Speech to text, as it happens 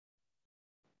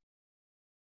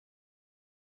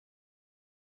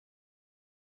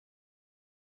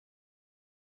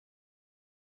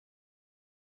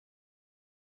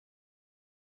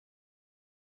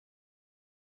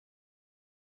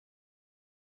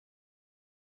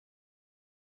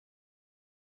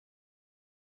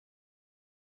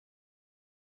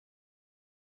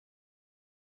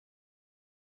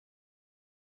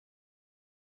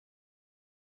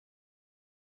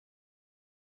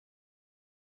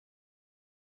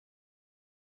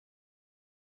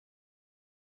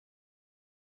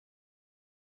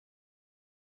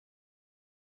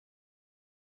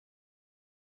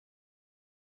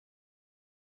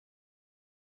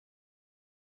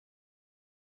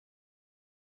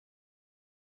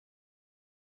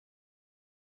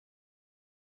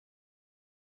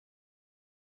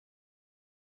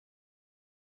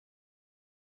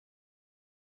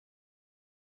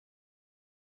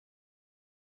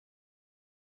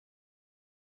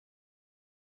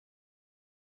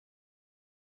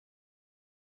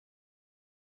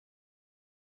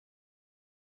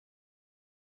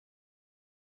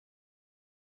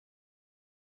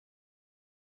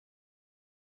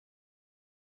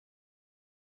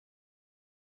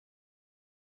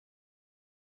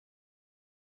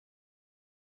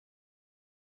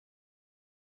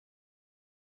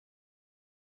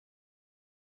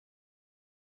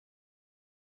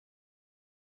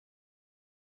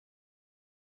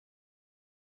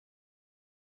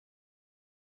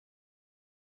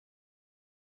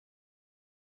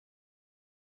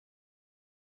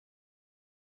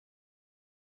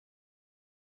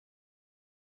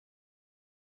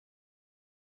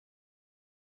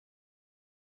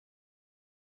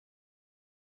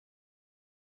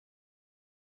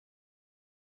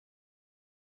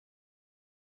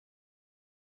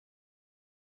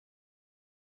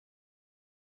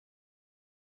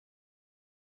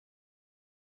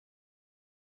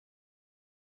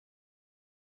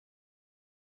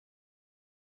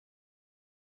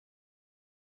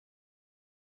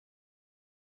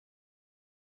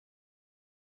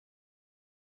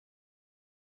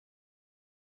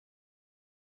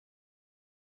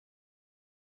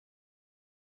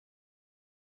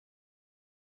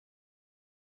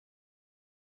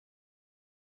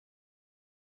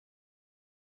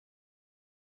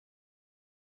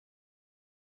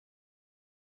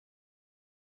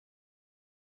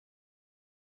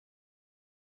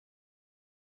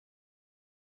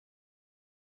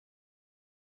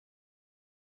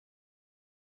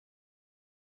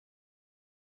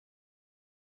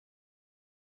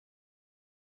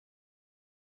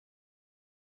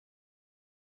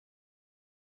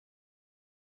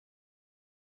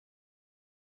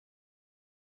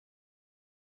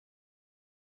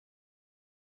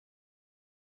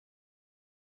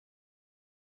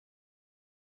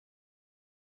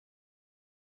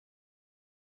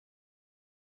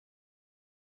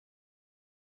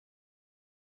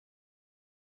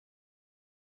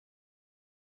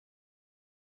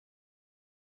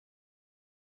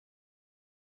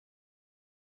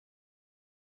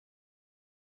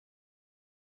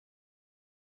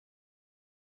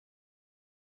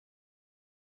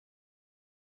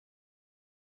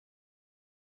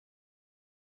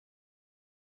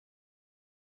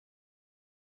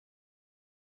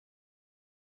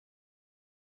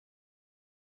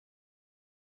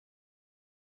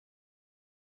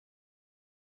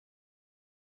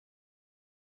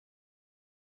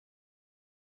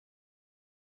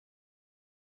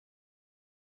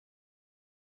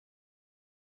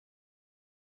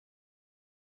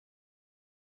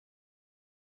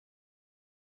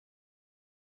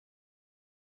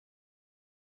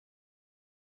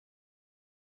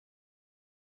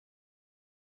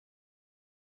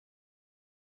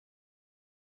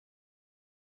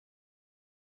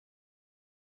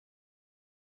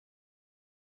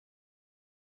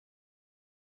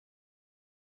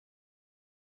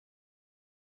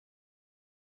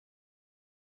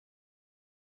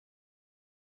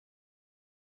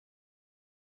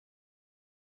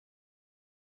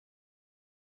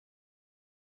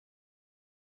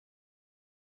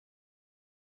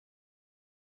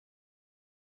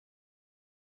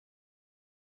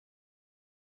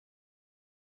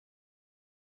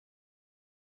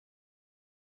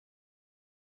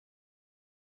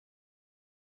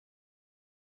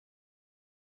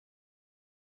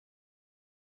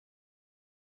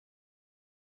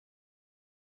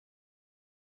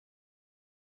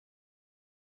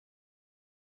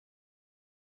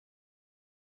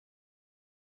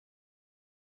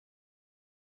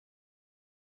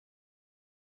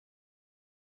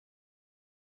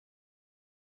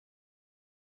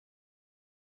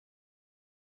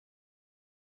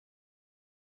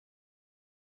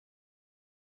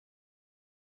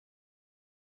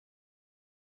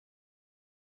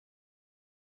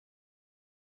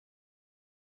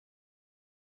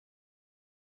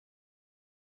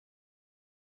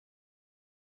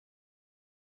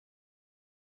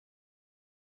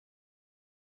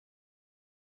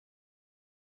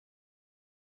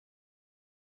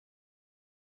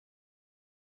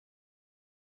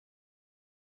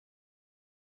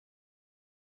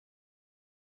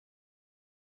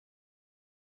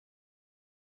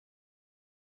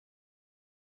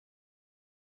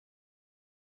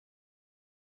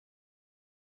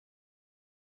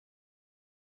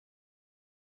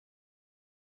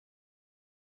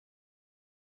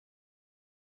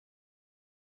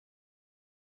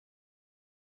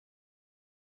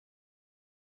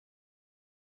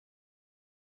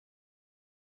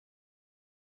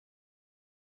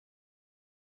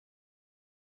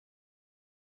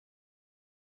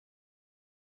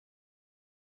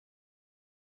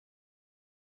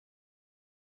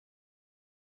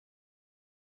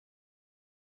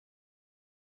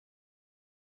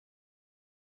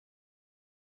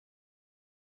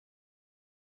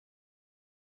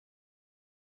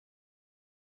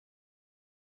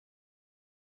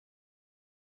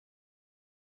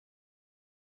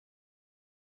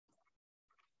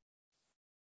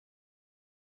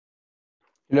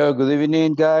Hello, good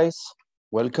evening, guys.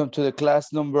 Welcome to the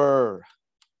class number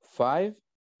 5.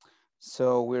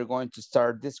 So we're going to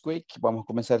start this week. Vamos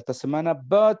a comenzar esta semana,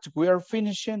 but we are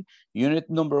finishing unit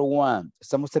number 1.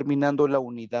 Estamos terminando la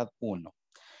unidad 1.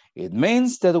 It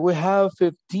means that we have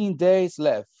 15 days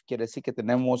left. Quiere decir que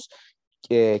tenemos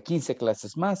 15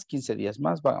 clases más, 15 días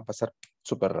más. Van a pasar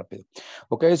súper rápido.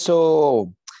 Okay,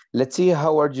 so let's see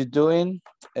how are you doing.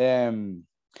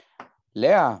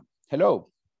 Lea, hello.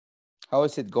 How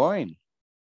is it going?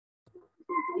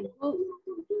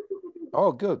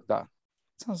 Oh, good. That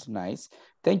sounds nice.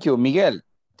 Thank you. Miguel,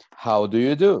 how do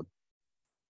you do?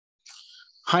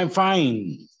 I'm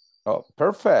fine. Oh,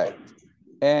 perfect.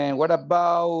 And what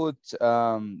about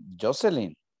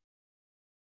Jocelyn?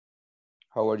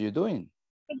 How are you doing?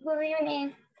 Good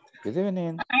evening. Good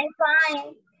evening. I'm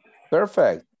fine.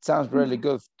 Perfect. Sounds really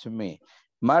good to me.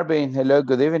 Marvin, hello,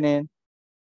 good evening.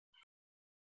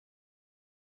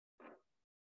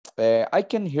 I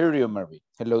can hear you, Marvin.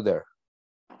 Hello there.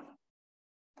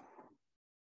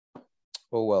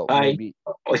 Oh, well, Hi. maybe.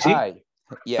 Oh, sí? Hi.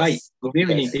 Yes. Hi. Good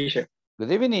evening, Yes. teacher.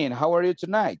 Good evening. How are you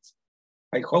tonight?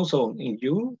 I hope so. And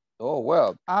you? Oh,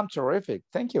 well, I'm terrific.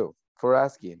 Thank you for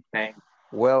asking. Thanks.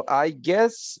 Well, I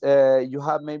guess you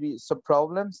have maybe some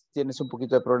problems. Tienes un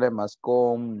poquito de problemas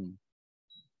con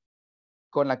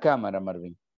la cámara,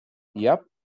 Marvin. Yep.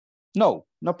 No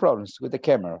problems with the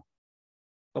camera.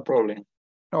 No problem.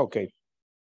 Okay.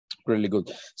 Really good.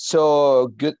 So,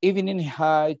 good evening.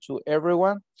 Hi to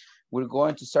everyone. We're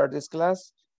going to start this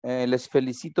class. Les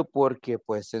felicito porque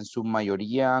pues en su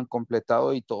mayoría han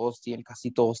completado y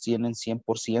casi todos tienen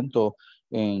 100%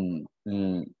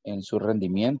 en su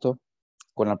rendimiento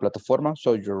con la plataforma.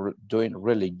 So you're doing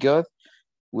really good.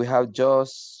 We have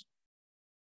just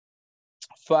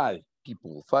 5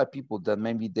 people that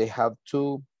maybe they have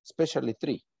 2, especially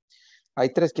 3. Hay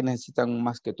 3 que necesitan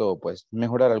más que todo, pues,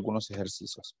 mejorar algunos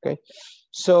ejercicios, okay?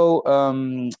 So,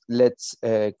 let's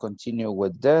continue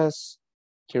with this.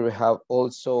 Here we have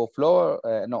also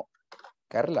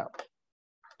Carla.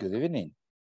 Good evening.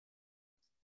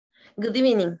 Good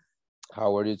evening.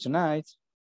 How are you tonight?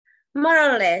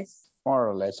 More or less. More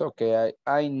or less, okay.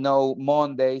 I know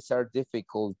Mondays are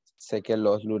difficult. Sé que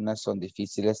los lunes son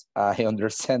difíciles. I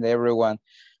understand everyone.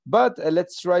 But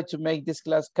let's try to make this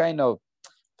class kind of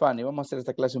funny. Vamos a hacer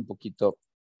esta clase un poquito,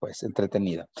 pues,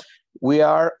 entretenida. We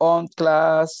are on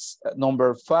class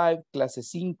number 5, clase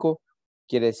 5.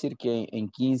 Quiere decir que en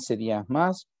 15 días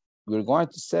más, we're going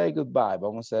to say goodbye.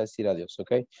 Vamos a decir adiós,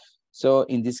 okay? So,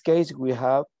 in this case, we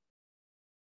have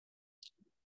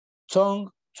tongue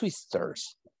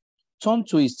twisters. Tongue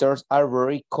twisters are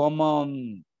very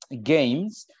common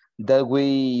games that we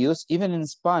use even in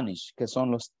Spanish, que son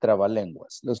los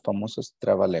trabalenguas, los famosos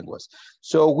trabalenguas.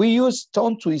 So we use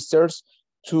tongue twisters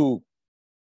to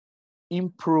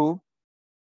improve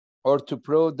or to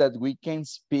prove that we can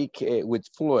speak with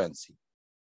fluency.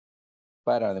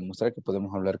 Para demostrar que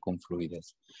podemos hablar con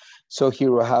fluidez. So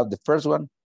here we have the first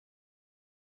one.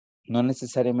 No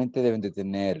necesariamente deben de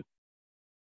tener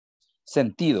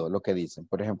sentido lo que dicen.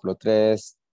 Por ejemplo,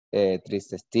 3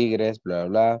 tristes tigres, bla, bla,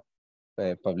 bla.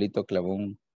 Pablito clavó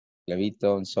un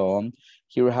clavito, and so on.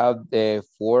 Here we have the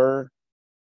 4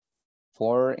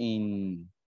 in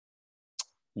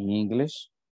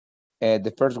English.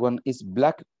 The first one is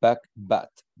black back bat.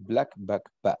 Black back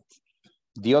bat.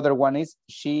 The other one is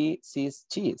she sees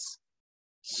cheese.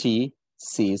 She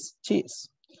sees cheese.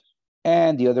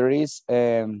 And the other is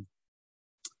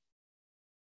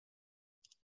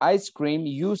ice cream,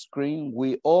 you scream,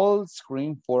 we all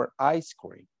scream for ice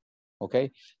cream.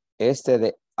 Okay. Este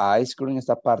de ice cream,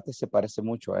 esta parte se parece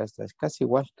mucho a esta. Es casi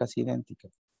igual, casi idéntica.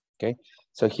 Okay.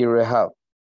 So here we have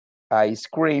ice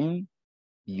cream,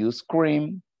 you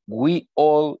scream, we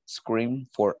all scream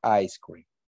for ice cream.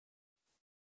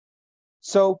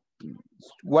 So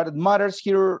what matters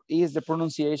here is the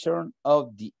pronunciation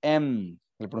of the M.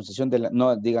 La pronunciación de la,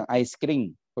 no digan ice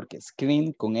cream, porque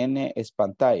screen con N es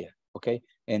pantalla. Okay.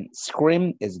 And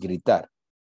scream es gritar.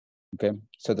 Okay.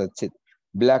 So that's it.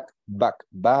 Black back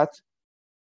bat.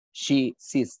 She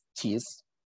sees cheese.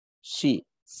 She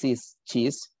sees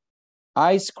cheese.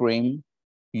 I scream.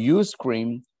 You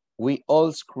scream. We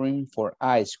all scream for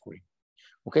ice cream.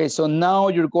 Okay, so now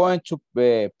you're going to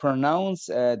pronounce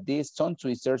these tongue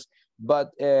twisters,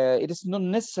 but it is not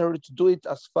necessary to do it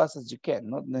as fast as you can.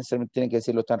 Not necessarily tienen que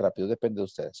decirlo tan rápido, depende de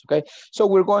ustedes, okay? So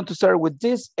we're going to start with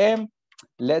this, and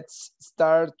let's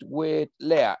start with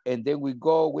Lea, and then we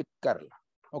go with Carla.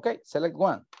 Okay, select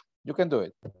one. You can do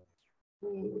it.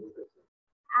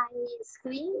 I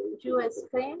scream, you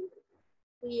scream,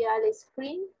 we all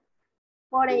scream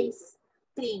for ice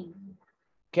cream.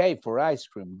 Okay, for ice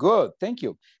cream. Good, thank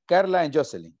you. Carla and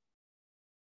Jocelyn.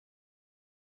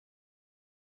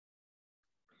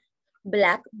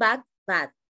 Black bag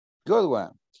bat. Good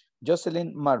one.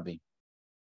 Jocelyn, Marvin.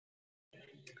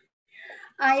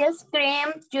 Ice cream,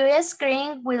 you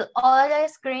scream with all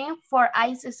scream for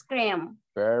ice cream.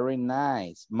 Very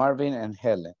nice. Marvin and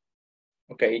Helen.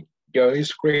 Okay, you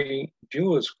screen,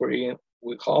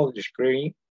 we hold the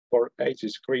screen for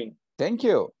ice cream. Thank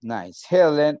you. Nice.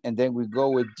 Helen, and then we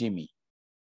go with Jimmy.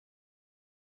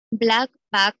 Black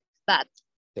bag bat.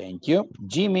 Thank you.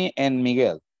 Jimmy and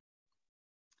Miguel.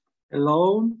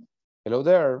 Hello, Hello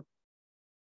there.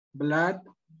 black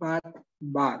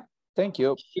bat. Thank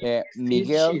you.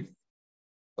 Miguel. Sheep.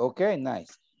 Okay,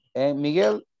 nice. And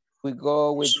Miguel, we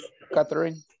go with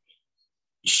Catherine.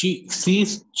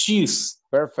 Cheese.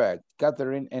 Perfect.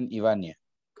 Catherine and Ivania.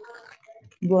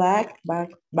 Black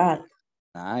bat.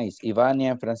 Nice.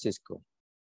 Ivania and Francisco.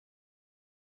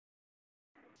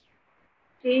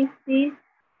 Cheese.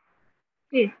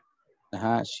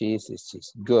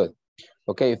 She's good.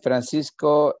 Okay,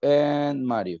 Francisco and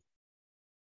Mario.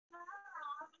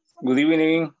 Good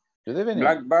evening. Good evening.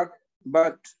 Black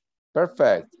bat.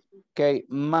 Perfect. Okay,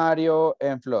 Mario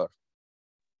and Flor.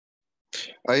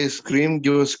 I scream,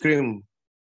 you scream.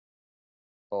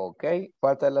 Ok,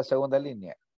 falta la segunda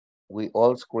línea. We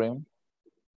all scream.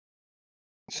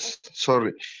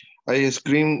 Sorry. I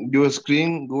scream, you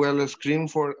scream, we all scream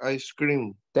for ice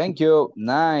cream. Thank you.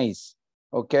 Nice.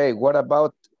 Okay, what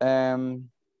about who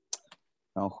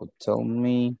told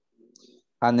me?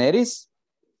 Aneris?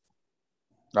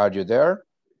 Are you there?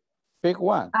 Pick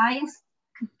one.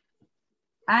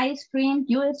 Ice cream,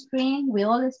 you scream, we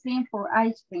all scream for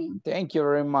ice cream. Thank you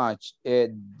very much.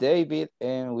 David,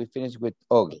 and we finish with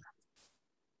Ogla.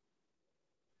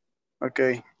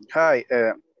 Okay. Hi.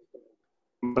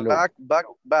 Black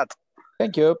bat.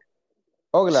 Thank you.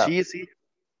 Ogla. Cheesy.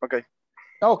 Okay.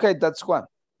 Okay, that's one.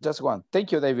 Just one.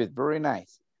 Thank you, David. Very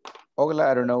nice. Ogla,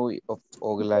 I don't know if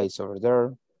Ogla is over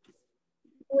there.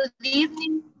 Good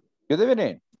evening. Good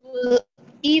evening. Good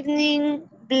evening,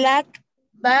 black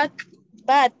bag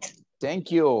bat.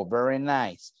 Thank you. Very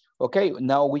nice. Okay,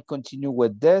 now we continue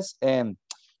with this. And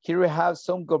here we have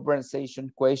some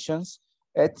conversation questions.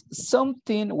 It's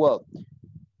something, well,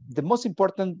 the most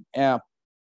important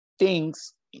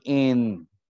things in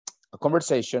a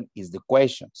conversation is the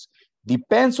questions.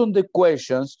 Depends on the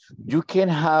questions, you can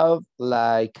have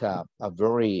like a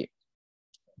very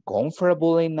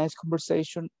comfortable and nice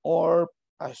conversation or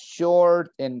a short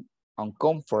and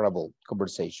uncomfortable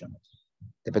conversation.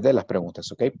 Depende de las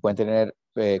preguntas, ¿ok? Pueden tener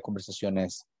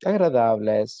conversaciones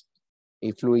agradables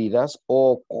y fluidas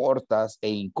o cortas e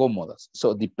incómodas.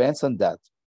 So, depends on that.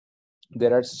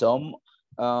 There are some,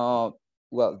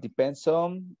 well, depends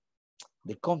on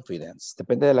the confidence.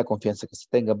 Depende de la confianza que se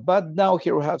tenga. But now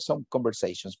here we have some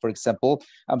conversations. For example,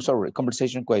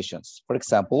 conversation questions. For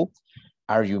example,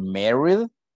 are you married?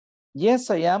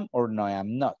 Yes, I am, or no, I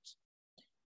am not.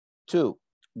 2,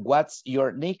 what's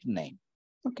your nickname?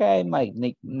 Okay, my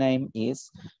nickname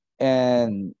is,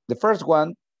 and the first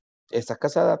one, ¿estás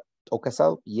casada o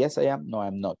casado? Yes, I am. No,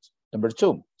 I'm not. Number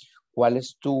 2, ¿cuál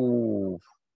es tu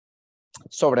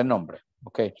sobrenombre?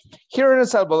 Okay, here in El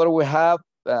Salvador, we have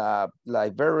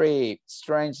like very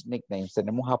strange nicknames.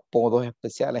 Tenemos apodos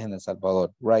especiales en El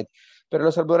Salvador, right? Pero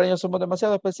los salvadoreños somos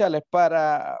demasiado especiales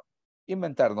para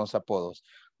inventarnos apodos.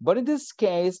 But in this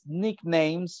case,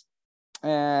 nicknames,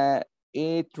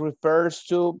 it refers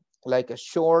to like a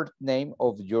short name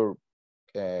of your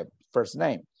first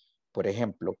name. Por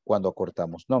ejemplo, cuando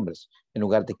acortamos nombres. En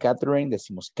lugar de Catherine,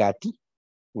 decimos Katy,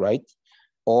 right?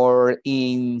 Or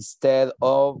instead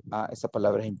of, esa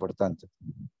palabra es importante.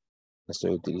 La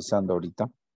estoy utilizando ahorita.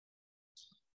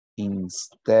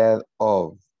 Instead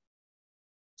of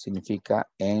significa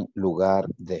en lugar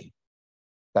de.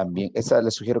 También, esa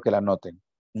les sugiero que la anoten.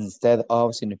 Instead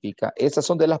of significa, esas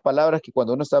son de las palabras que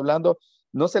cuando uno está hablando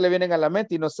no se le vienen a la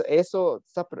mente y no,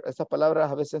 esas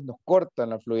palabras a veces nos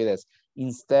cortan la fluidez.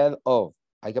 Instead of,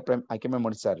 hay que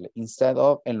memorizarle. Instead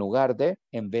of, en lugar de,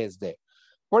 en vez de.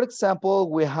 For example,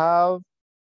 we have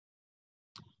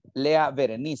Lea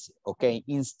Berenice, okay?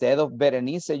 Instead of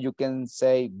Berenice, you can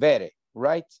say Bere,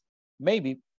 right?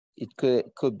 Maybe it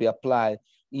could be applied.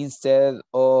 Instead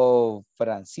of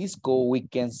Francisco, we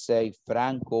can say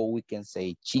Franco, we can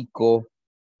say Chico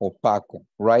or Paco,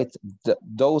 right?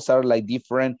 Those are like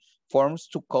different forms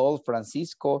to call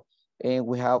Francisco. And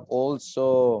we have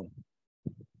also,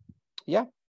 yeah,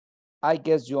 I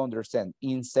guess you understand.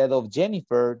 Instead of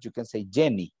Jennifer, you can say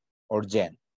Jenny or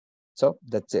Jen. So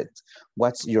that's it.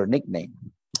 What's your nickname?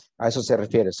 A eso se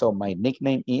refiere. So my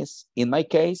nickname is, in my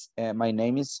case, my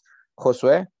name is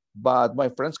Josue, but my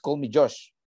friends call me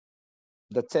Josh.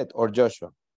 That's it, or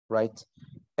Joshua, right?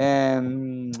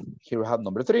 And here we have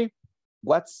number 3.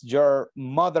 What's your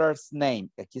mother's name?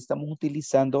 Aquí estamos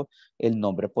utilizando el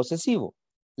nombre posesivo.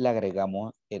 Le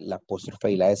agregamos el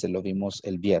apóstrofe y la S, lo vimos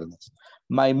el viernes.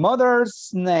 My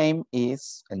mother's name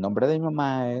is, el nombre de mi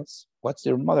mamá es, what's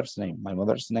your mother's name? My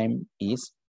mother's name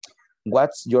is,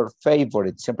 what's your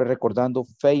favorite? Siempre recordando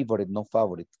favorite, no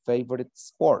favorite. Favorite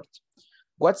sport.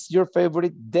 What's your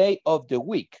favorite day of the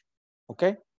week?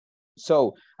 Okay.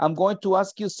 So, I'm going to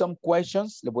ask you some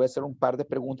questions. Le voy a hacer un par de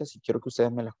preguntas y quiero que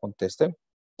ustedes me las contesten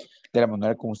de la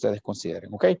manera como ustedes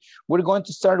consideren, okay? We're going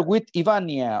to start with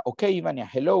Ivania. Okay, Ivania,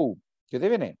 hello. Good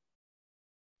evening.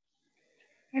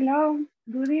 Hello,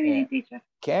 good evening, teacher.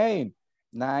 Okay,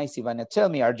 nice, Ivania. Tell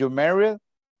me, are you married?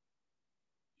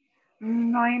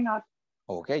 No, I'm not.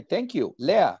 Okay, thank you.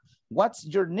 Leah, what's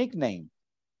your nickname?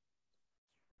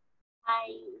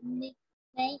 My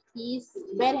nickname is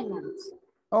Escribenos.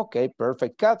 Okay,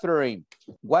 perfect. Catherine,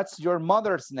 what's your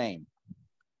mother's name?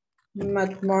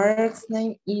 My mother's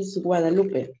name is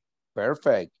Guadalupe.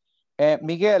 Perfect.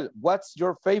 Miguel, what's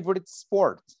your favorite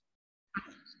sport?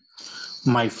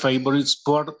 My favorite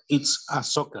sport is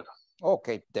soccer.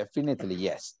 Okay, definitely,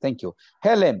 yes. Thank you.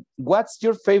 Helen, what's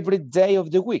your favorite day of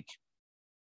the week?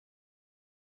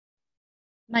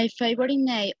 My favorite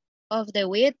day of the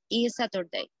week is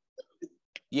Saturday.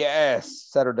 Yes,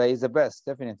 Saturday is the best,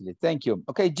 definitely. Thank you.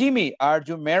 Okay, Jimmy, are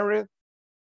you married?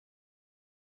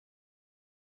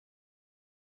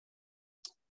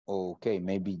 Okay,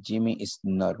 maybe Jimmy is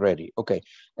not ready. Okay,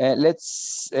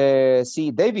 let's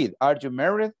see. David, are you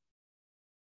married?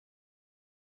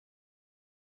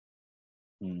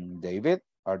 David,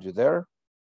 are you there?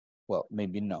 Well,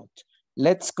 maybe not.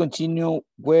 Let's continue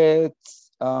with...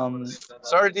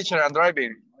 Sorry, teacher, I'm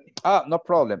driving. No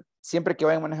problem. Siempre que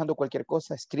vayan manejando cualquier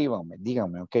cosa, escríbanme,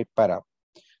 díganme, ok, para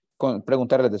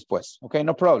preguntarles después. Ok,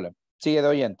 no problem. Sigue de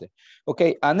oyente.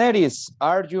 Ok, Aneris,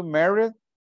 are you married?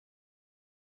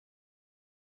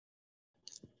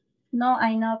 No,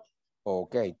 I'm not.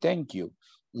 Okay, thank you.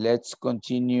 Let's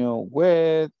continue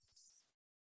with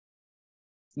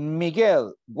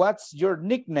Miguel. What's your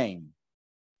nickname?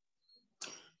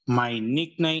 My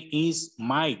nickname is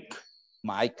Mike.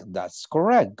 Mike, that's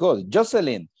correct. Good.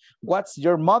 Jocelyn, what's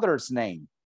your mother's name?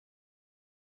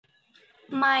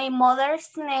 My mother's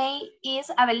name is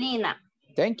Avelina.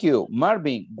 Thank you.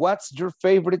 Marvin, what's your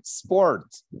favorite sport?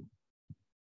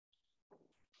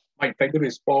 My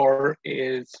favorite sport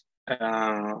is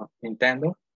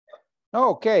Nintendo.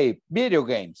 Okay, video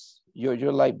games. You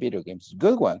like video games.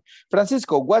 Good one.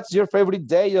 Francisco, what's your favorite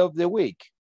day of the week?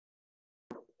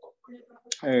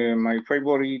 My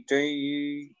favorite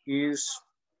day is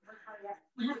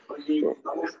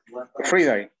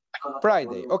Friday.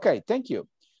 Friday. Okay, thank you.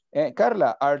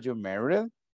 Carla, are you married?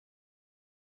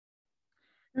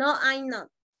 No, I'm not.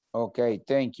 Okay,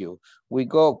 thank you. We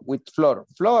go with Flor.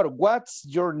 Flor, what's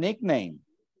your nickname?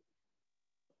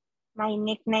 My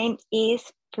nickname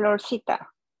is Florcita.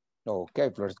 Okay,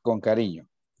 Flor, con cariño.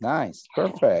 Nice,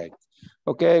 perfect.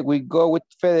 Okay, we go with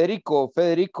Federico.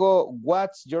 Federico,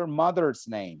 what's your mother's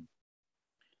name?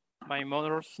 My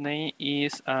mother's name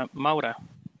is Maura.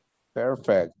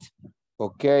 Perfect.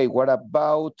 Okay, what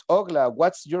about Ogla?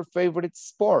 What's your favorite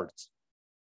sport?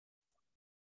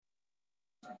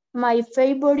 My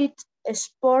favorite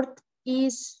sport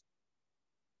is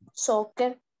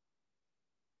soccer.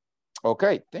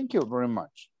 Okay, thank you very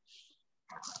much.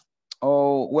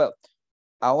 Oh, well,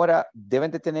 ahora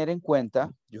deben de tener en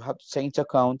cuenta, you have to take into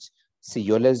account, si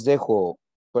yo les dejo,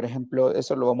 por ejemplo,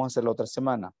 eso lo vamos a hacer la otra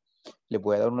semana. Les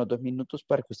voy a dar unos 2 minutos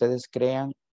para que ustedes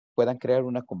puedan crear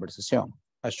una conversación,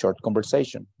 a short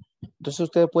conversation. Entonces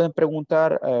ustedes pueden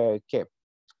preguntar, ¿qué?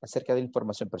 Acerca de la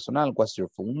información personal. What's your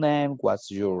full name? What's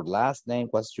your last name?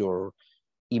 What's your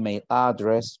email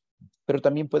address? Pero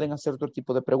también pueden hacer otro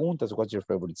tipo de preguntas. What's your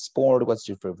favorite sport? What's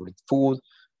your favorite food?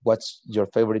 What's your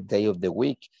favorite day of the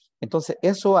week? Entonces,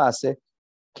 eso hace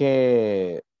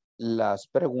que las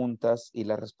preguntas y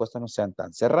las respuestas no sean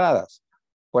tan cerradas.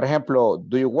 Por ejemplo,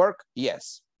 do you work?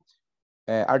 Yes.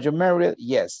 Are you married?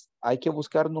 Yes. Hay que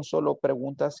buscar no solo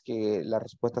preguntas que las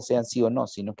respuestas sean sí o no,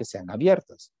 sino que sean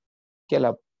abiertas. Que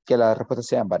las respuestas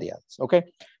sean variadas. Okay.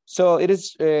 So, it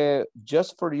is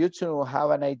just for you to have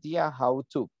an idea how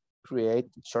to create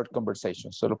short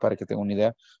conversations. Solo para que tengan una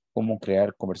idea cómo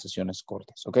crear conversaciones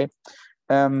cortas. Okay.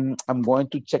 I'm going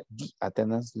to check the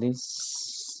attendance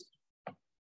list.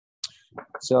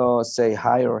 So say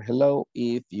hi or hello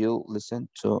if you listen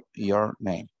to your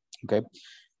name. Okay.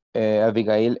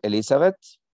 Abigail Elizabeth.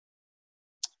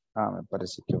 Me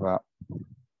parece que va.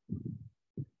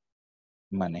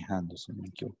 Manejando, si no me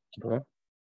equivoco. Quiero ver.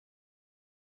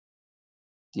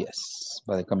 Yes,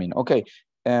 va de camino. Okay.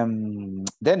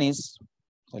 Dennis.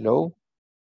 Hello.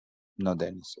 No,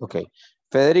 Dennis. Okay.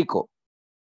 Federico.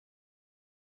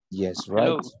 Yes, right.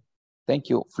 Hello. Thank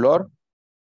you. Flor.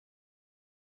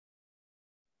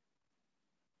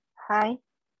 Hi.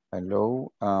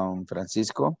 Hello.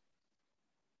 Francisco.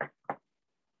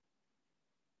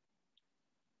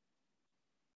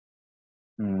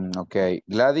 Okay.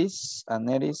 Gladys and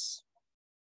Neris.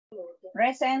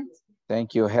 Present.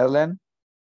 Thank you. Helen.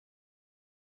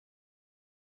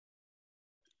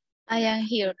 I am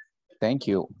here. Thank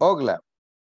you. Ogla.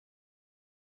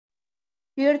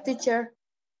 Here, teacher.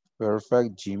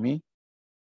 Perfect. Jimmy.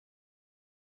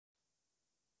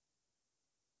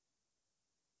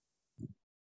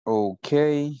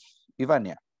 Okay.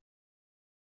 Ivania.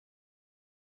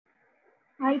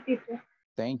 Hi, teacher.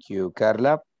 Thank you.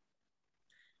 Carla.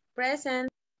 Present.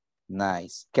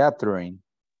 Nice. Catherine.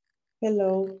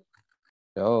 Hello.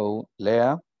 Hello.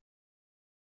 Lea.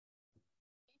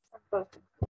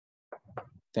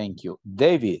 Thank you.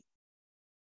 David.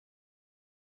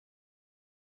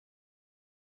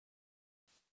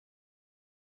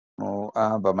 Oh,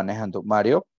 va manejando.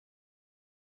 Mario.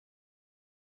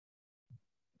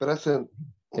 Present.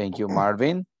 Thank you.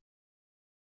 Marvin.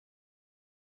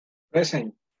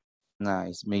 Present.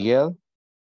 Nice. Miguel.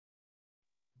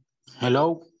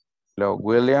 Hello. Hello.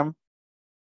 William.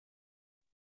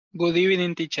 Good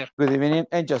evening, teacher. Good evening.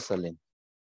 And Jocelyn.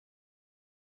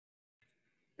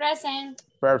 Present.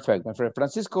 Perfect, my friend.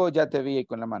 Francisco, ya te vi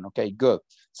con la mano. Ok, good.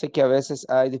 Sé que a veces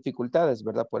hay dificultades,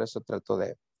 ¿verdad? Por eso trato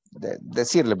de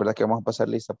decirle, ¿verdad? Que vamos a pasar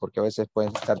lista, porque a veces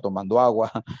pueden estar tomando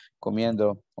agua,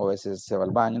 comiendo, o a veces se va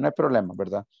al baño. No hay problema,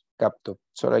 ¿verdad? Capto.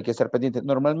 Solo hay que estar pendiente.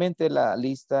 Normalmente la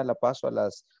lista la paso a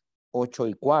las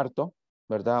 8:15,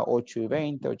 ¿verdad?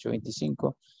 8:20,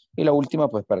 8:25. Y la última,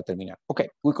 pues, para terminar. Ok,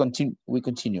 we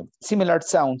continue. Similar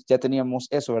sounds, ya teníamos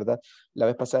eso, ¿verdad? La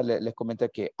vez pasada les comenté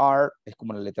que R es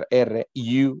como la letra R,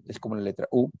 U es como la letra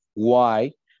U,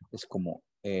 Y es como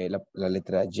la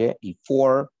letra Y, y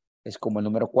 4 es como el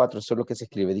número 4, solo que se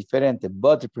escribe diferente.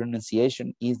 But the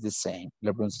pronunciation is the same.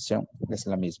 La pronunciación es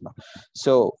la misma.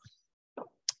 So,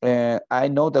 I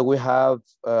know that we have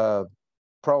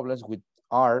problems with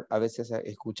R. A veces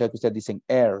escucha que ustedes dicen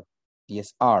air. Y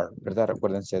es R, ¿verdad?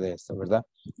 Recuérdense de esto, ¿verdad?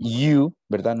 You,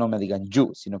 ¿verdad? No me digan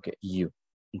you, sino que you.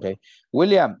 Okay.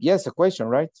 William, yes, a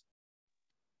question, right?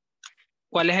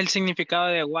 ¿Cuál es el significado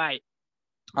de why?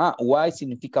 Why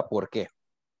significa por qué.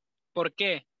 ¿Por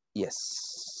qué?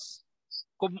 Yes.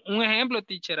 Como un ejemplo,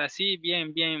 teacher, así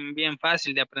bien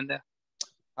fácil de aprender.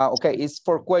 Ok, it's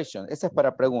for questions. Esa es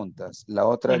para preguntas. La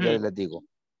otra ya les digo.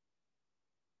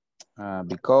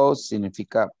 Because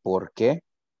significa por qué.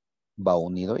 Va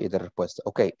unido y de respuesta.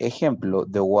 Ok, ejemplo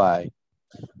de why.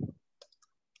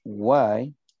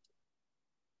 Why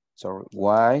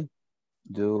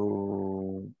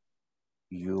do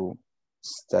you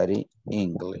study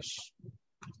English?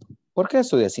 ¿Por qué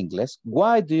estudias inglés?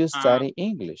 Why do you study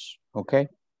English? Ok.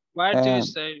 Why do you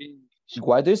study English?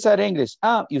 Why do you study English?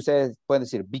 Y ustedes pueden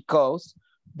decir because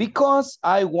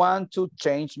I want to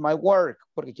change my work.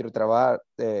 Porque quiero trabajar,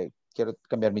 quiero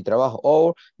cambiar mi trabajo.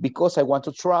 Or because I want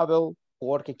to travel.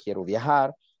 Porque quiero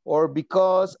viajar. Or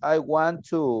because I want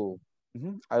to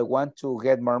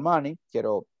get more money.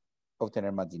 Quiero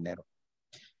obtener más dinero.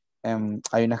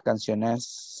 Hay unas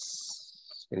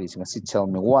canciones que dicen así, tell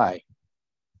me why.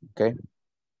 Ok.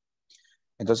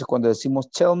 Entonces, cuando decimos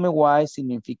tell me why,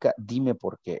 significa dime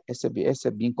por qué. Esa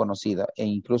es bien conocida, e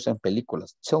incluso en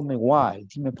películas. Tell me why,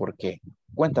 dime por qué.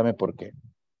 Cuéntame por qué.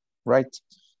 Right?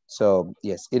 So,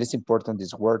 yes, it is important,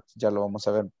 this word. Ya lo vamos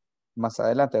a ver más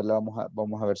adelante.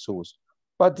 Vamos a ver su uso.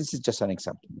 But this is just an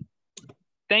example.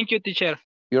 Thank you, teacher.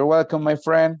 You're welcome, my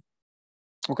friend.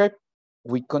 Okay,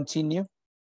 we continue.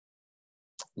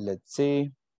 Let's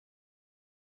see.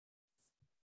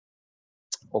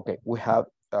 Okay, we have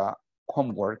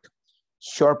homework.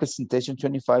 Short presentation,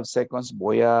 25 seconds.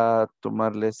 Voy a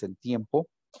tomarles el tiempo.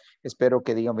 Espero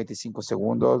que digan 25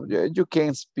 segundos. You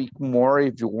can speak more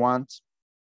if you want.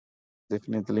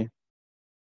 Definitely.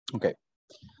 Okay.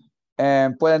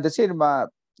 Pueden decir,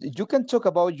 you can talk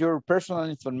about your personal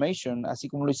information, así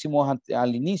como lo hicimos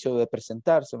al inicio de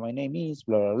presentarse. My name is,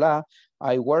 bla, bla, bla.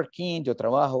 I work in, yo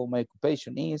trabajo, my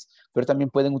occupation is. Pero también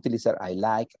pueden utilizar I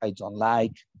like, I don't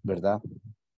like, ¿verdad?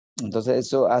 Entonces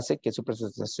eso hace que su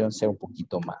presentación sea un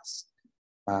poquito más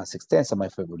extensa. My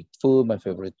favorite food, my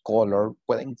favorite color.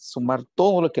 Pueden sumar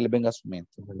todo lo que les venga a su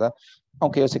mente, ¿verdad?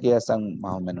 Aunque yo sé que ya están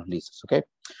más o menos listos, ¿ok?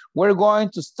 We're going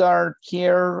to start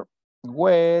here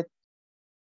with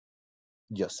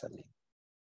Jocelyn.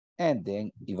 And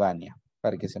then Ivania.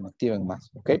 para que se me activen más,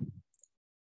 ¿ok?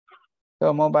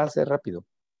 Vamos a ser rápido.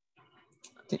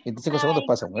 Sí, 25 segundos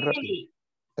pasan muy rápido.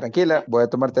 Tranquila, voy a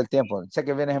tomarte el tiempo. Sé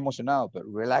que vienes emocionado, pero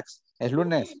relax. Es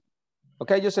lunes.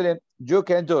 Ok, Jocelyn, you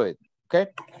can do it. Ok,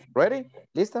 ready?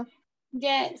 ¿Lista?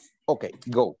 Yes. Ok,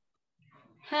 go.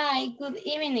 Hi, good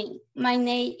evening. My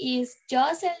name is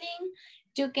Jocelyn.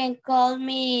 You can call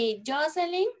me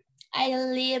Jocelyn. I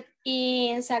live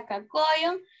in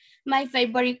Sacacoyo. My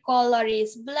favorite color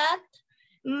is black.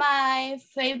 My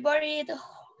favorite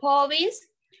hobbies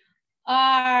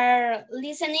are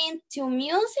listening to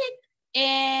music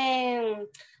and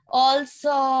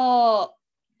also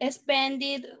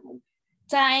spending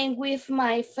time with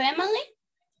my family.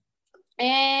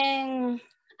 And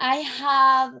I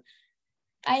have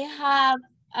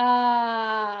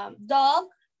a dog.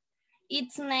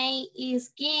 Its name is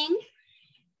King,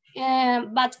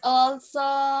 but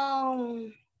also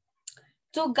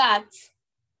 2 cats.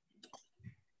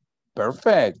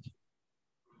 Perfect.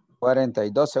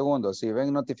 42 segundos. Si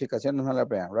ven notificaciones, no la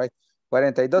vean, right?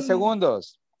 42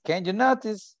 segundos. Can you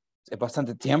notice? Es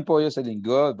bastante tiempo, Jocelyn.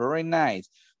 Good, very nice.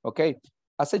 Ok.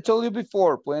 As I told you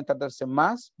before, pueden tardarse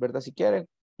más, ¿verdad? Si quieren,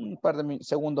 un par de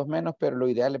segundos menos, pero lo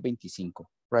ideal es 25,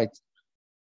 right?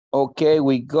 Okay,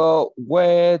 we go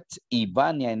with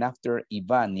Ivania, and after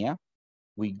Ivania,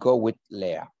 we go with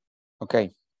Leah.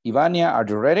 Okay, Ivania, are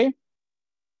you ready?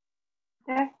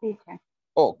 Yes, teacher.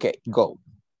 Okay, go.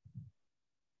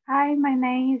 Hi, my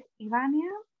name is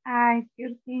Ivania. I'm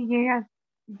 30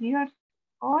 years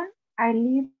old. I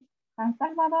live in San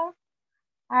Salvador.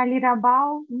 A little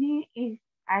about me is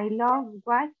I love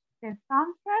watch the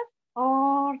sunset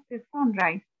or the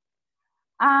sunrise.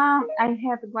 I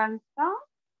have one son.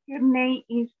 His name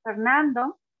is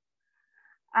Fernando.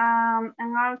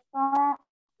 And also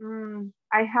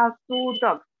I have 2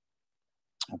 dogs.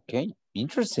 Okay,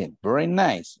 interesting, very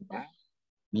nice.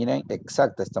 Miren,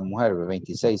 exacta esta mujer,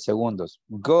 26 segundos.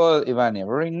 Good, Ivania,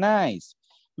 very nice.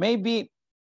 Maybe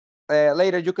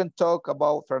later you can talk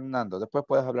about Fernando. Después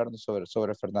puedes hablarnos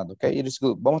sobre Fernando, okay? It is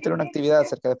good. Vamos a tener una actividad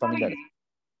acerca de familiares.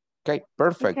 Okay,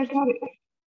 perfect.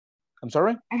 I'm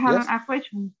sorry? I have Yes? a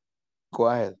question. Go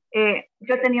ahead.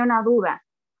 Yo tenía una duda.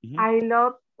 I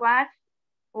love watch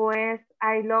o es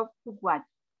I love to watch.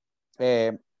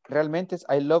 Realmente es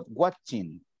I love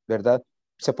watching, ¿verdad?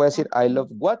 Se puede decir I love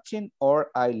watching or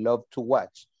I love to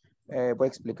watch. Voy a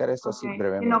explicar esto así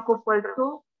brevemente. Si no ocupo el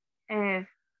to,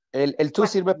 el to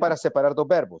sirve para separar dos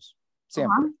verbos.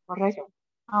 Siempre. Correcto.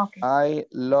 Okay. I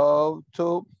love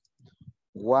to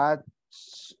watch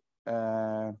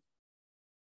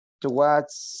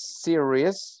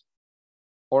series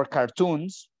or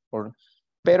cartoons.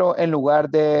 Pero en lugar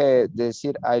de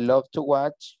decir I love to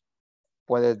watch,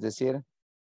 puedes decir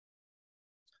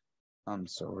I'm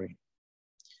sorry.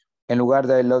 En lugar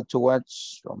de I love to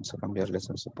watch, vamos a cambiarles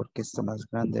eso porque está más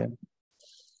grande.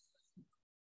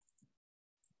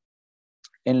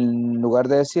 En lugar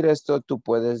de decir esto, tú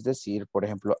puedes decir, por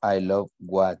ejemplo, I love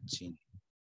watching.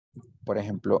 Por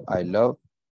ejemplo, I love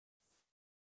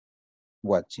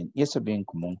watching. Y eso es bien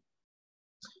común.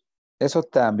 Eso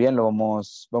también lo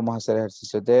vamos a hacer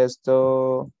ejercicios de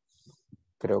esto,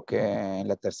 creo que en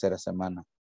la tercera semana.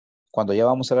 Cuando ya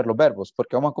vamos a ver los verbos,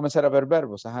 porque vamos a comenzar a ver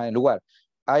verbos, en lugar.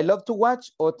 I love to watch,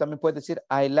 o también puedes decir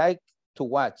I like to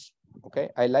watch, ok?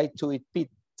 I like to eat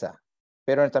pizza.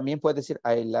 Pero también puedes decir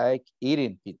I like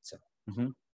eating pizza.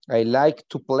 I like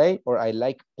to play or I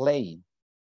like playing.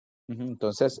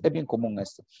 Entonces es bien común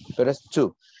esto, pero es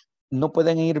to. No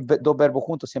pueden ir dos verbos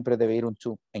juntos, siempre debe ir un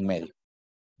to en medio.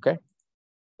 Ok?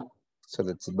 So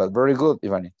that's very good,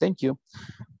 Ivani. Thank you.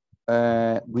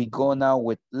 We go now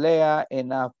with Leah,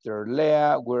 and after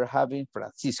Leah, we're having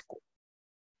Francisco.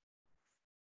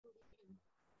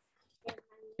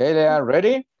 Hey, Leah,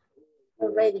 ready?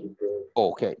 Ready.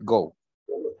 Okay, go.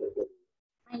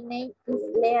 My name is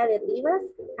Leah de Rivas.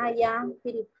 I am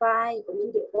 35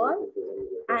 years old.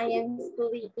 I am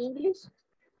studying English.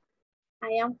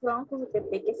 I am from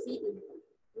Contamos City.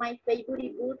 My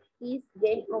favorite book is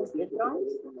Game of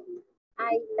Thrones.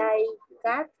 I like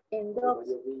cats and dogs.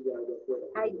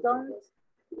 I don't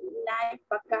like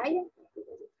papaya.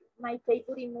 My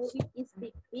favorite movie is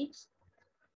Big Fish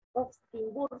of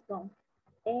Tim Burton.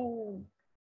 And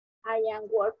I am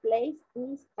workplace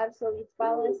is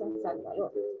Arzobispado de San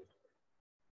Salvador.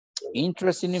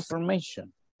 Interesting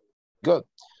information. Good.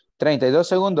 32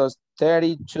 segundos.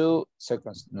 32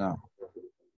 seconds. No.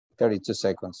 32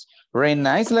 seconds. Very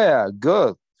nice, Leah.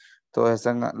 Good. Todos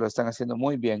lo están haciendo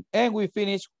muy bien. And we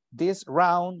finish this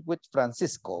round with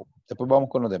Francisco. Después vamos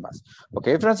con los demás.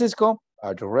 Okay, Francisco.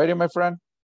 Are you ready, my friend?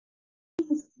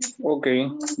 Okay.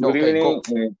 Good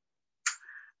evening.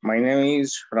 My name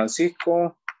is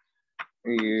Francisco.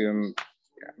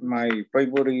 My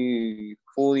favorite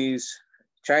food is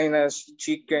China's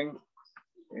chicken.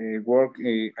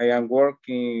 I am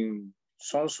working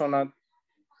Sonsonate.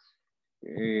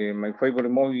 My favorite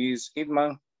movie is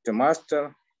Hitman, The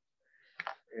Master.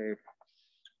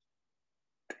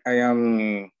 I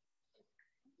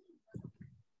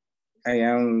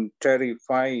am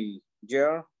 35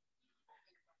 years.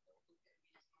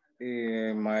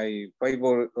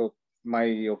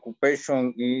 My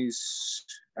occupation is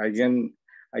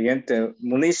agente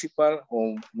municipal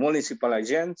or municipal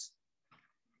agents.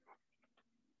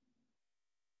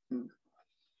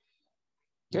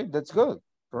 Okay, that's good.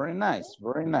 Very nice,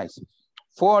 very nice.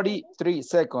 43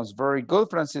 seconds. Very good,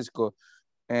 Francisco.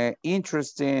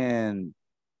 Interesting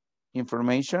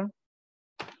information.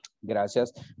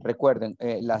 Gracias. Recuerden,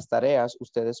 las tareas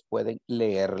ustedes pueden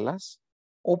leerlas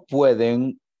o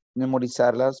pueden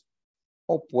memorizarlas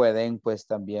o pueden pues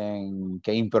también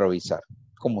que improvisar,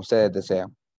 como ustedes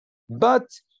desean. But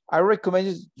I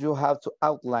recommend you have to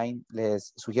outline.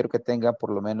 Les sugiero que tengan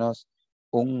por lo menos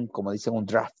un, como dicen, un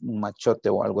draft, un machote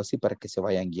o algo así para que se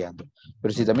vayan guiando.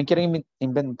 Pero si también quieren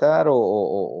inventar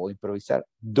o improvisar,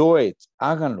 do it,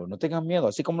 háganlo, no tengan miedo.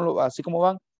 Así como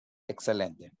van,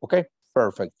 excelente. Ok,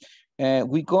 perfect.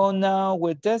 We go now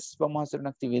with this. Vamos a hacer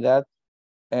una actividad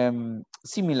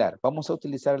similar. Vamos a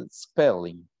utilizar el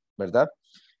spelling, ¿verdad?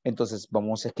 Entonces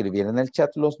vamos a escribir en el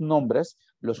chat los nombres.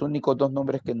 Los únicos dos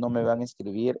nombres que no me van a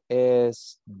escribir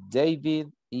es David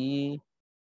y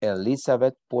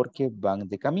Elizabeth porque van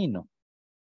de camino.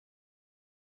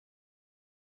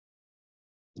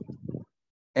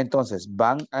 Entonces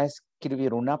van a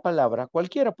escribir una palabra,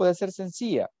 cualquiera puede ser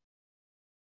sencilla,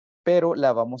 pero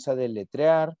la vamos a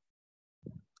deletrear.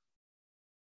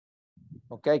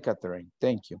 Ok, Catherine,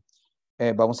 thank you.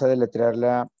 Vamos a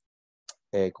deletrearla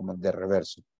como de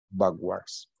reverso,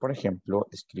 backwards. Por ejemplo,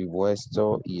 escribo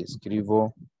esto y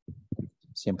escribo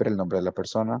siempre el nombre de la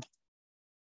persona.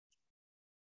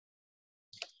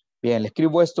 Bien, le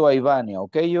escribo esto a Ivania,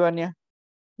 ¿ok, Ivania?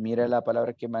 Mira la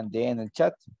palabra que mandé en el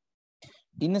chat.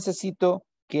 Y necesito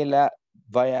que la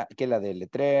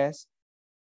deletrees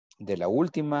de la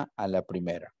última a la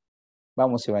primera.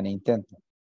 Vamos, Ivania, intenta.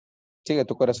 Sigue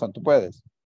tu corazón, tú puedes.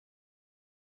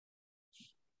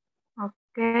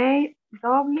 Ok,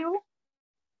 W,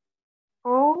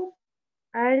 O,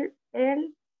 L,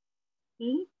 L,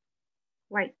 E,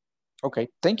 Y. Ok,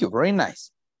 thank you, very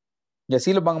nice. Y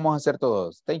así lo vamos a hacer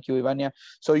todos. Thank you, Ivania.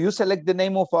 So you select the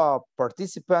name of a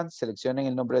participant. Seleccionen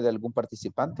el nombre de algún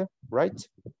participante, right?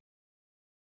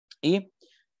 Y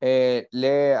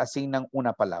le asignan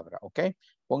una palabra, ¿ok?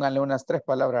 Pónganle unas 3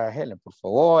 palabras a Helen, por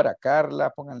favor, a Carla,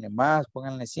 pónganle más,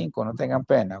 pónganle 5, no tengan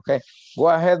pena, ¿ok? Go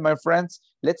ahead, my friends.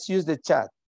 Let's use the chat,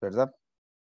 ¿verdad?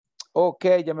 Ok,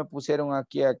 ya me pusieron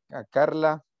aquí a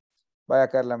Carla. Vaya,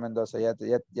 Carla Mendoza, ya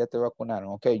te vacunaron.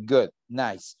 Ok, good,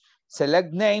 nice.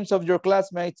 Select names of your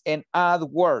classmates and add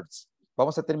words.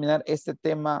 Vamos a terminar este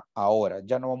tema ahora.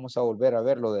 Ya no vamos a volver a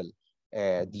ver lo del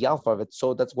the alphabet.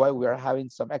 So that's why we are having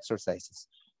some exercises.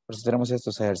 Por eso tenemos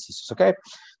estos ejercicios, ok?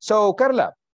 So,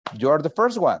 Carla, you're the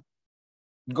first one.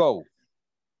 Go.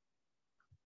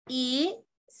 E,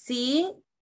 C,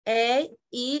 A,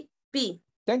 E, P.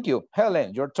 Thank you.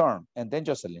 Helen, your turn. And then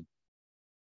Jocelyn.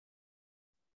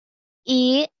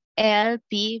 E, L,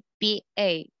 P, P,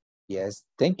 A. Yes,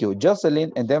 thank you.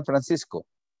 Jocelyn and then Francisco.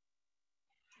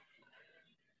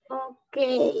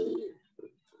 Okay.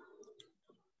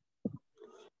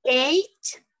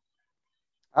 H,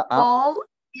 O,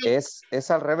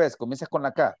 Es al revés, comienzas con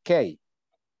la K. K.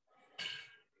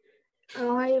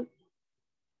 ay,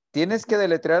 Tienes que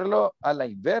deletrearlo a la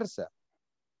inversa.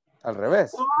 Al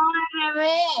revés. al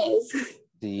revés.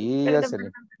 Sí,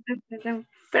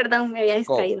 Perdón, me había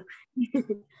distraído.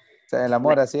 O sea, el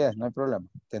amor así es, no hay problema.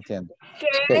 Te entiendo.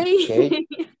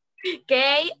 K,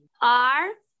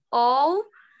 R, O,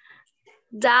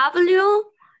 W,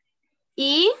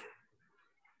 E,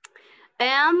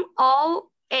 M,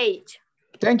 O, H.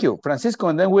 Thank you. Francisco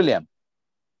and then William.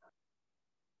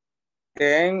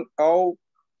 N, O,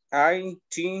 I,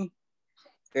 T,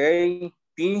 A,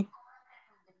 P,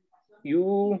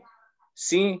 U,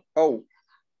 C, O.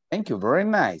 Thank you. Very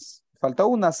nice. Faltó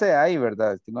una C ahí,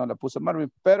 ¿verdad? Que no la puso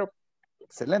Marvin, pero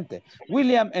excelente.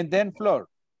 William and then Flor.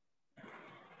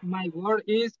 My word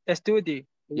is study.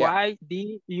 Yeah.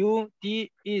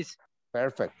 Y-D-U-T is.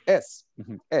 Perfect. S.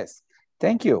 S.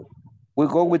 Thank you. We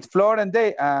go with Flor and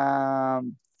they.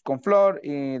 Con Flor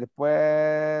y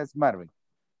después Marvin.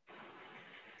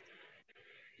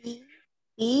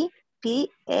 E,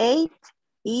 P, H,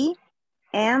 E,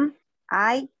 M,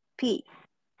 I, P.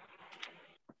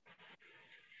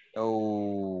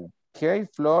 Ok,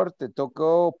 Flor, te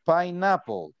tocó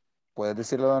pineapple. ¿Puedes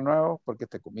decirlo de nuevo? Porque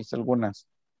te comiste algunas.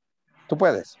 Tú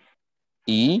puedes.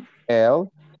 E-L.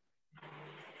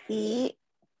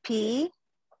 E-P.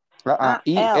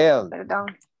 E-L. Perdón.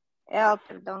 L,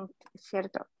 perdón, es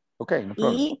cierto. Ok, no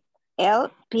problem.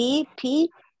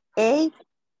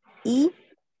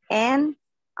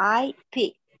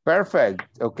 E-L-P-P-A-E-N-I-P.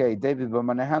 Perfect. Ok, David va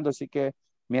manejando, así que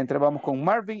mientras vamos con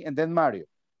Marvin and then Mario.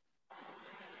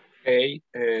 Okay,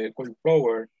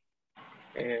 cauliflower.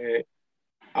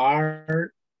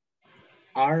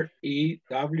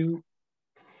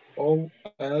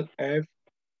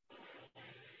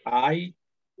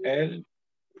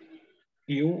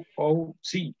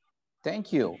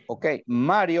 Thank you. Ok,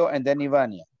 Mario and then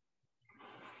Ivania.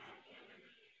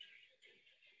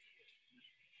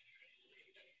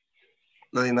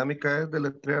 La dinámica es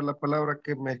deletrear la palabra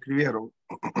que me escribieron.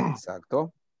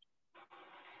 Exacto.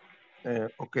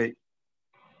 Ok.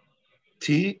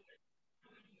 T-A-E.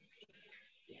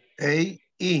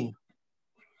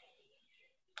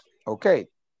 Ok,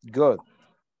 good.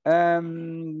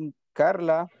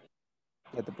 Carla,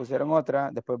 ya te pusieron otra.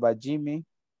 Después va Jimmy.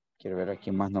 Quiero ver a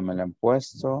quién más no me la han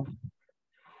puesto.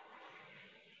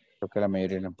 Creo que la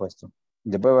mayoría la han puesto.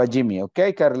 Después va Jimmy. Ok,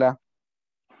 Carla.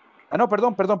 Ah, no,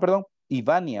 perdón.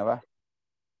 Ivania va.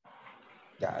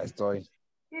 Ya estoy.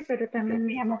 Sí, pero también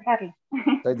me llamo Carla.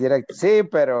 Estoy directo. Sí,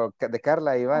 pero de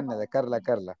Carla a Ivania, de Carla a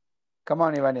Carla. Come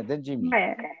on, Ivania, then Jimmy.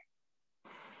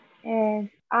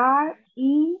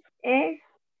 R-E-S-P-A-E-T.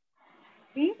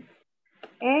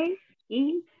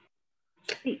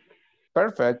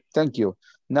 Perfect, thank you.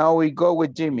 Now we go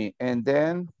with Jimmy and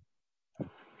then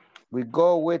we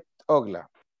go with Ogla.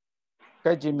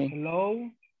 Okay, Jimmy.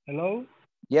 Hello?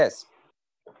 Yes.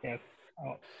 Yes.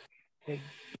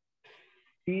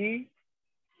 T-O-E-K-A-N.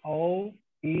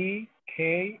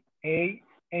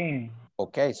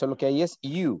 Ok, solo que ahí es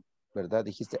you, ¿verdad?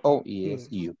 Dijiste O y es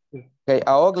you. Ok,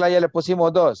 a Ogla ya le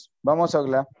pusimos 2. Vamos,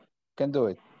 Ogla. Can do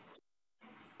it.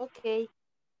 Ok.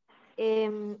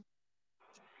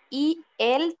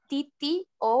 E-L-T-T-O-B.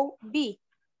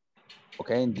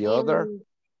 Okay, and the other?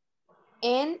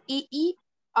 N-E-E-R-G.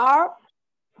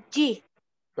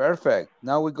 Perfect.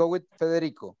 Now we go with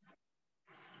Federico.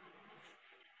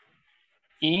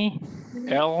 Sí.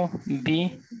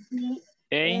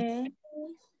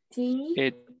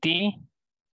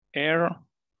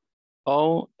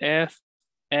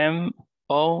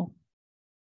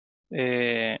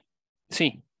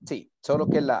 Sí, solo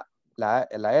que la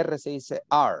R se dice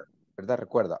R, ¿verdad?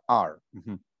 Recuerda, R.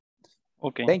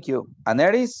 Ok. Thank you.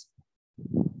 Aneris?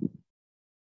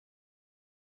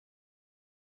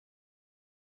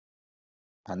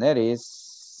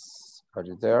 Aneris, are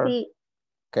you there? Sí.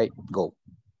 Okay, go.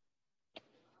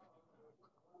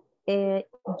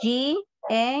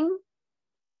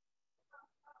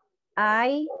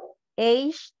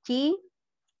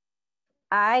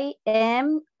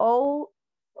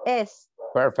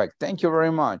 Perfect. Thank you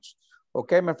very much.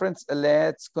 Okay, my friends,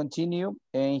 let's continue.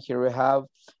 And here we have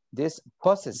this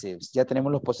possessives. Ya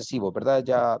tenemos los posesivos, ¿verdad?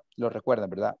 Ya lo recuerdan,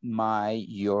 ¿verdad? My,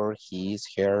 your, his,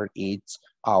 her, its,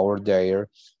 our, their.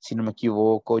 Si no me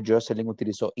equivoco, Jocelyn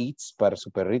utilizó its para su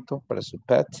perrito, para su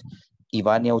pet.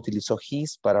 Ivania utilizó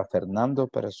his para Fernando,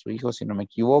 para su hijo, si no me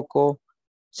equivoco.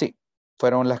 Sí,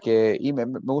 fueron las que, y me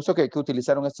gustó que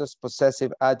utilizaron estos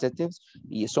possessive adjectives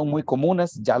y son muy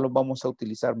comunes, ya los vamos a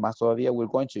utilizar más todavía. We're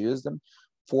going to use them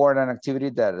for an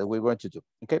activity that we're going to do.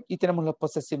 Okay, y tenemos los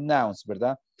possessive nouns,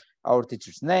 ¿verdad? Our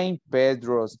teacher's name,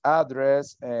 Pedro's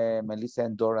address, Melissa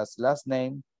and Dora's last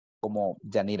name, como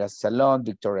Yanira's salon,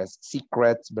 Victoria's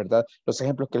secrets, ¿verdad? Los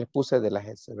ejemplos que les puse de las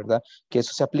S, ¿verdad? Que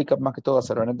eso se aplica más que todo a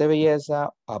salones de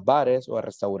belleza, a bares o a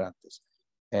restaurantes,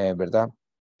 ¿verdad?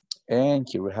 And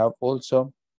here we have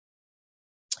also,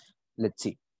 let's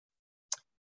see.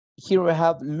 Here we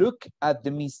have, look at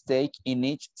the mistake in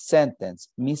each sentence.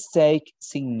 Mistake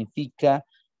significa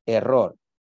error.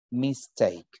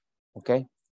 Mistake, ¿ok?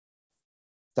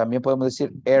 También podemos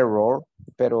decir error,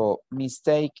 pero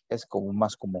mistake es como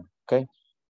más común, ¿ok?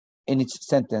 In each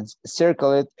sentence,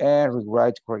 circle it and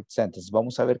rewrite correct sentence.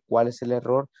 Vamos a ver cuál es el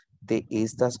error de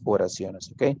estas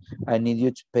oraciones, ¿ok? I need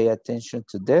you to pay attention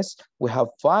to this. We have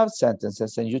 5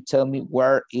 sentences and you tell me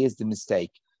where is the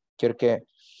mistake. Quiero que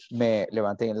me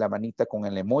levanten la manita con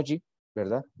el emoji,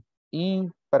 ¿verdad? Y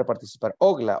para participar.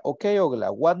 Ogla, ok,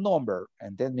 Ogla, what number?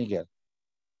 And then Miguel.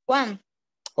 1.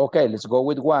 Okay, let's go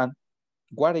with 1.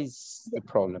 What is the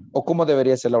problem? ¿O cómo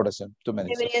debería ser la oración? Tú me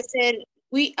dices. Debería ser,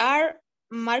 we are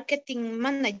marketing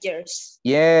managers.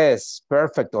 Yes,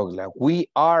 perfect, Ogla. We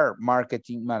are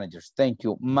marketing managers. Thank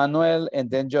you. Manuel and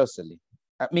then Jocelyn.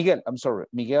 Miguel, I'm sorry.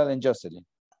 Miguel and Jocelyn.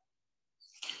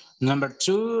 Number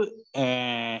 2,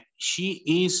 she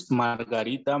is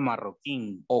Margarita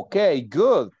Marroquín. Ok,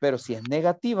 good. Pero si es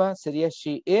negativa, sería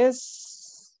she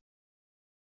is.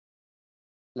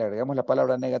 Le agregamos la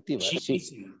palabra negativa. She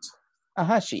isn't.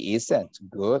 Ajá, she isn't.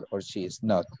 Good, or she is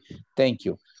not. Thank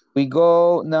you. We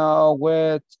go now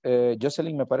with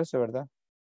Jocelyn, me parece, ¿verdad?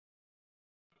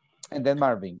 And then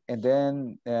Marvin. And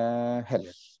then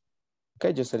Helen.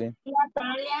 Okay, Jocelyn.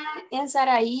 Natalia and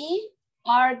Sarai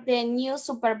are the new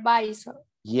supervisor.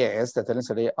 Yes, Natalia and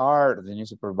Sarai are the new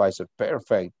supervisor.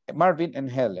 Perfect. Marvin and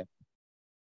Helen.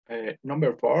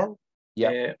 Number 4.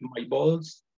 Yeah. My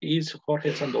boss is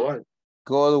Jorge Sandoval.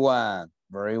 Good one.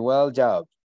 Very well job.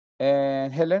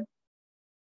 And Helen.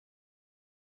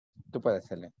 Tú puedes,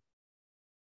 Helen.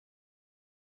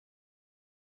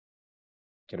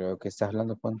 Creo que estás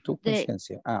hablando con tu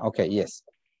conciencia. Ok, yes.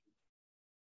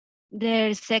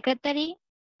 The secretary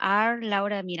are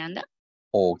Laura Miranda.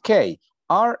 Ok.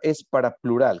 Are es para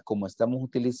plural. Como estamos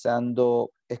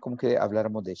utilizando, es como que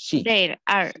habláramos de she. There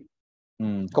are.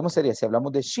 ¿Cómo sería? Si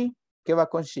hablamos de she, ¿qué va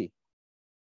con she?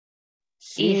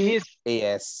 She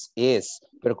is.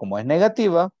 Pero como es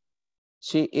negativa,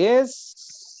 she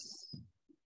is...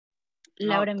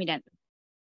 Laura Miranda.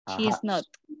 She is not.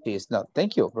 She is not.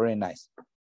 Thank you. Very nice.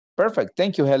 Perfect.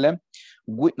 Thank you, Helen.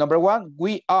 Number 1,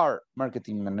 we are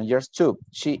marketing managers too.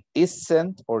 She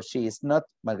isn't or she is not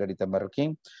Margarita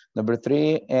Marroquín. Number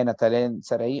 3, Natalia and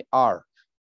Sarai are.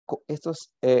 Esto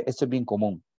es bien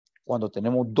común. Cuando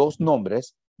tenemos dos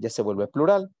nombres, ya se vuelve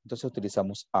plural, entonces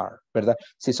utilizamos are, ¿verdad?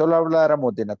 Si solo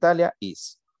habláramos de Natalia,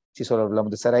 is. Si solo hablamos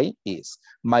de Sarai, is.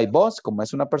 My boss, como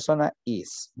es una persona,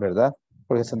 is, ¿verdad?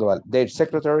 Porque Sandoval. Their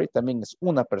secretary también es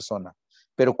una persona,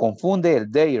 pero confunde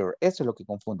el their, eso es lo que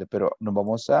confunde, pero nos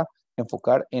vamos a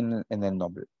enfocar en el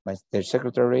nombre. Their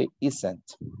secretary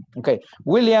isn't. Okay,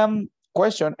 William,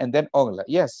 question, and then Ogla.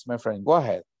 Yes, my friend, go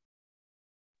ahead.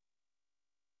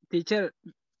 Teacher,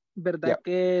 ¿verdad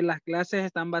que las clases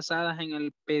están basadas en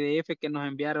el PDF que nos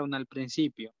enviaron al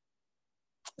principio?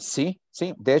 Sí,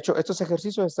 sí. De hecho, estos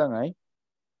ejercicios están ahí.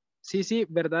 Sí,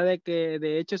 ¿verdad? De que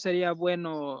de hecho sería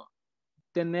bueno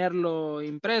tenerlo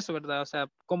impreso, ¿verdad? O sea,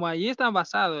 como allí están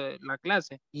basados la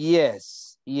clase.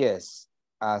 Yes.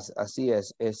 Así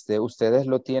es. Ustedes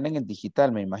lo tienen en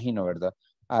digital, me imagino, ¿verdad?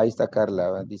 Ahí está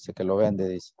Carla, dice que lo vende,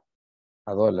 dice.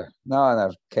 A $1. No,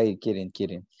 okay, kidding.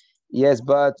 Yes,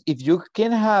 but if you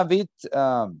can have it,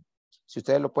 si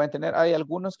ustedes lo pueden tener, hay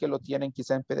algunos que lo tienen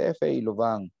quizá en PDF y lo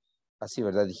van así,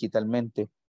 ¿verdad? Digitalmente,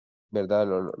 ¿verdad?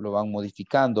 Lo van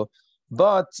modificando.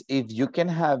 But if you can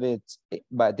have it,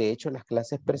 de hecho las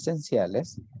clases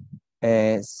presenciales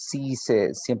sí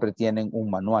siempre tienen un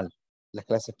manual, las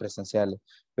clases presenciales,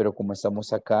 pero como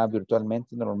estamos acá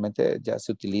virtualmente, normalmente ya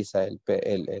se utiliza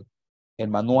el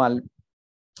manual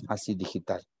así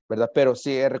digital, ¿verdad? Pero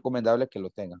sí es recomendable que lo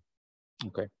tengan.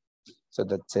 Okay, so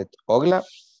that's it. Ogla,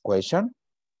 question?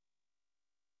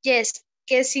 Yes,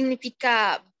 ¿qué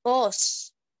significa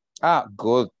boss?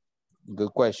 Good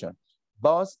question.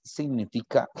 Boss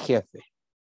significa jefe.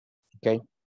 Ok.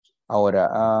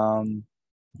 Ahora,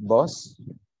 boss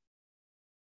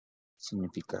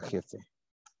significa jefe.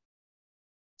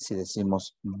 Si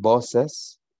decimos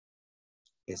bosses,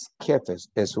 es jefes.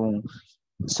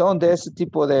 Son de ese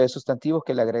tipo de sustantivos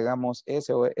que le agregamos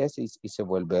S o S y se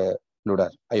vuelve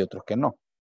plural. Hay otros que no.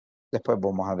 Después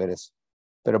vamos a ver eso.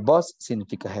 Pero boss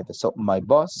significa jefe. So, my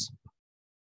boss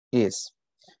is.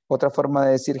 Otra forma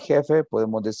de decir jefe,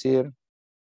 podemos decir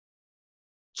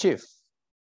chief.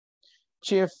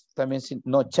 Chief también,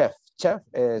 no chef. Chef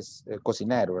es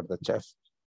cocinero, ¿verdad? Chef.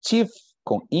 Chief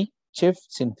con I. Chief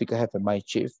significa jefe. My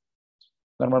chief.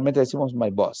 Normalmente decimos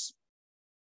my boss.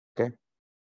 Okay.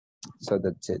 So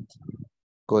that's it.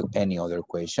 Good. Any other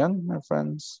question, my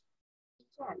friends?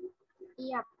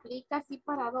 Y aplica así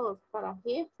para dos, para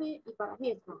jefe y para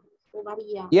jefa. ¿O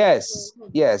varía? Yes,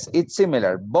 it's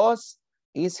similar. Boss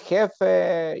is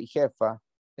jefe y jefa.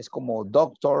 Es como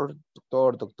doctor,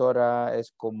 doctora.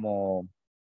 Es como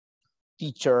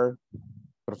teacher,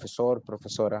 profesor,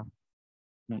 profesora.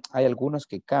 Hay algunos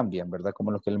que cambian, ¿verdad?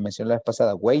 Como lo que le mencioné la vez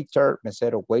pasada. Waiter,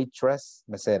 mesero, waitress,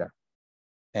 mesera.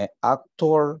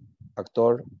 Actor,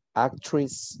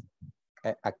 actress,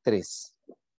 actriz.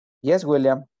 Yes,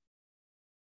 William.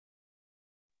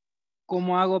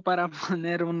 ¿Cómo hago para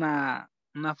poner una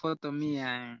foto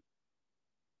mía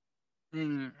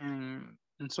en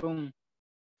Zoom?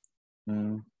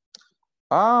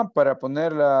 Para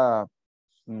ponerla,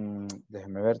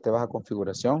 déjame ver, te vas a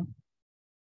configuración.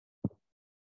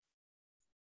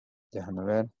 Déjame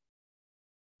ver.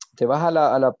 Te vas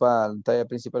a la pantalla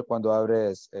principal cuando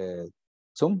abres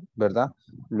Zoom, ¿verdad?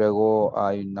 Luego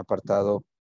hay un apartado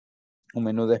un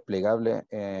menú desplegable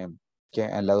que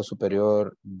al lado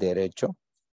superior derecho.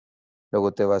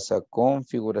 Luego te vas a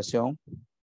configuración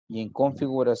y en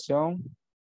configuración,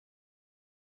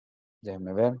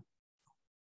 déjame ver,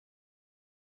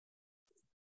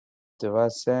 te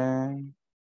vas a...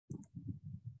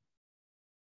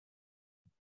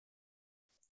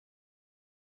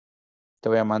 Te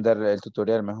voy a mandar el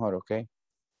tutorial mejor, ¿ok?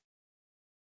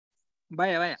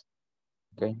 Vaya.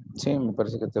 Ok, sí, me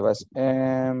parece que te vas,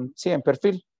 sí, en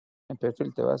perfil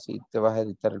te vas y te vas a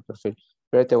editar el perfil,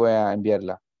 pero te voy a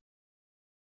enviarla,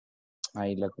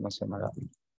 ahí ¿cómo se llama?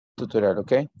 Tutorial,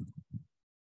 ok.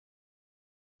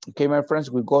 Okay, my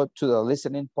friends, we go to the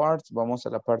listening part, vamos a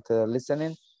la parte de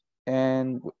listening,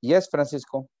 and yes,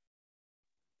 Francisco.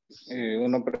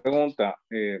 Una pregunta,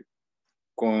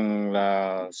 ¿cómo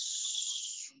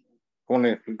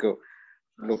le explico?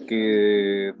 Lo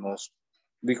que nos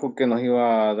dijo que nos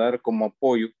iba a dar como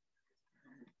apoyo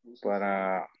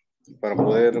para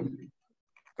poder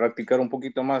practicar un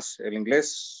poquito más el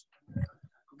inglés.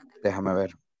 Déjame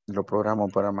ver, lo programo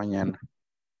para mañana.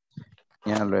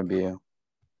 Ya lo envío.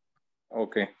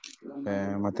 Ok.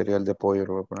 Material de apoyo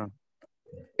lo voy a poner.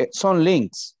 Son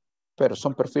links, pero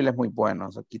son perfiles muy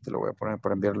buenos. Aquí te lo voy a poner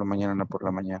para enviarlo mañana por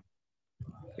la mañana.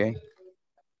 Ok.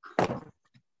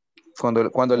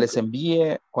 Cuando les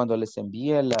envíe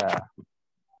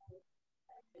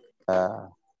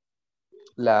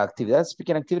la actividad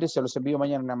Speaking Activity, se los envío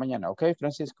mañana en la mañana. Ok,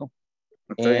 Francisco.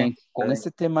 Con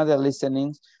este tema de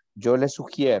listening, yo les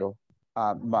sugiero,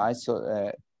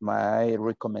 my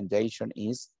recommendation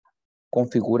is,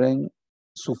 configuren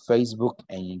su Facebook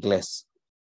en inglés.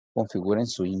 Configuren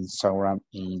su Instagram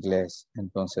en inglés.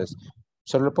 Entonces,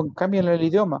 solo cambien el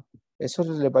idioma. Eso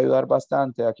les va a ayudar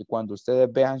bastante a que cuando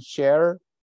ustedes vean share,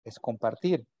 es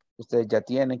compartir. Ustedes ya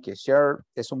tienen que share,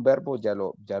 es un verbo, ya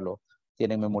lo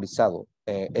tienen memorizado.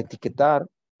 Etiquetar,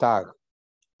 tag,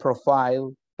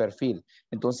 profile, perfil.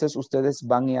 Entonces, ustedes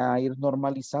van a ir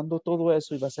normalizando todo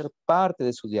eso y va a ser parte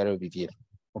de su diario vivir.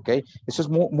 ¿Ok? Eso es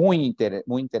muy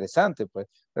interesante, pues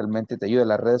realmente te ayuda en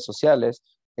las redes sociales.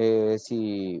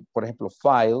 Si, por ejemplo,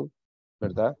 file,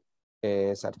 ¿verdad?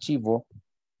 Es archivo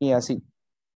y así.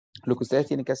 Lo que ustedes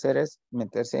tienen que hacer es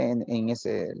meterse en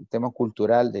ese tema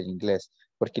cultural del inglés,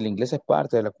 porque el inglés es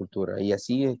parte de la cultura y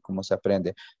así es como se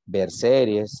aprende. Ver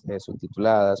series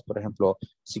subtituladas, por ejemplo,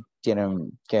 si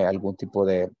tienen algún tipo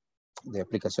de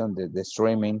aplicación de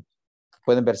streaming,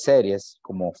 pueden ver series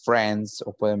como Friends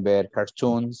o pueden ver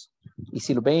cartoons. Y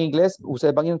si lo ven en inglés,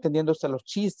 ustedes van entendiendo hasta los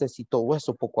chistes y todo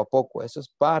eso poco a poco. Eso es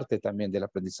parte también del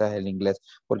aprendizaje del inglés,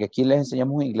 porque aquí les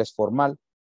enseñamos un inglés formal,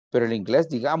 pero el inglés,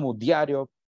 digamos, diario,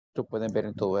 lo pueden ver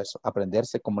en todo eso.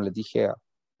 Aprenderse, como les dije a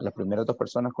las primeras 2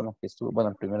 personas con las que estuve,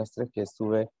 bueno, las primeras 3 que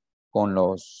estuve con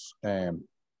las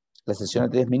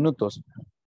sesiones de 10 minutos,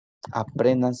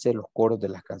 apréndanse los coros de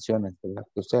las canciones de las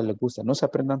que a ustedes les gusta. No se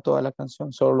aprendan toda la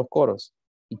canción, solo los coros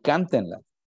y cántenla,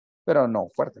 pero no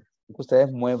fuerte. Ustedes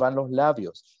muevan los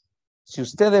labios. Si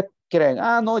ustedes creen,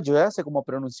 no, yo ya sé cómo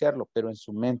pronunciarlo, pero en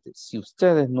su mente, si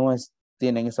ustedes no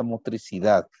tienen esa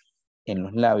motricidad en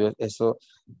los labios, eso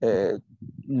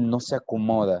no se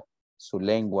acomoda su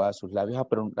lengua, sus labios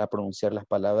a pronunciar las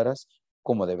palabras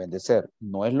como deben de ser.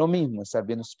 No es lo mismo estar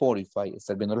viendo Spotify,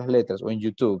 estar viendo las letras o en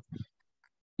YouTube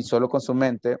y solo con su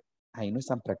mente, ahí no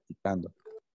están practicando.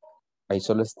 Ahí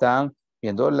solo están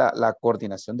viendo la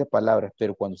coordinación de palabras,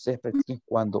 pero cuando ustedes practiquen,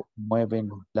 cuando mueven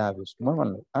los labios,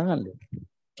 muévanlo, háganlo,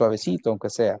 suavecito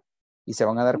aunque sea, y se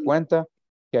van a dar cuenta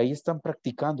que ahí están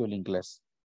practicando el inglés.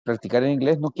 Practicar el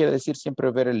inglés no quiere decir siempre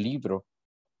ver el libro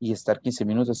y estar 15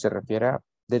 minutos, se refiere a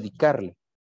dedicarle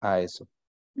a eso,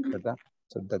 ¿verdad?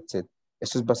 So that's it.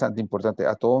 Eso es bastante importante,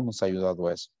 a todos nos ha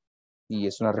ayudado eso. Y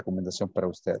es una recomendación para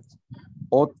ustedes.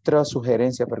 Otra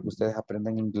sugerencia para que ustedes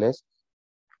aprendan inglés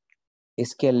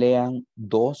es que lean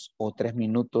 2 o 3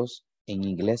 minutos en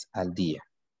inglés al día.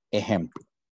 Ejemplo,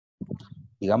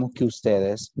 digamos que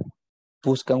ustedes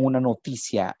buscan una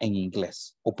noticia en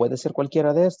inglés o puede ser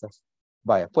cualquiera de estas.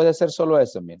 Vaya, puede ser solo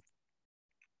eso, miren.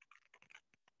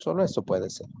 Solo eso puede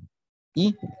ser.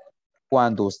 Y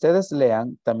cuando ustedes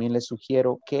lean, también les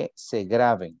sugiero que se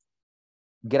graben.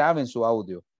 Graben su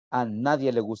audio. A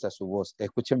nadie le gusta su voz.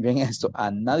 Escuchen bien esto. A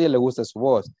nadie le gusta su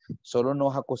voz. Solo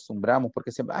nos acostumbramos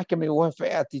porque siempre, que mi voz es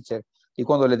fea, teacher. Y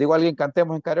cuando le digo a alguien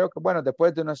cantemos en karaoke, bueno,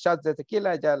 después de unos shots de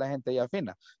tequila, ya la gente ya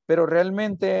afina. Pero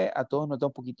realmente a todos nos da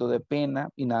un poquito de pena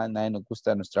y nadie nos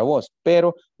gusta nuestra voz.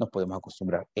 Pero nos podemos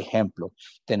acostumbrar. Ejemplo,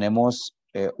 tenemos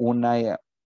una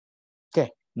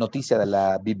noticia de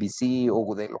la BBC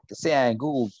o de lo que sea en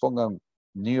Google. Pongan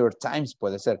New York Times,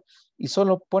 puede ser. Y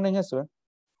solo ponen eso,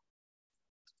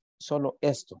 Solo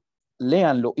esto.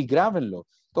 Léanlo y grábenlo.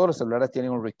 Todos los celulares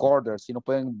tienen un recorder, si no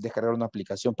pueden descargar una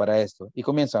aplicación para esto. Y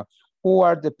comienza, who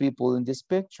are the people in this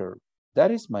picture?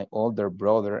 That is my older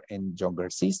brother and younger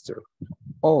sister.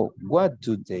 Oh, what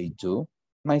do they do?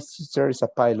 My sister is a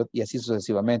pilot, y así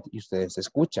sucesivamente. Y ustedes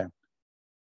escuchan.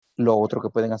 Lo otro que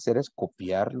pueden hacer es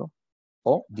copiarlo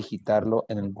o digitarlo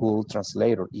en el Google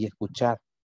Translator y escuchar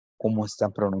cómo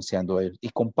están pronunciando ellos. Y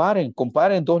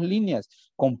comparen dos líneas,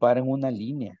 comparen una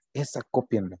línea, esa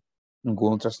cópienla en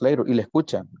Google Translator y la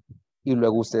escuchan. Y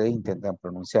luego ustedes intentan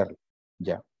pronunciarlo.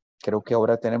 Ya, creo que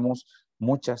ahora tenemos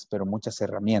muchas, pero muchas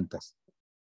herramientas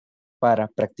para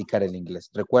practicar el inglés.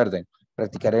 Recuerden,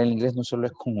 practicar el inglés no solo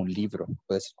es con un libro,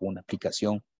 puede ser con una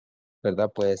aplicación,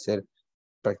 ¿verdad? Puede ser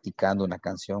practicando una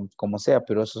canción, como sea,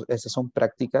 pero esas son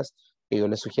prácticas que yo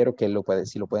les sugiero que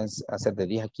si lo pueden hacer de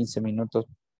 10 a 15 minutos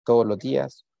todos los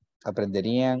días,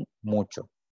 aprenderían mucho.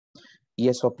 Y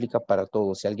eso aplica para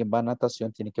todo. Si alguien va a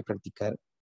natación, tiene que practicar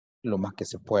lo más que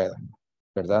se pueda,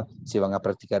 ¿verdad? Si van a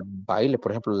practicar baile,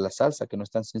 por ejemplo, la salsa, que no es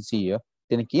tan sencillo,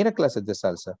 tienen que ir a clases de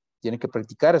salsa, tienen que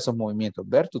practicar esos movimientos,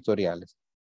 ver tutoriales.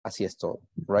 Así es todo,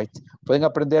 right? Pueden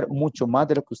aprender mucho más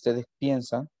de lo que ustedes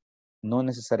piensan, no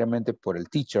necesariamente por el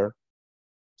teacher,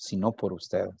 sino por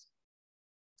ustedes.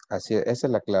 Así es, esa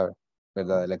es la clave,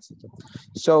 ¿verdad? Del éxito.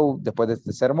 So, después de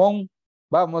este sermón,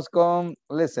 vamos con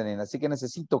listening. Así que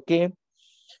necesito que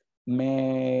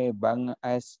me van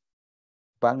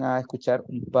a escuchar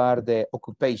un par de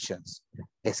occupations.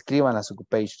 Escriban las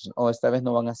occupations. O esta vez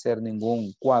no van a hacer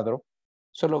ningún cuadro,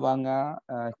 solo van a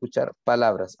escuchar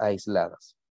palabras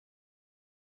aisladas.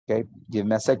 Okay, give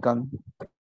me a second.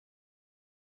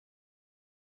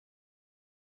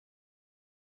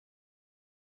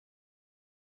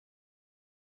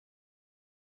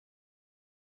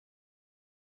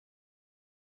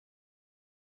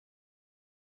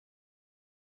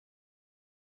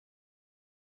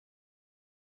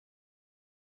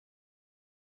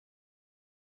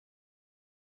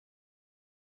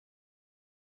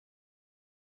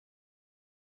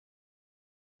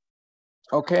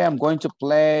 Okay, I'm going to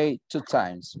play 2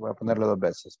 times. Voy a ponerlo 2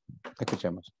 veces.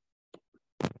 Escuchemos.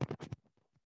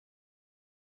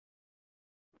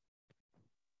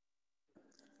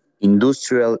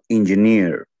 Industrial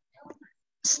engineer,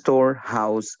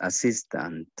 storehouse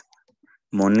assistant,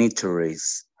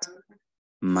 monitorist,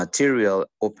 material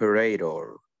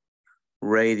operator,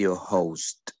 radio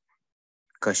host,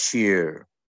 cashier,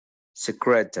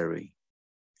 secretary,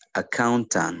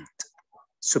 accountant,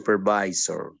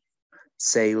 supervisor,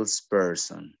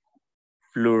 salesperson,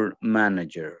 floor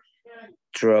manager,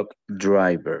 truck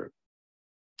driver.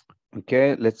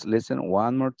 Okay, let's listen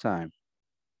one more time.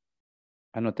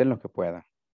 Anoten lo que puedan.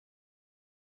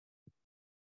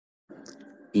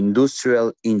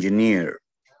 Industrial engineer,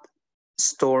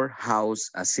 storehouse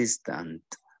assistant,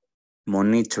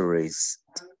 monitorist,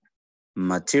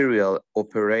 material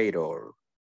operator,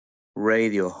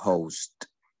 radio host,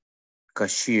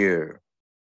 cashier,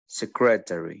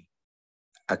 secretary,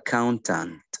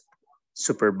 accountant,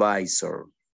 supervisor,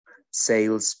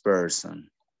 salesperson,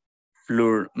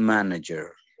 floor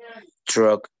manager,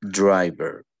 truck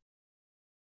driver.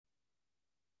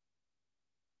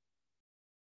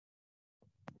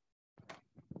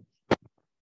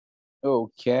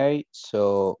 Okay,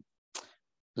 so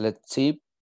let's see.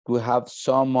 We have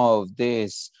some of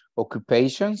these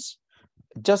occupations.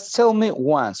 Just tell me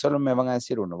one. Solo me van a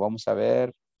decir uno. Vamos a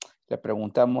ver. Le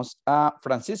preguntamos a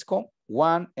Francisco,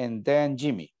 one, and then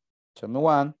Jimmy. Tell me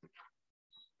one.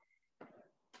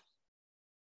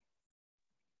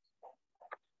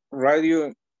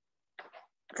 Radio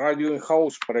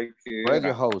host.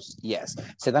 Radio host, yes.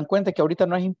 Se dan cuenta que ahorita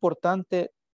no es importante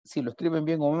si lo escriben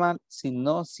bien o mal,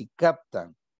 sino si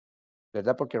captan,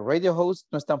 ¿verdad? Porque radio host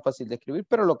no es tan fácil de escribir,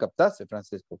 pero lo captaste,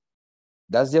 Francisco.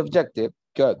 That's the objective.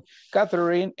 Good.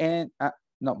 Catherine and,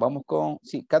 no, vamos con,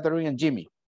 sí, Catherine and Jimmy.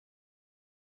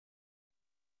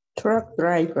 Truck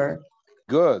driver.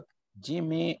 Good.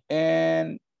 Jimmy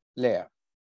and Leah.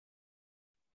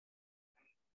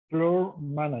 Floor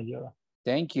manager.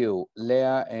 Thank you,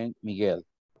 Leah and Miguel.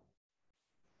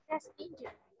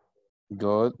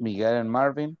 Good. Miguel and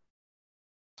Marvin.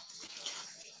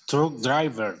 Truck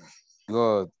driver.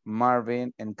 Good.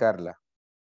 Marvin and Carla.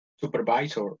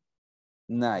 Supervisor.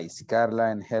 Nice.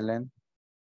 Carla and Helen.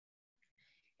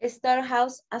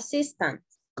 Storehouse assistant.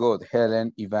 Good.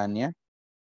 Helen, Ivania.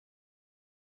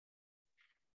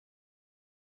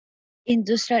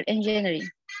 Industrial engineering.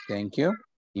 Thank you.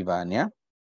 Ivania.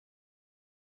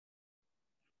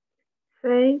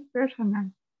 Sales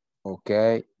personnel. Ok,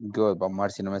 good. Vamos a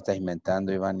ver si no me estás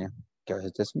inventando, Ivania. Que a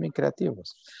veces ustedes son muy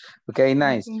creativos. Ok,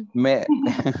 nice.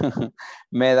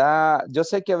 Me da, yo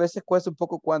sé que a veces cuesta un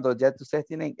poco cuando ya ustedes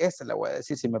tienen, esa la voy a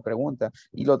decir si me preguntan,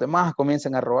 y los demás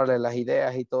comienzan a robarle las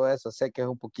ideas y todo eso. Sé que es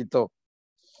un poquito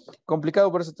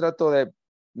complicado, por eso trato de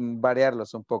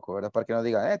variarlos un poco, ¿verdad? Para que no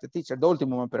digan, este teacher, de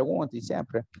último me pregunta y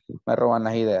siempre me roban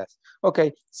las ideas.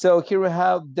 Okay, so here we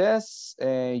have this.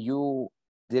 You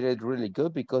did it really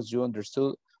good because you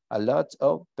understood a lot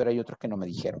of, pero hay otros que no me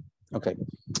dijeron. Okay,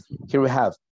 here we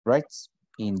have, right?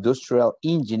 Industrial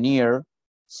engineer,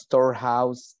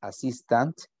 storehouse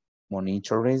assistant,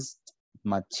 monetarist,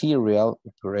 material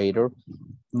operator,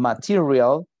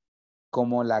 material,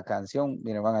 como la canción,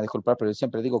 miren, van a disculpar, pero yo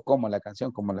siempre digo como la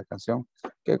canción,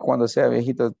 que cuando sea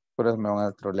viejito, por eso me van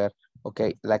a trolear. Ok,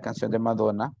 la canción de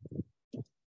Madonna,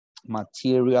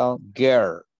 Material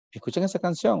Girl. Escuchen esa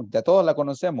canción, ya todos la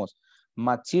conocemos.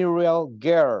 Material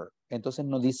Girl. Entonces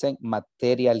no dicen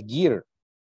Material Gear,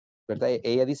 ¿verdad?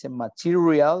 Ella dice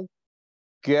Material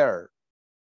Girl.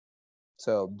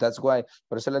 So that's why,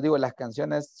 por eso les digo, las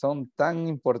canciones son tan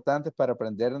importantes para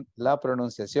aprender la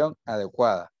pronunciación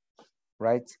adecuada.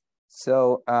 Right?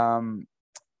 So,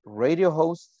 radio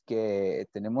host, que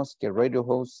tenemos que radio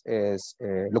host es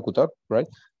locutor, right?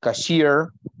 Cashier,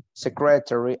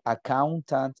 secretary,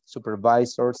 accountant,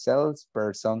 supervisor,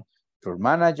 salesperson, tour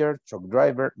manager, truck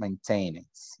driver,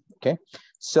 maintenance. Okay?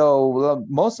 So,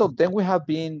 most of them we have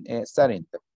been studying.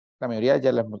 La mayoría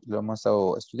ya lo hemos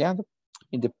estado estudiando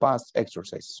in the past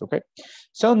exercises, okay?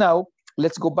 So now,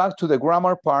 let's go back to the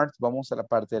grammar part. Vamos a la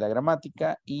parte de la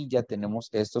gramática y ya tenemos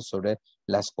esto sobre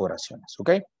las oraciones,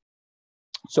 ¿ok?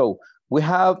 So, we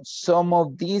have some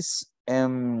of these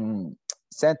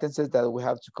sentences that we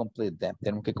have to complete them.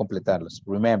 Tenemos que completarlos.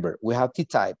 Remember, we have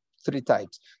three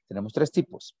types. Tenemos tres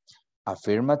tipos.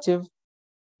 Affirmative,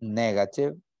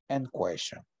 negative, and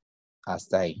question.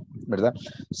 Hasta ahí, ¿verdad?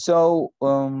 So,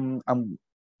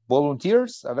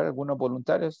 volunteers, a ver, algunos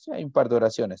voluntarios, hay un par de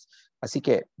oraciones. Así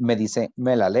que me dicen,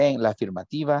 me la leen, la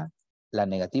afirmativa, la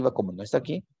negativa, como no está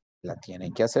aquí, la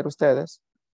tienen que hacer ustedes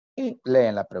y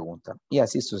leen la pregunta. Y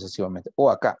así sucesivamente. O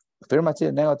acá,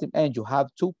 affirmative, negative, and you have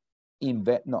to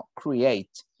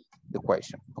create the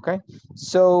question, okay?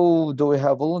 So, do we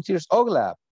have volunteers?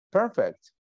 Ogla,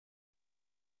 perfect.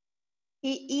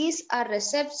 He is a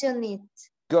receptionist.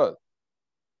 Good.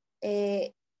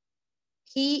 He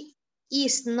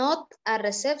is not a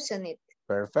receptionist.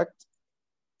 Perfect.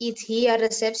 Is he a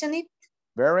receptionist?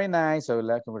 Very nice.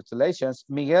 Ogla, congratulations.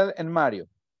 Miguel and Mario.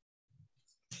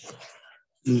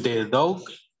 The dog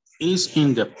is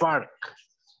in the park.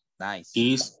 Nice.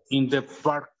 Is in the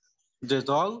park the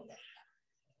dog?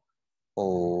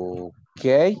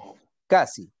 Ok.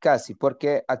 Casi,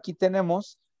 porque aquí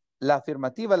tenemos la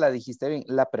afirmativa, la dijiste bien.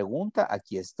 La pregunta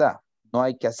aquí está. No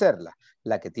hay que hacerla.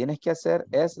 La que tienes que hacer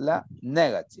es la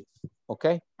negative. ¿Ok?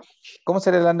 ¿Cómo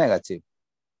sería la negative?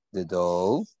 The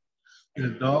dog. The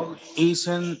dog is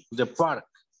in the park.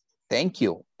 Thank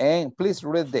you. And please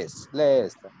read this. Lee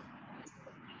esta.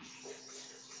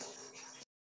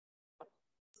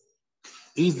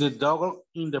 Is the dog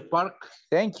in the park?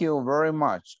 Thank you very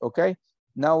much. Okay.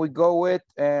 Now we go with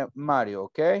Mario.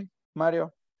 Okay,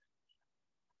 Mario.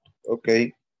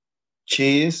 Okay.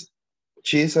 She's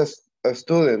a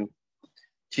student.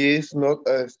 She is not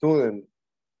a student.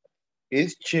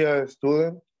 Is she a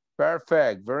student?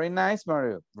 Perfect. Very nice,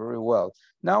 Mario. Very well.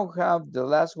 Now we have the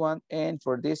last one. And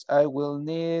for this, I will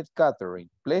need Catherine.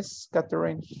 Please,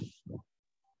 Catherine.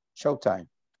 Showtime.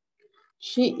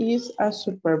 She is a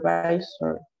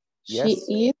supervisor. Yes.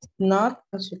 She is not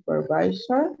a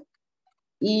supervisor.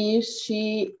 Is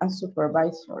she a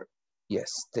supervisor?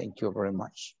 Yes, thank you very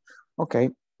much. Ok,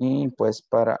 y pues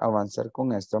para avanzar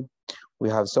con esto, we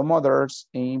have some others.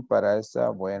 Y para esta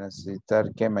voy a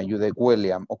necesitar que me ayude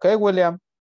William. Ok, William.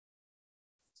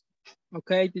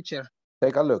 Ok, teacher.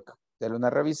 Take a look. Dale una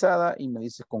revisada y me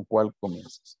dices con cuál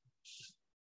comienzas.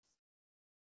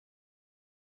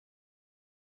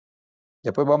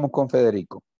 Después vamos con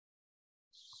Federico.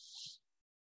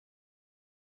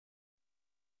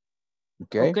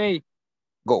 Okay. Okay.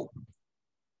 Go.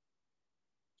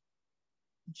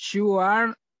 You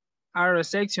are a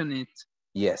receptionist.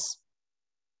 Yes.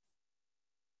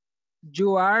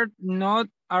 You are not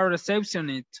a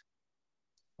receptionist.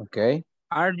 Okay.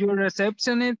 Are you a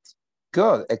receptionist?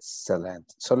 Good. Excellent.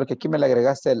 Solo que aquí me le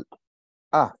agregaste el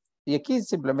A. Y aquí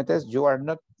simplemente es you are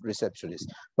not receptionist.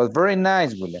 But very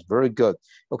nice, William. Very good.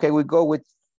 Okay, we go with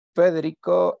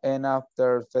Federico, and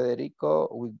after Federico,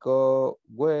 we go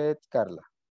with Carla.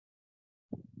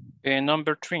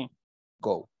 Number 3.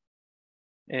 Go.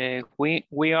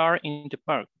 We are in the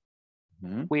park.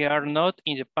 Mm-hmm. We are not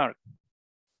in the park.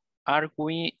 Are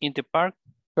we in the park?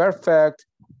 Perfect.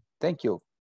 Thank you.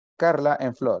 Carla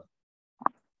and Flor.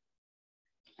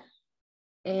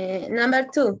 Number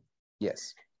 2.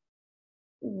 Yes.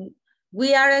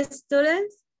 We are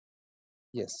students.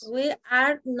 Yes. We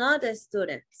are not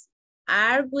students.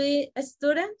 Are we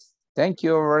students? Thank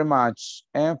you very much.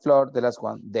 And Flor, the last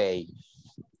one, they.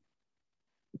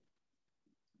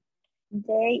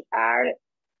 They are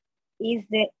in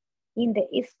the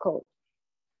school.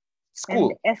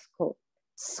 School. And school.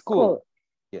 School.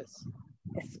 Yes.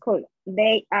 School.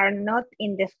 They are not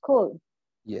in the school.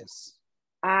 Yes.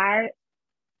 Are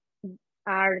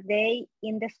they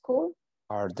in the school?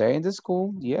 Are they in the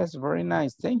school? Yes, very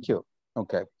nice. Thank you.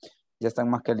 Okay. Ya están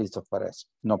más que listos para eso.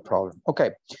 No problem.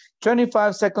 Okay.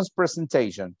 25 seconds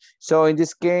presentation. So in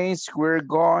this case, we're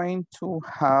going to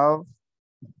have,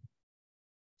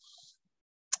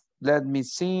 let me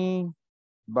see.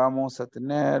 Vamos a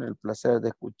tener el placer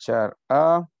de escuchar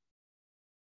a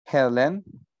Helen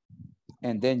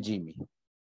and then Jimmy.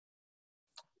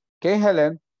 Okay,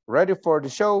 Helen, ready for the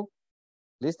show?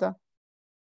 ¿Lista?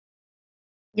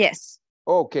 Yes.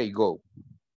 Okay, go.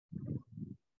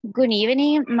 Good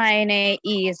evening. My name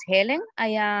is Helen.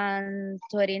 I am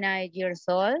 29 years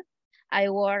old. I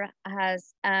work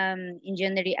as an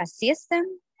engineering assistant.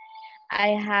 I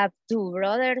have 2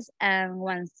 brothers and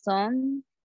 1 son.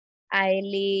 I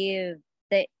live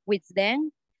with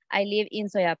them. I live in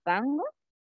Soyapango.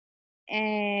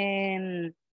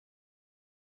 And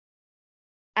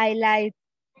I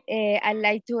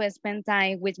like to spend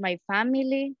time with my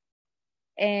family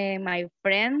and my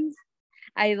friends.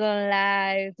 I don't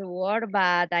like to work,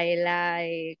 but I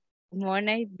like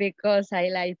money because I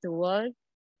like to work.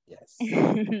 Yes.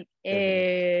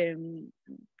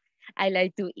 I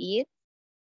like to eat.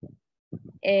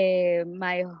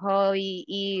 My hobby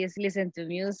is listen to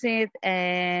music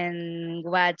and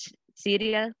watch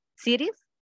series.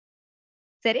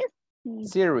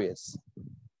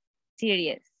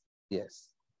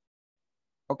 Yes.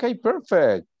 Okay,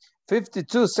 perfect.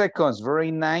 52 seconds.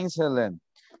 Very nice, Helen.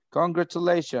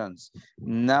 Congratulations.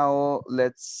 Now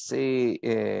let's see.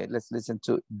 Let's listen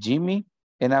to Jimmy.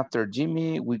 And after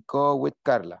Jimmy, we go with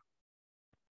Carla.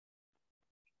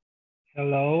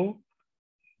 Hello.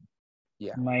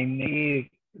 Yeah. My name is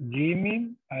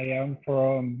Jimmy. I am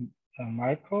from San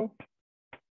Marcos.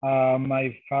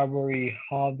 My favorite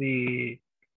hobby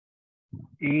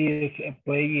is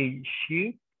playing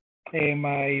chess.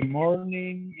 My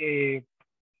morning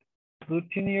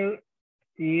routine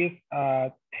is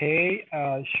take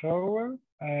a shower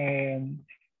and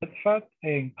breakfast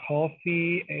and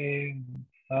coffee and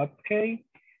cupcake.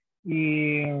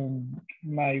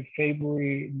 My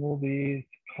favorite movie is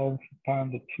Kung Fu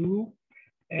Panda 2.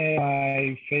 And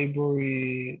my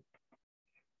favorite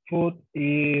food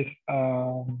is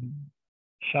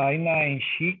China and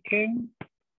chicken.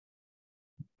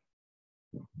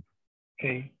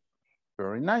 Okay.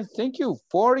 Very nice. Thank you.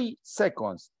 40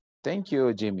 seconds. Thank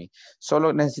you, Jimmy.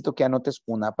 Solo necesito que anotes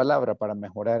una palabra para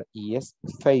mejorar y es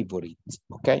favorite,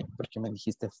 ¿ok? Porque me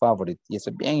dijiste favorite y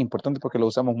eso es bien importante porque lo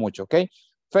usamos mucho, ¿ok?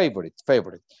 Favorite.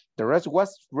 The rest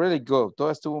was really good. Todo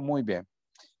estuvo muy bien.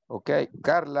 Ok,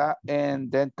 Carla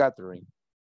and then Catherine.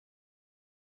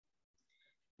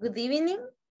 Good evening.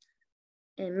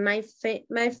 And my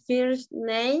first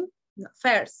name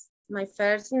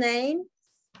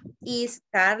is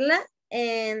Carla.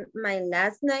 And my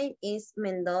last name is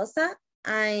Mendoza.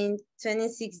 I'm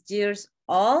 26 years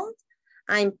old.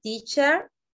 I'm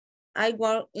teacher. I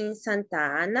work in Santa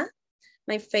Ana.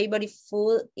 My favorite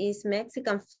food is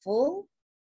Mexican food.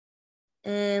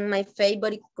 And my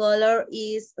favorite color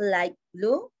is light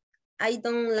blue. I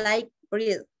don't like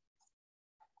red.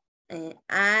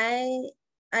 I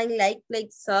like play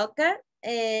soccer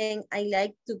and I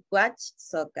like to watch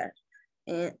soccer.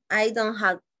 And I don't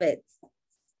have pets.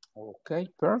 Okay,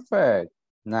 perfect.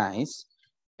 Nice.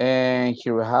 And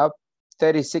here we have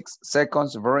 36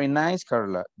 seconds. Very nice,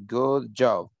 Carla. Good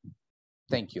job.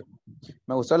 Thank you.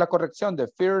 Me gustó la corrección de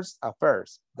first a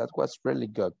first. That was really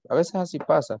good. A veces así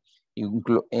pasa.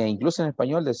 Incluso en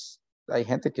español hay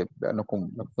gente que nos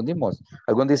confundimos.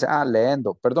 Algunos dicen,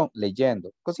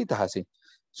 leyendo. Cositas así.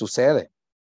 Sucede.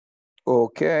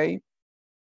 Okay.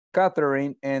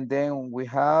 Catherine, and then we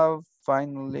have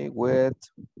finally with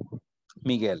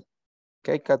Miguel.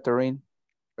 Okay, Catherine,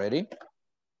 ready?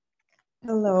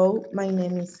 Hello, my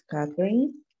name is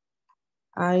Catherine.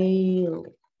 I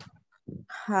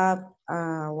have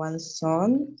one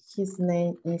son. His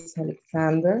name is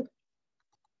Alexander.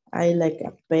 I like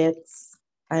pets.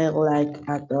 I like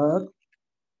a dog.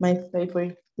 My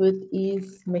favorite food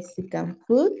is Mexican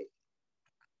food.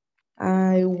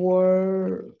 I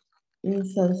work in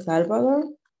San Salvador.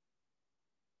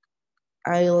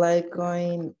 I like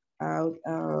going out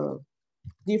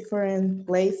different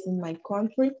places in my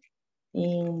country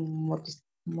in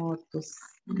motorcycle.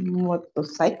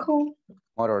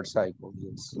 Motorcycle,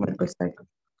 yes. Motorcycle.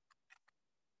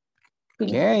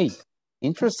 Okay,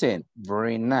 interesting,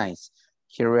 very nice.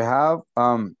 Here we have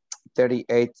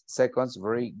 38 seconds,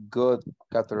 very good,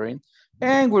 Catherine.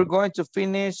 And we're going to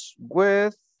finish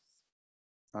with,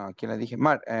 ¿quién le dije?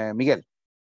 Miguel.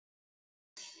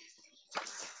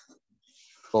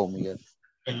 Go, Miguel.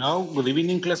 Hello, good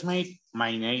evening, classmate.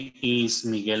 My name is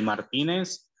Miguel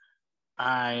Martinez.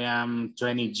 I am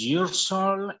 20 years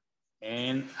old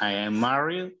and I am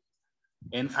married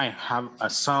and I have a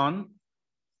son.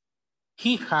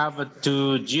 He have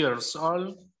 2 years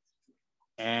old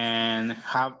and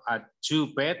have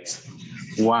 2 pets,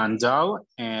 1 dog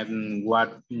and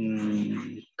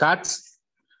 1 cat.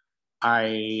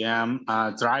 I am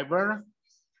a driver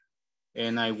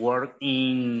and I work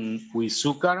in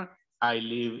Huizúcar. I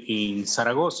live in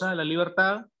Zaragoza, La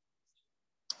Libertad.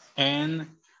 And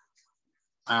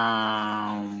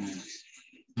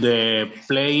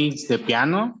plays the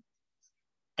piano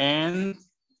and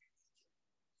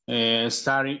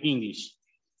study English.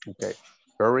 Okay,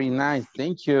 very nice,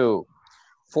 thank you.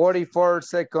 44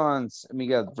 seconds,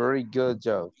 Miguel, very good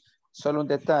job. Solo un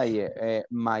detalle,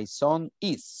 my son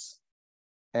is.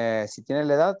 Si tiene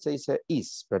la edad, se dice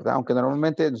is, ¿verdad? Aunque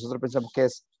normalmente nosotros pensamos que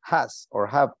es has or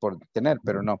have por tener,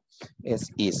 pero no,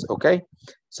 es is, okay?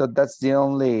 So that's the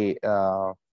only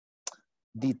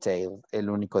detail, el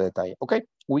único detalle. Okay,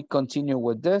 we continue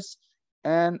with this.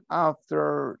 And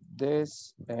after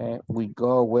this, we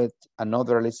go with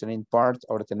another listening part.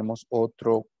 Ahora tenemos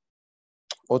otro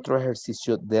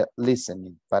ejercicio de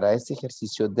listening. Para este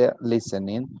ejercicio de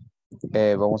listening,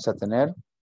 vamos a tener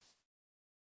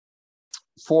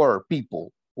 4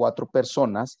 people, 4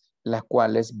 personas, las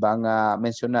cuales van a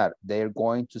mencionar. They're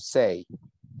going to say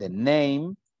the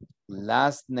name,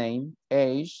 last name,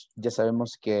 age. Ya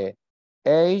sabemos que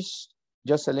age,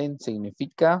 Jocelyn,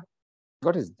 significa,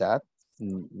 what is that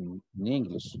in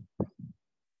English?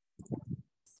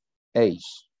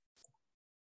 Age.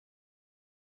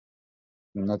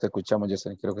 No te escuchamos,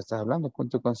 Jocelyn. Creo que estás hablando con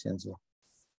tu conciencia.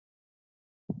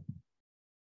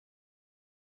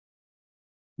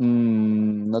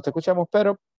 No te escuchamos,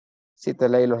 pero sí te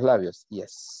leí los labios.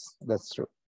 Yes, that's true.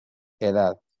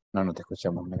 Edad. No te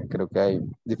escuchamos. Mira, creo que hay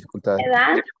dificultades.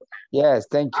 ¿Edad? Yes,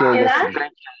 thank you.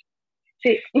 ¿Edad?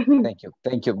 Sí.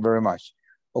 Thank you very much.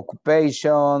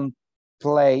 Occupation,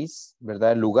 place,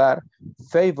 ¿verdad? Lugar,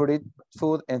 favorite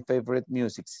food and favorite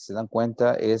music. Si se dan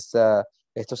cuenta,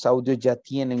 estos audios ya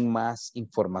tienen más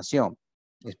información.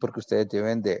 Es porque ustedes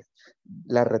deben de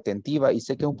la retentiva, y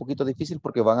sé que es un poquito difícil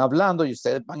porque van hablando y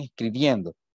ustedes van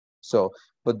escribiendo. So,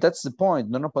 but that's the point.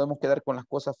 No nos podemos quedar con las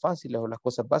cosas fáciles o las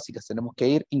cosas básicas. Tenemos que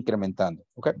ir incrementando.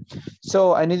 Okay.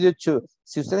 So, I need you to,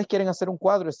 si ustedes quieren hacer un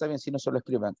cuadro, está bien si no solo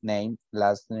escriban name,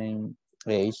 last name,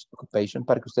 age, occupation,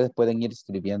 para que ustedes puedan ir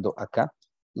escribiendo acá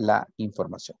la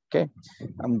información. Okay.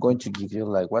 I'm going to give you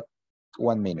like what?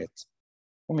 1 minute.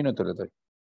 1 minuto le doy.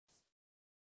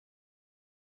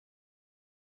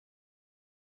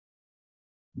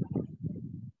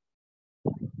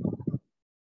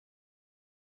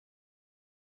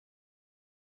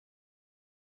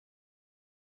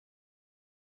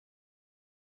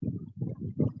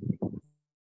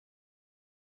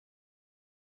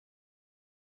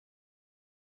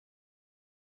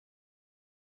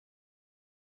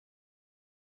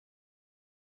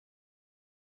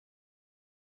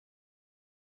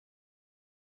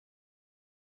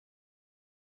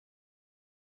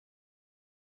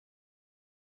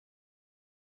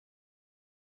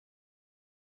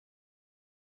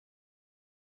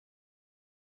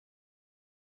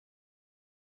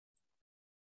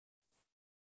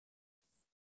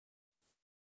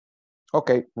 Ok,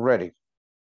 ready.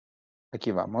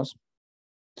 Aquí vamos.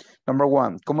 Number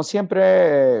 1. Como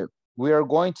siempre, we are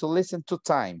going to listen 2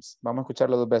 times. Vamos a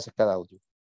escucharlo 2 veces cada audio.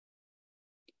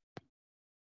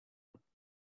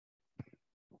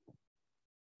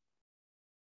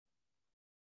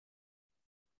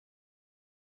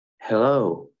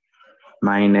 Hello,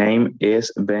 my name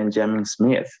is Benjamin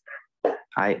Smith.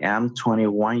 I am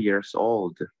 21 years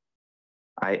old.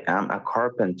 I am a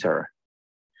carpenter.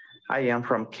 I am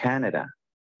from Canada.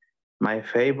 My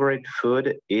favorite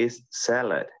food is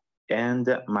salad, and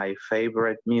my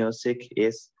favorite music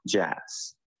is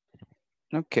jazz.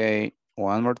 Okay,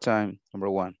 one more time. Number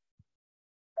 1.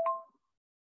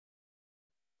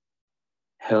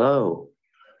 Hello,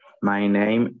 my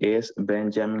name is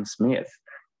Benjamin Smith.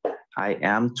 I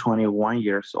am 21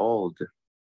 years old.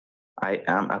 I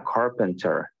am a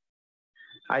carpenter.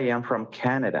 I am from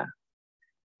Canada.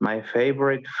 My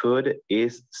favorite food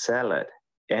is salad,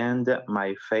 and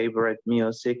my favorite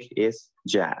music is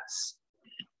jazz.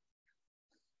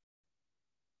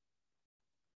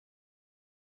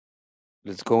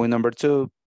 Let's go with number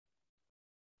 2.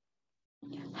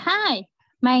 Hi,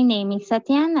 my name is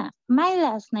Tatiana. My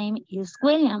last name is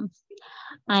Williams.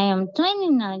 I am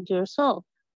 29 years old.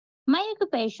 My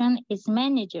occupation is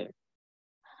manager.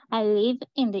 I live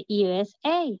in the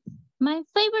USA. My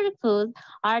favorite food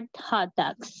are hot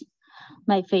dogs.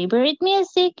 My favorite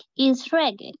music is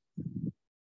reggae.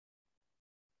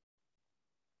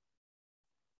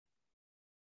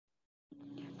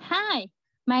 Hi,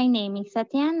 my name is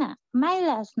Tatiana. My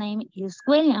last name is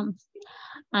Williams.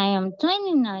 I am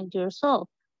 29 years old.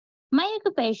 My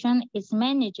occupation is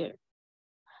manager.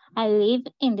 I live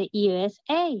in the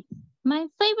USA. My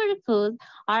favorite food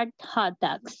are hot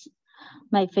dogs.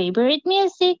 My favorite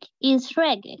music is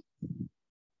reggae.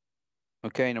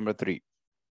 Okay, number 3.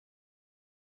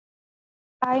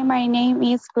 Hi, my name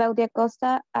is Claudia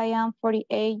Costa. I am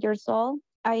 48 years old.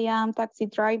 I am taxi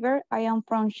driver. I am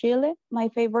from Chile. My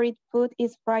favorite food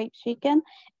is fried chicken,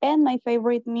 and my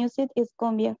favorite music is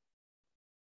cumbia.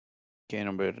 Okay,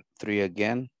 number 3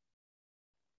 again.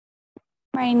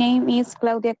 My name is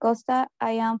Claudia Costa.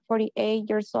 I am 48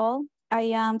 years old.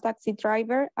 I am taxi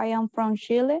driver. I am from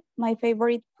Chile. My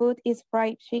favorite food is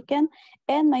fried chicken,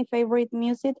 and my favorite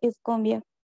music is cumbia.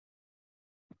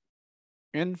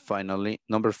 And finally,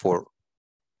 number 4.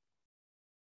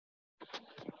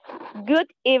 Good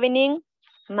evening.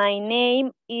 My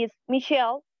name is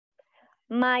Michelle.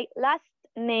 My last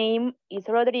name is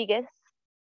Rodriguez.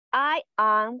 I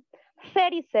am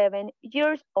 37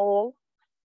 years old.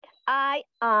 I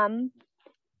am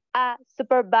a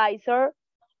supervisor.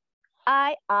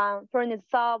 I am from El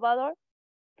Salvador.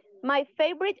 My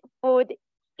favorite food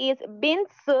is bean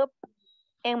soup,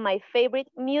 and my favorite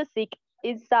music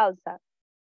is salsa.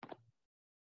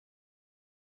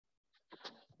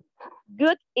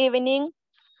 Good evening.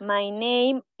 My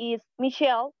name is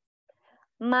Michelle.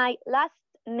 My last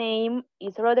name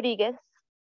is Rodriguez.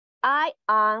 I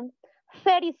am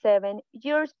 37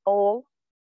 years old.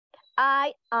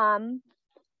 I am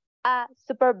a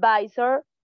supervisor.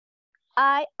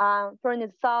 I am from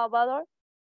El Salvador.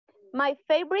 My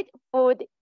favorite food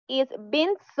is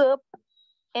bean soup,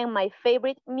 and my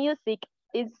favorite music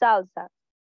is salsa.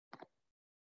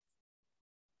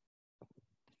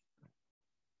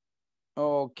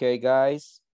 Okay,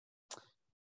 guys.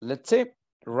 Let's see.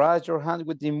 Raise your hand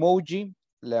with the emoji.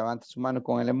 Levante su mano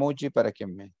con el emoji para que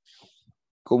me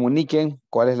comuniquen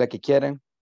cuál es la que quieren.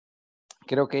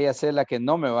 Creo que ella sé la que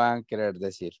no me van a querer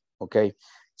decir. Okay.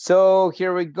 So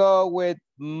here we go with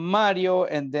Mario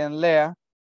and then Lea.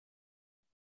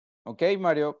 Okay,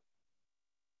 Mario.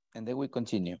 And then we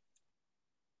continue.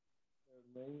 Her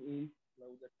name is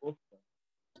Claudia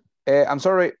Costa. I'm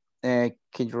sorry. Can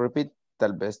you repeat?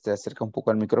 Tal vez te acerca un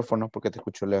poco al micrófono porque te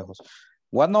escucho lejos.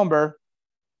 What number?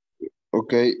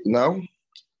 Okay, now?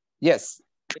 Yes.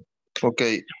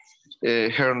 Okay.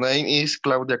 Her name is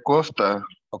Claudia Costa.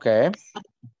 Okay.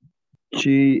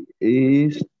 She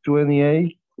is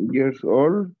 28 years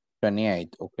old.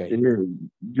 28, okay.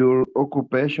 Your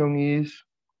occupation is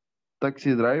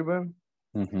taxi driver.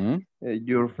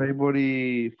 Your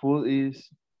favorite food is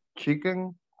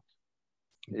chicken.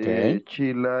 Okay.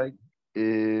 She like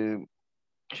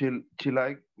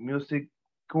music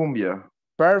cumbia.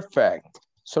 Perfect.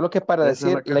 Solo que para Esa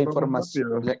decir es la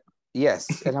información. Yes,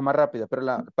 es la más rápida, pero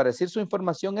para decir su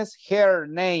información es her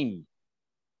name.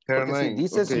 Porque si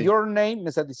dices your name, me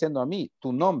estás diciendo a mí,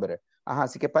 tu nombre. Ajá,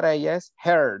 así que para ella es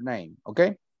her name, ¿ok?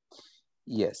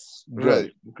 Yes, good.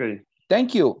 Right, okay.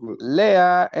 Thank you,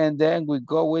 Lea, and then we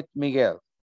go with Miguel.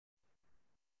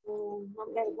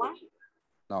 Number 1.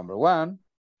 Number 1.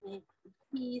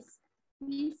 He's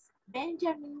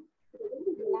Benjamin.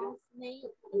 Last name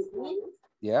is Smith.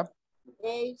 Yeah.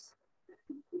 Age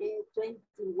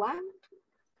 21.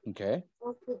 Okay.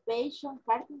 Occupation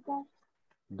carpenter.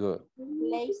 Good.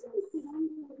 Place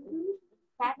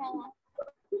Canada.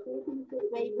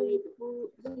 Favorite food.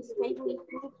 His favorite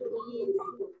food is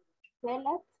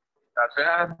salad.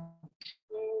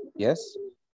 Yes.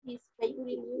 His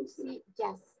favorite music,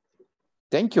 jazz.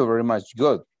 Thank you very much.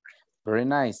 Good. Very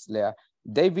nice, Lea.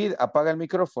 David, apaga el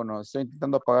micrófono. Estoy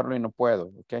intentando apagarlo y no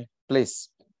puedo. Ok. Please.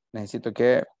 Necesito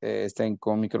que estén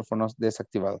con micrófonos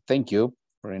desactivados. Thank you.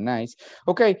 Very nice.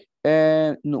 Ok.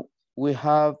 No. We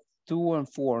have 2 and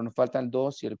 4. Nos faltan el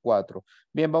 2 y el 4.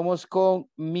 Bien, vamos con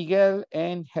Miguel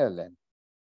and Helen.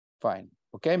 Fine.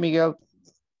 Ok, Miguel.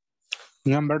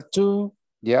 Number 2.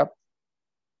 Yep.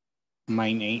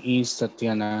 My name is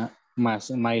Tatiana.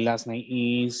 My last name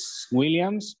is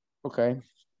Williams. Okay.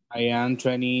 I am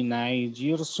 29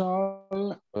 years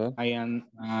old. I am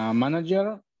a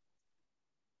manager.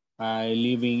 I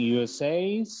live in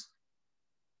USA.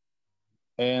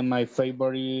 And my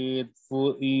favorite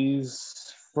food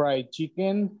is fried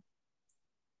chicken.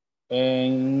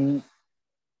 And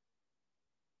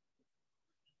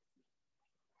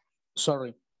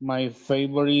sorry, my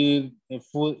favorite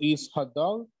food is hot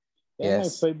dog. And my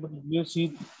Yes. favorite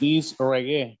music is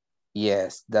reggae.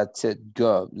 Yes, that's it.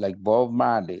 Good. Like Bob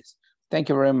Marley's. Thank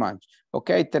you very much. Ok,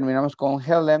 terminamos con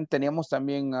Helen. Teníamos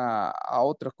también a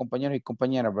otros compañeros y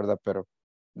compañeras, ¿verdad? Pero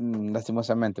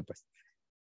lastimosamente, pues,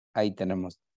 ahí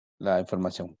tenemos la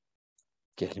información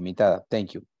que es limitada.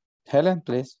 Thank you. Helen,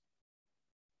 please.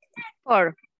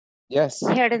 4. Yes.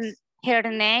 Her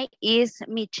name is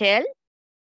Michelle.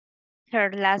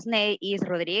 Her last name is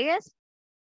Rodriguez.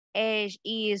 Age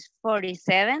is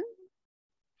 47.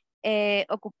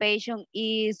 Occupation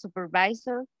is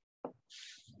supervisor.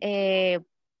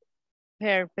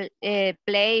 Her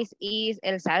place is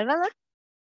El Salvador.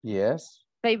 Yes.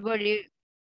 Favorite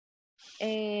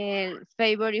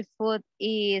food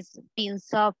is bean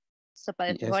soup, sopa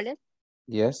de frijoles.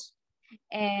 Yes.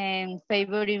 And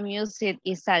favorite music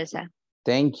is salsa.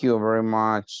 Thank you very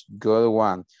much. Good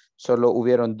one. Solo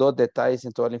hubieron 2 detalles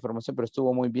en toda la información, pero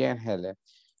estuvo muy bien, Helen.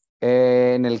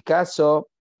 En el caso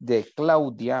de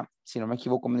Claudia, si no me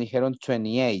equivoco, me dijeron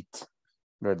 28,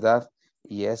 ¿verdad?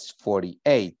 Y es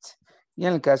 48. Y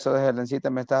en el caso de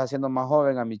Helencita, me estás haciendo más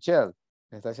joven a Michelle.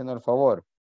 Me está haciendo el favor.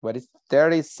 What is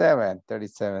 37?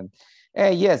 37.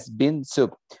 Yes, bean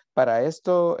soup. Para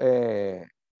esto,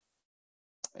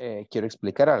 quiero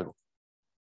explicar algo.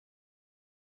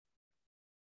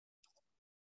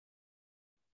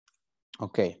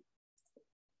 Ok.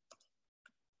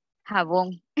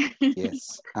 Jabón.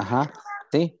 Yes. Ajá.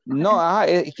 Sí. No, ajá,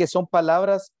 es que son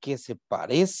palabras que se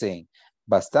parecen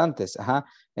bastantes. Ajá.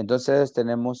 Entonces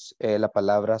tenemos la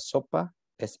palabra sopa,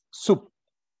 es soup.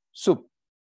 Soup.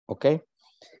 Ok.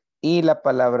 Y la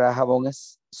palabra jabón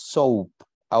es soap.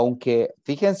 Aunque,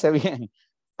 fíjense bien,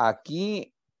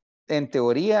 aquí en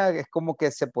teoría es como que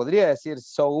se podría decir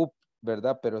soap,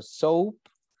 ¿verdad? Pero soap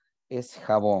es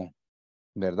jabón,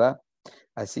 ¿verdad?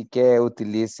 Así que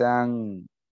utilizan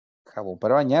jabón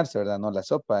para bañarse, ¿verdad? No la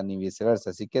sopa, ni viceversa.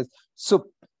 Así que es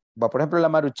soup. Va, por ejemplo, la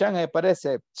maruchan ahí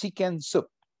parece chicken soup,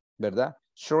 ¿verdad?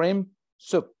 Shrimp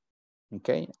soup. ¿Ok?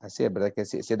 Así es, ¿verdad? Que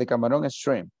si es de camarón es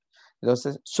shrimp.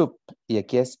 Entonces, soup. Y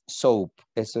aquí es soap.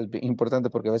 Eso es bien importante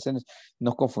porque a veces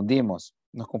nos confundimos.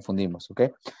 Nos confundimos, ¿ok?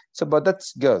 So, but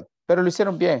that's good. Pero lo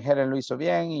hicieron bien. Helen lo hizo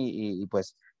bien y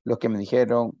pues los que me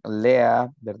dijeron, Lea,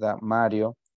 ¿verdad?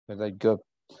 Mario, ¿verdad? Good.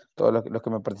 Todos los que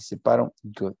me participaron,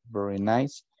 good. Very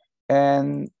nice.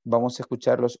 And vamos a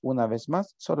escucharlos una vez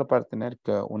más, solo para tener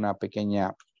una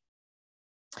pequeña,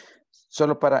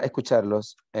 solo para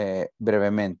escucharlos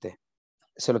brevemente.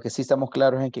 Solo que sí estamos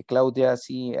claros en que Claudia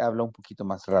sí habla un poquito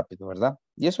más rápido, ¿verdad?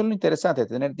 Y eso es lo interesante,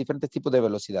 tener diferentes tipos de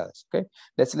velocidades, ¿ok?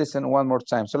 Let's listen one more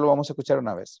time. Solo vamos a escuchar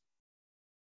una vez.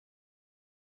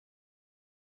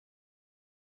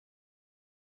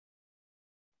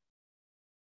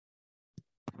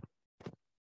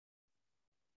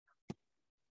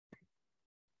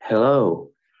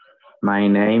 Hello, my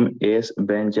name is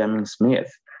Benjamin Smith.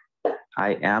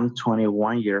 I am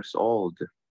 21 years old.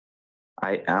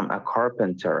 I am a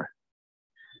carpenter.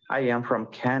 I am from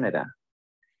Canada.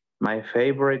 My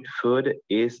favorite food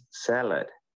is salad,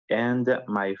 and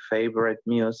my favorite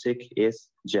music is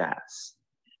jazz.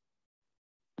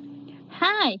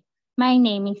 Hi, my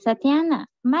name is Tatiana.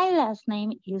 My last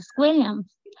name is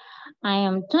Williams. I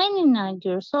am 29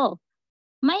 years old.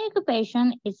 My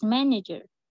occupation is manager.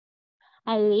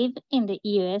 I live in the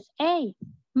USA.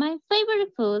 My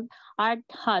favorite food are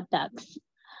hot dogs.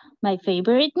 My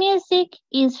favorite music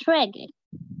is reggae.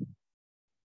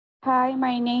 Hi,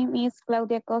 my name is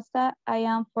Claudia Costa. I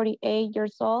am 48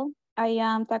 years old. I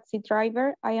am taxi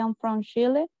driver. I am from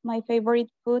Chile. My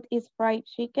favorite food is fried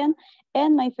chicken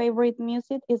and my favorite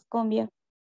music is cumbia.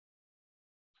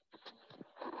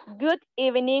 Good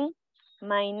evening.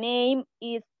 My name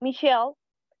is Michelle.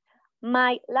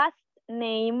 My last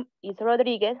name is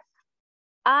Rodriguez.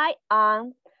 I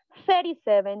am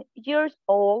 37 years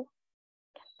old.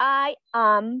 I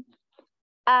am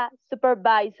a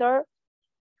supervisor.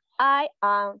 I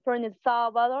am from El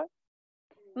Salvador.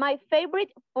 My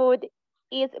favorite food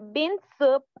is bean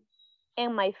soup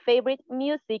and my favorite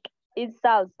music is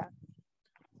salsa.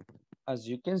 As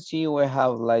you can see, we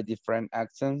have like different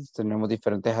accents. Tenemos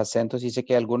diferentes acentos y sé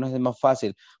que algunos es más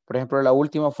fácil. Por ejemplo, la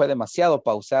última fue demasiado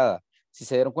pausada. Si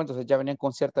se dieron cuenta, ya venían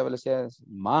con cierta velocidad.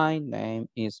 My name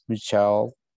is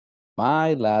Michelle.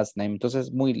 My last name. Entonces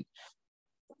es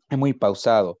muy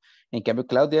pausado. En cambio,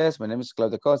 Claudia es, my name is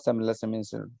Claudia Costa, my last name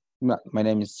is, my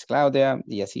name is Claudia,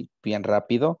 y así bien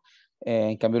rápido.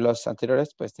 En cambio, los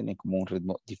anteriores pues tienen como un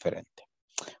ritmo diferente.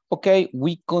 Ok,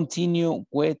 we continue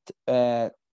with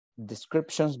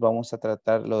descriptions. Vamos a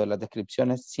tratar lo de las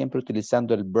descripciones siempre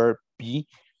utilizando el verb be,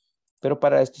 pero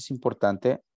para esto es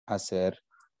importante hacer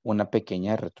una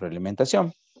pequeña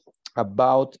retroalimentación.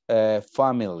 About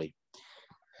family.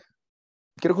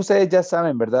 Creo que ustedes ya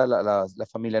saben, ¿verdad? La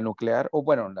familia nuclear, o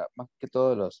bueno, más que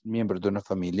todos los miembros de una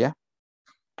familia.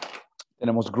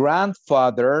 Tenemos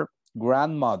grandfather,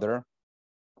 grandmother,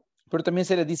 pero también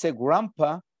se le dice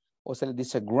grandpa o se le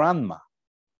dice grandma,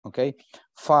 ¿ok?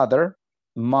 Father,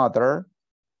 mother,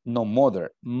 no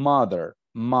mother, mother,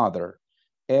 mother.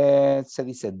 Se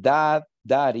dice dad,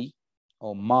 daddy,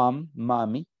 o mom,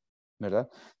 mommy, ¿verdad?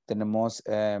 Tenemos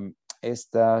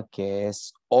esta que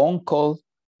es uncle,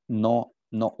 no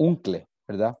uncle,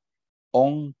 ¿verdad?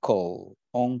 Uncle,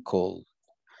 uncle.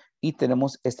 Y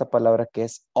tenemos esta palabra que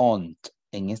es aunt.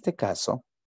 En este caso,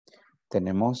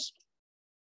 tenemos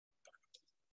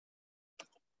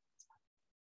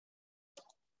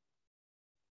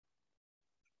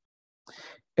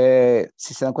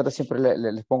si se dan cuenta, siempre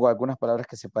les pongo algunas palabras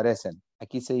que se parecen.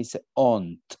 Aquí se dice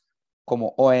aunt,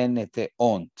 como O-N-T,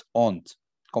 aunt, aunt,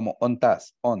 como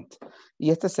ontas, aunt. Y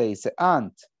este se dice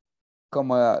aunt,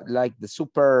 como like the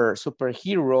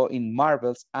superhero in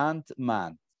Marvel's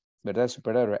Ant-Man, ¿verdad? El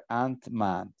superhéroe,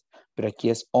 Ant-Man. Pero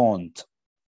aquí es aunt.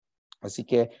 Así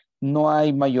que no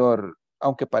hay mayor,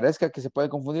 aunque parezca que se puede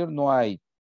confundir, no hay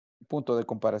punto de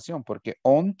comparación, porque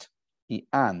aunt y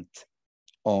aunt,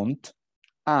 aunt,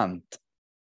 aunt.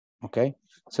 Ok,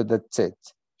 so that's it.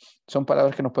 Son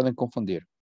palabras que nos pueden confundir.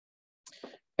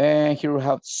 And here we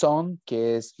have son,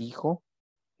 que es hijo.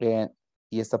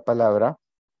 Y esta palabra,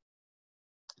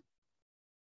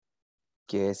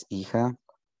 que es hija.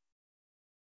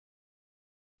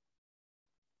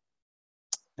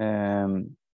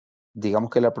 Digamos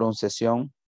que la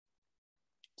pronunciación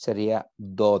sería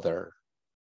daughter.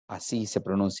 Así se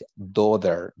pronuncia,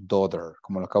 daughter, daughter,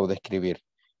 como lo acabo de escribir.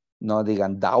 No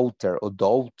digan daughter o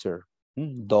daughter,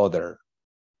 daughter.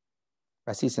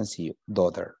 Así sencillo,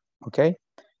 daughter, ¿ok?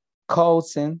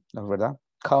 Cousin, ¿no es verdad?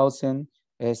 Cousin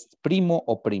es primo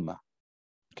o prima,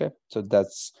 ¿ok? So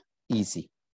that's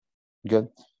easy, good.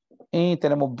 Y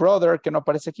tenemos brother, que no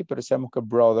aparece aquí, pero sabemos que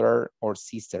brother or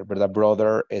sister, ¿verdad?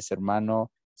 Brother es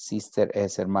hermano, sister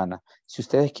es hermana. Si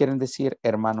ustedes quieren decir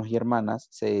hermanos y hermanas,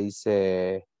 se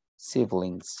dice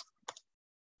siblings.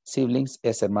 Siblings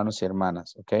es hermanos y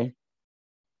hermanas, ¿ok?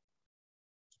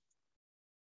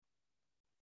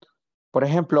 Por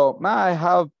ejemplo, I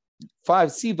have 5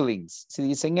 siblings. Si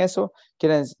dicen eso,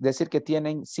 quieren decir que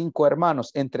tienen 5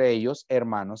 hermanos, entre ellos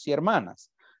hermanos y hermanas.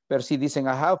 Pero si dicen I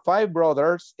have 5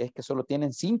 brothers, es que solo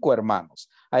tienen 5 hermanos.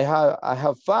 I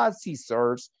have 5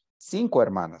 sisters, 5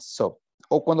 hermanas. So,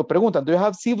 o cuando preguntan, do you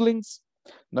have siblings?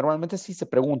 Normalmente sí se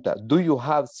pregunta, do you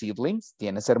have siblings?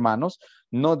 ¿Tienes hermanos?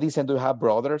 No dicen, do you have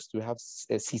brothers? Do you have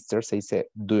sisters? Se dice,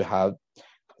 do you have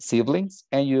siblings?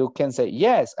 And you can say,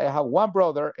 yes, I have 1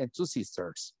 brother and 2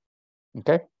 sisters.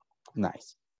 Okay,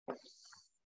 nice.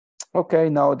 Okay,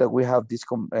 now that we have this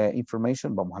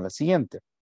information, vamos a la siguiente.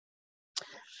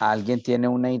 ¿Alguien tiene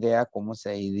una idea cómo se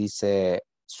dice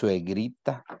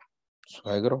suegrita,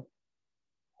 suegro,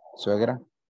 suegra?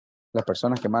 Las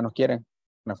personas que más nos quieren,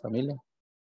 la familia.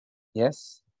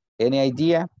 Yes. Any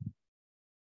idea?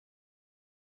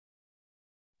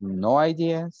 No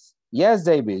ideas? Yes,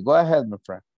 David, go ahead, my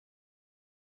friend.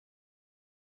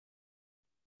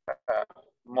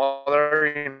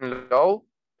 Mother-in-law.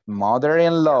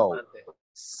 Mother-in-law.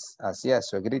 Así es,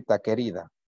 suegrita querida.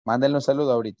 Mándenle un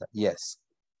saludo ahorita. Yes.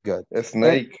 Good.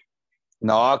 Snake.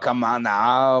 No, come on,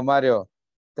 no, Mario.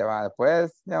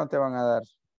 Después ya no te van a dar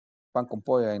pan con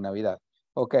pollo en Navidad.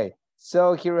 Ok.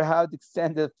 So here we have the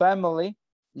extended family.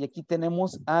 Y aquí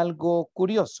tenemos algo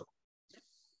curioso.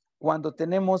 Cuando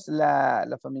tenemos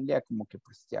la familia como que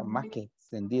pues ya más que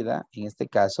extendida, en este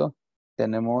caso,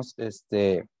 tenemos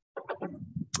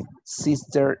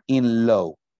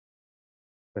sister-in-law,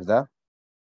 ¿verdad?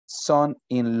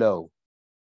 Son-in-law.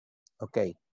 Ok.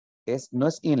 No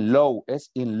es in-law,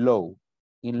 es in-law.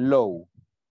 In-law,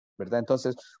 ¿verdad?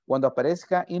 Entonces, cuando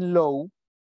aparezca in-law,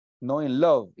 no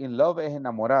in-love. In-love es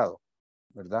enamorado,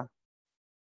 ¿verdad?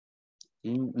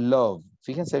 In-love.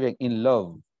 Fíjense bien,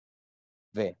 in-love.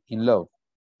 Ve, in-love.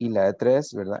 Y la de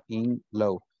 3, ¿verdad?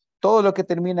 In-law. Todo lo que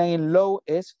termina en law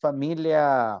es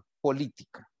familia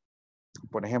política.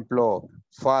 Por ejemplo,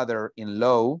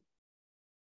 father-in-law,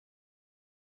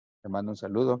 Le mando un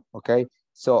saludo, ok.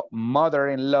 So,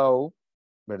 mother-in-law,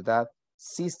 ¿verdad?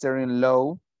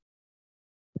 Sister-in-law.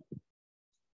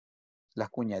 Las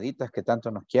cuñaditas que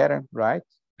tanto nos quieren, right?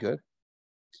 Good.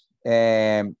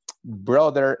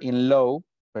 Brother-in-law,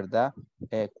 ¿verdad?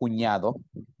 Cuñado.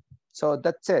 So,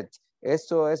 that's it.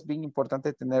 Eso es bien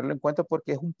importante tenerlo en cuenta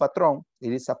porque es un patrón.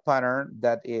 It is a pattern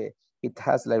that it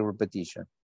has like repetition.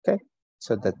 Okay,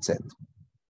 so that's it.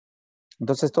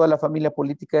 Entonces toda la familia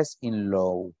política es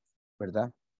in-law,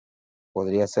 ¿verdad?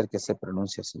 Podría ser que se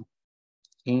pronuncie así.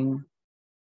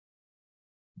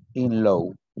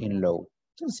 In-law.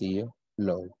 Sencillo.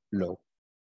 Low.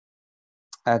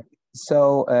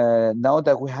 So now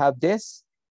that we have this,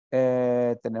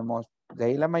 tenemos de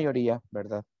ahí la mayoría,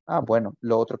 ¿verdad? Bueno,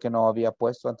 lo otro que no había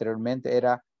puesto anteriormente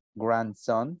era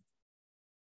grandson,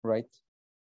 right?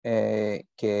 Que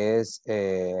es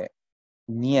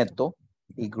nieto,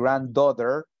 y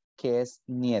granddaughter, que es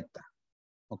nieta.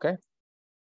 ¿Ok?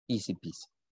 Easy peasy.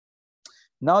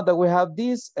 Now that we have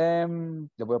this,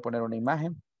 le voy a poner una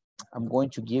imagen. I'm going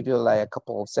to give you like a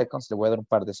couple of seconds. Le voy a dar un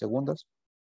par de segundos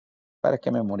para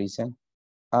que memoricen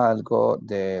algo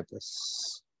de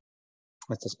pues,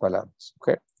 estas palabras.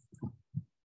 ¿Ok?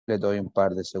 Le doy un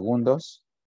par de segundos.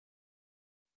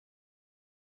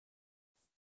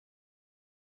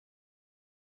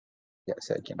 Ya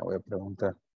sé a quién le voy a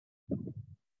preguntar.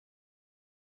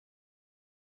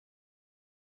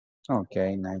 Ok,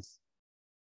 nice.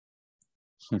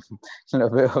 Lo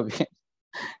veo bien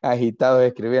agitado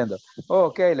escribiendo.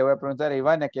 Ok, le voy a preguntar a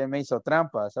Ivania quién me hizo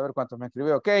trampa. A saber cuántos me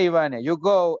escribió. Ok, Ivania, you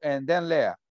go and then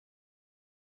Lea.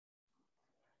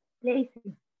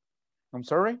 Lazy. I'm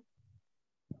sorry?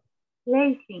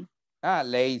 Lazy.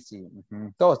 Lazy.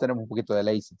 Todos tenemos un poquito de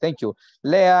lazy. Thank you.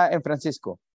 Lea and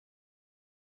Francisco.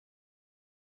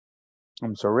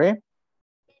 I'm sorry?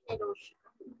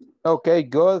 Okay,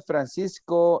 good.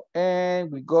 Francisco.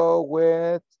 And we go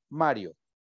with Mario.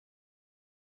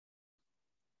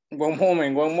 One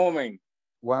moment.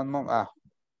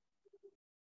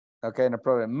 Okay, no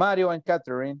problem. Mario and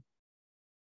Catherine.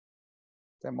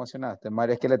 Está emocionado.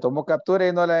 Mario es que le tomó captura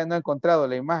y no he encontrado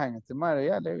la imagen. Mario,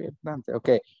 ya le vi bastante. Ok.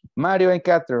 Mario and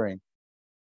Catherine.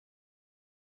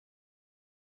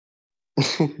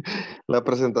 La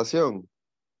presentación.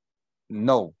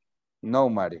 No,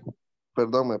 Mario.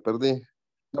 Perdón, me perdí.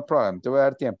 No problem, te voy a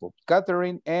dar tiempo.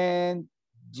 Catherine and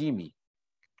Jimmy.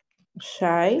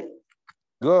 Shy.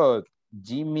 Good.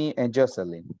 Jimmy and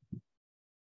Jocelyn.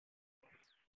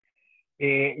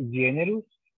 Generous.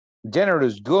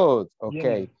 Generous, good. Okay.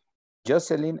 Generous.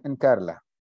 Jocelyn and Carla.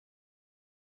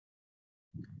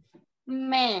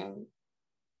 Man.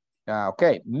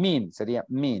 Okay. Mean, sería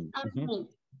mean. Mean.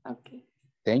 Okay.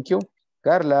 Thank you.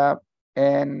 Carla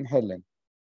and Helen.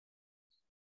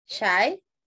 Shy.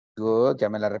 Good, ya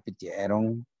me la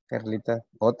repitieron, Carlita.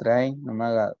 Otra, no me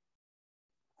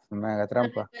haga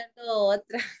trampa.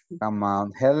 Otra. Come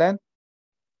on, Helen.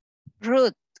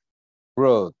 Rude.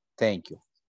 Rude, thank you.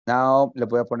 Now le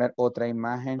voy a poner otra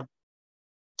imagen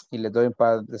y le doy un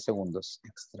par de segundos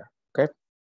extra, ¿ok?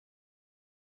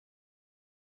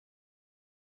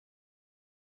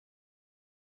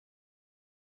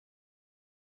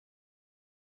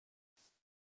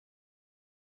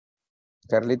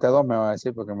 Carlita 2 me va a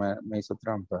decir porque me hizo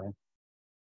trampa.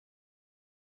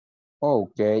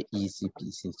 Ok, easy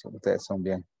peasy. Ustedes son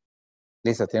bien.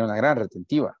 Lisa tiene una gran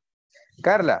retentiva.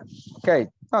 Carla, ok.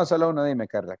 No, solo uno dime,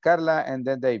 Carla. Carla and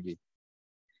then David.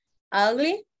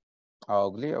 Ugly.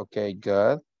 Ugly, okay,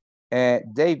 good.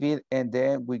 David, and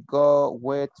then we go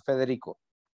with Federico.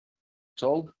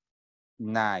 Tall.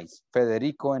 Nice.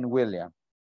 Federico and William.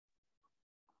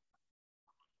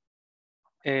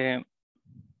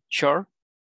 Short.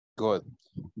 Good.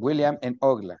 William and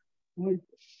Ogla.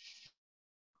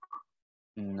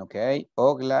 Okay.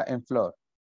 Ogla and Flor.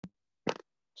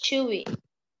 Chubby.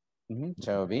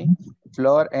 Chubby.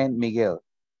 Flor and Miguel.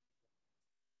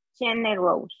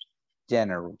 Generous.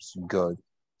 Generous. Good.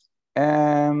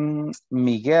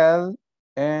 Miguel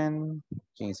and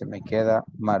 ¿quién se me queda?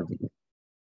 Marvin.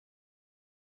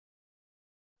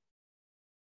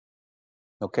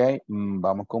 Ok,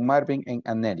 vamos con Marvin en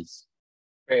Aneris.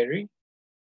 Very.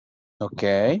 Ok,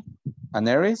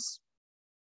 Aneris.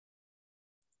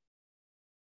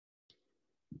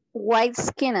 White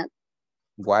skinned.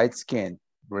 White skin,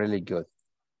 really good.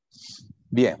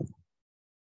 Bien,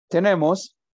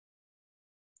 tenemos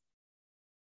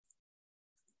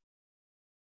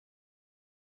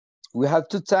we have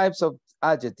two types of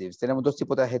adjectives. Tenemos dos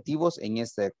tipos de adjetivos en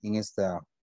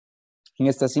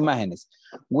estas imágenes.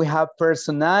 We have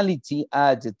personality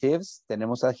adjectives.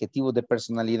 Tenemos adjetivos de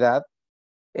personalidad.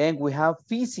 And we have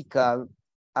physical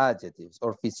adjectives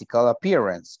or physical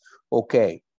appearance.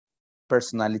 Okay.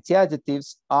 Personality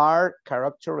adjectives are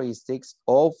characteristics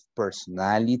of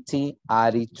personality,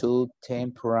 attitude,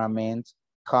 temperament,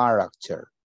 character.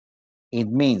 It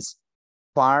means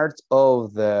part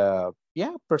of the,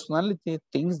 personality,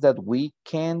 things that we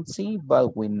can't see,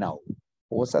 but we know.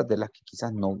 Cosas de las que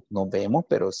quizás no vemos,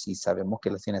 pero sí sabemos que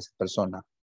las tiene esa persona.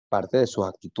 Parte de sus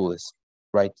actitudes,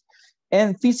 right?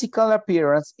 And physical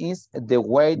appearance is the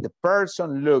way the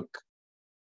person look.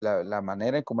 La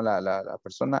manera en como la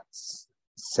persona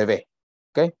se ve,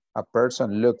 okay? A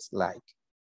person looks like.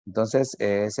 Entonces,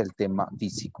 es el tema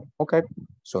físico, okay?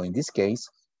 So, in this case,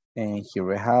 and here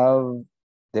we have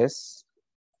this.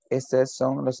 Estos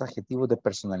son los adjetivos de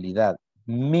personalidad.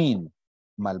 Mean,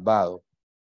 malvado.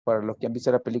 Para los que han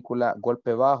visto la película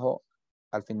Golpe Bajo,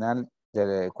 al final,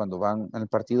 cuando van en el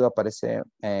partido, aparece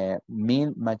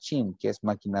mean machine, que es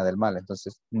máquina del mal.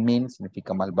 Entonces, mean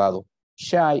significa malvado.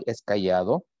 Shy es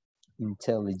callado.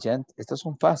 Intelligent, estos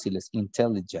son fáciles.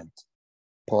 Intelligent.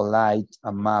 Polite,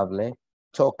 amable.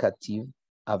 Talkative,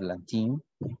 hablantín.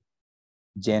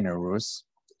 Generous,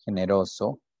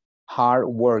 generoso.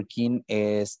 Hardworking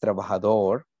es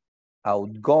trabajador.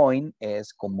 Outgoing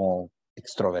es como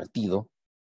extrovertido.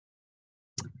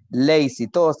 Lazy,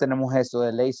 todos tenemos eso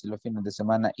de lazy los fines de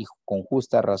semana y con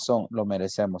justa razón lo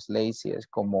merecemos. Lazy es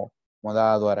como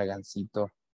modado, aragancito,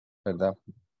 ¿verdad?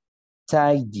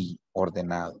 Tidy,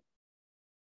 ordenado.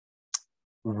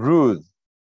 Rude,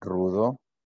 rudo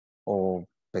o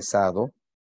pesado.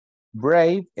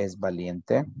 Brave es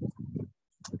valiente.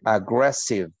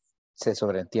 Aggressive, se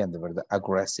sobreentiende, ¿verdad?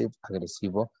 Aggressive,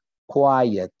 agresivo.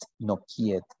 Quiet, no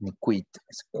quiet, ni quit.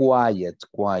 Es quiet,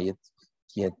 quiet,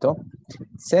 quieto.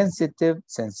 Sensitive,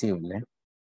 sensible.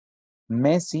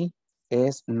 Messy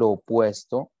es lo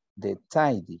opuesto de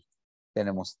tidy.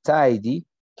 Tenemos tidy,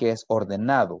 que es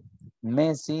ordenado.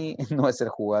 Messi no es el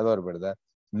jugador, ¿verdad?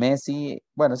 Messi,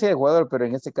 bueno, sí, el jugador, pero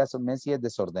en este caso Messi es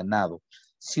desordenado.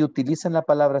 Si utilizan la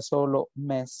palabra solo,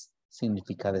 mess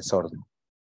significa desorden.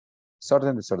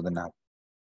 Desorden, desordenado.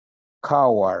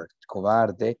 Coward,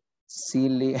 cobarde.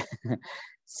 Silly,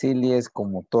 silly es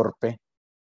como torpe.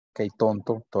 Ok,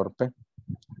 tonto, torpe.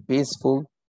 Peaceful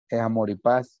es amor y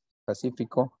paz,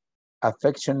 pacífico.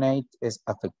 Affectionate es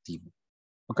afectivo.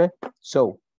 Okay,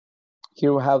 so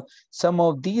here we have some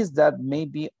of these that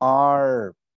maybe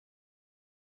are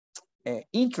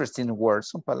interesting words.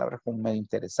 Son palabras como medio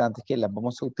interesantes que las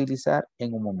vamos a utilizar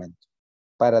en un momento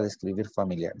para describir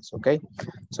familiares. Okay,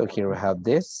 so here we have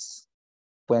this.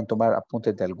 Pueden tomar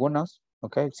apuntes de algunos.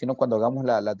 Okay, si no, cuando hagamos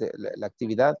la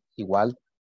actividad, igual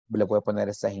le voy a poner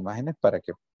estas imágenes para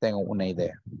que tengan una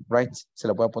idea. Right? Se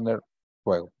la voy a poner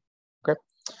luego. Okay.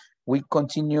 We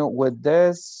continue with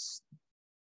this.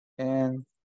 And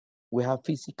we have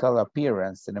physical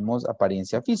appearance. Tenemos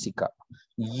apariencia física.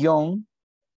 Young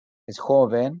es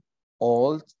joven.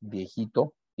 Old,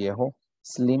 viejito, viejo.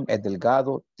 Slim es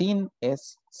delgado. Thin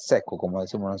es seco, como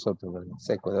decimos nosotros, ¿verdad?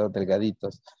 Seco, dedos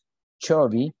delgaditos.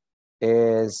 Chubby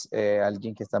es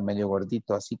alguien que está medio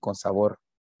gordito, así con sabor,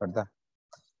 ¿verdad?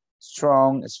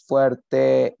 Strong es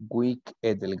fuerte. Weak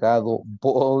es delgado.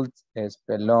 Bold es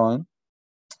pelón.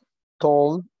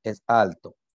 Tall es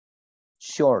alto.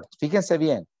 Short, fíjense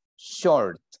bien,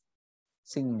 short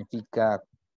significa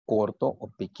corto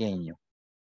o pequeño.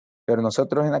 Pero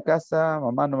nosotros en la casa,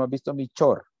 mamá, no me ha visto mi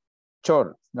short.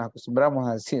 Short, nos acostumbramos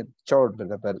a decir short,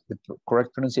 ¿verdad? But the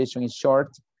correct pronunciation is short.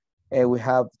 We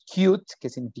have cute, que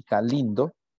significa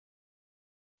lindo.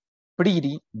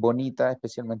 Pretty, bonita,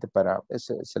 especialmente para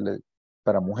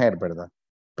mujer, ¿verdad?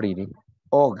 Pretty.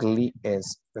 Ugly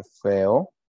es feo,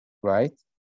 right?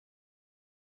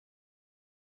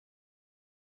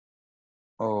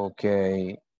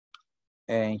 Okay,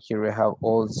 and here we have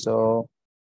also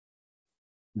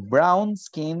brown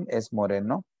skin es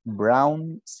moreno,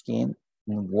 brown skin,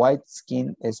 white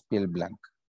skin es piel blanca.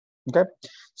 Okay,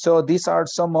 so these are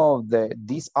some of the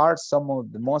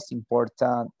most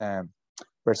important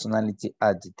personality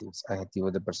adjectives,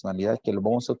 adjetivos de personalidad que lo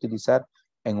vamos a utilizar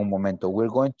en un momento. We're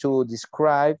going to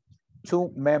describe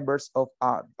two members of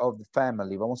the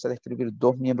family. Vamos a describir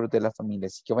dos miembros de la familia.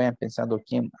 Así que vayan pensando a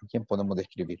quién podemos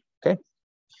describir. Okay.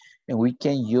 And we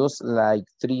can use like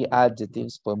 3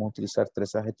 adjectives. Podemos utilizar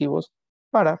 3 adjetivos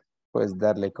para pues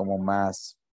darle como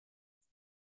más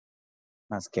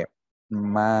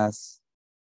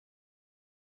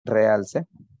realce.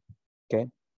 Okay.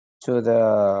 To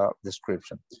the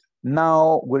description.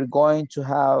 Now we're going to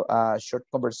have a short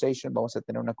conversation. Vamos a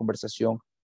tener una conversación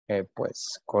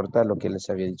pues corta lo que les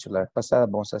había dicho la vez pasada.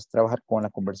 Vamos a trabajar con la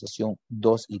conversación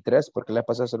 2 y 3 porque la vez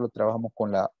pasada solo trabajamos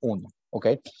con la 1.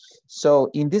 Okay. So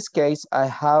in this case, I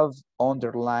have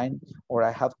underlined or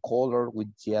I have colored with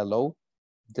yellow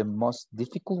the most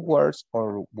difficult words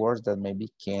or words that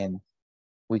maybe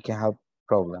we can have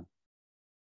problem.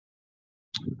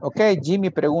 Ok, Jimmy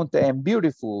pregunta en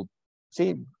beautiful.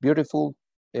 Sí, beautiful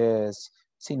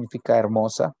significa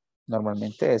hermosa.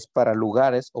 Normalmente es para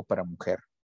lugares o para mujer.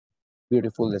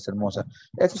 Beautiful es hermosa.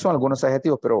 Estos son algunos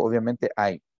adjetivos, pero obviamente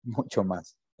hay mucho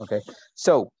más. Ok,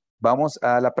 so, vamos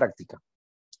a la práctica.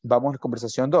 Vamos a la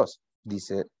conversación 2.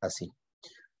 Dice así.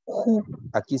 Who,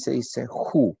 aquí se dice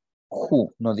who.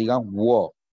 Who, no digan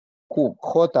who. Who,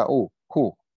 J-U,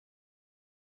 who.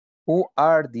 Who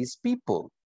are these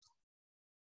people?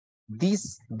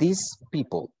 These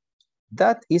people.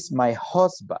 That is my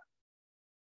husband.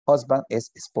 Husband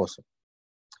es esposo.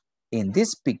 In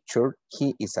this picture,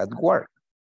 he is at work.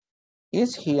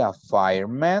 Is he a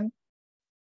fireman?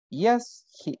 Yes,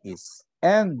 he is.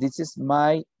 And this is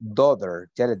my daughter.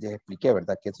 Ya les expliqué,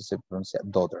 ¿verdad? Que esto se pronuncia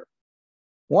daughter.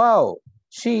 Wow,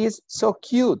 she is so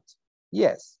cute.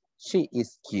 Yes, she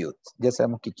is cute. Ya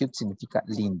sabemos que cute significa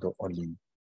lindo o lindo.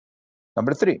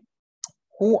 Number 3.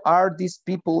 Who are these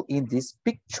people in this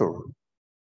picture?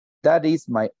 That is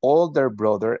my older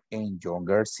brother and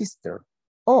younger sister.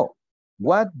 Oh,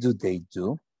 what do they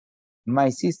do? My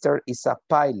sister is a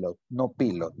pilot, no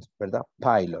pilot, ¿verdad?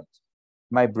 Pilot.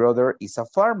 My brother is a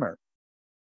farmer.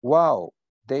 Wow,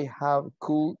 they have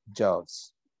cool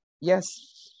jobs. Yes,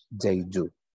 they do.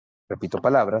 Repito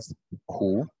palabras.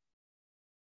 Who,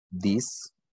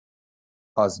 this,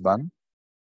 husband,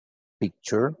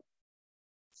 picture,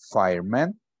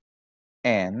 fireman,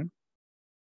 and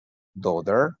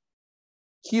daughter,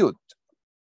 cute.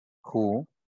 Who,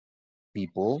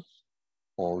 people,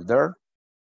 older,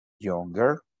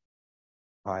 younger,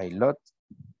 pilot,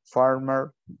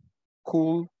 farmer,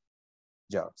 cool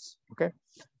jobs. Okay,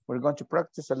 we're going to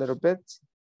practice a little bit.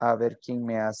 A ver quién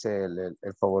me hace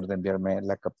el favor de enviarme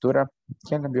la captura.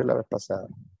 ¿Quién la envió la vez pasada?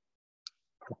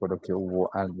 Recuerdo que hubo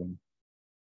alguien.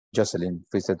 Jocelyn,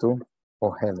 ¿fuiste tú?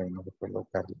 O Helen, no recuerdo,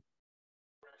 Carly.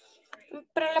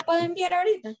 Pero la puedo enviar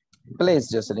ahorita. Please,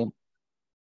 Jocelyn.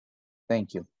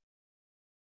 Thank you.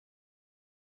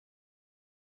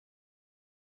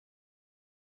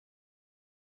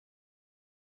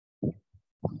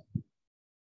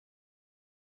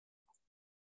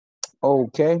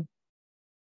 Ok.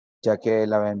 Ya que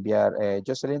la va a enviar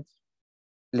Jocelyn,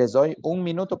 les doy un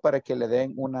minuto para que le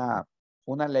den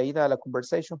una leída a la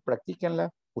conversation,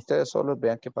 practíquenla. Ustedes solos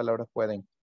vean qué palabras pueden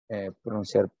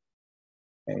pronunciar,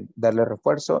 darle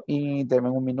refuerzo y denme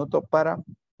un minuto para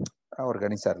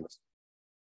organizarlos.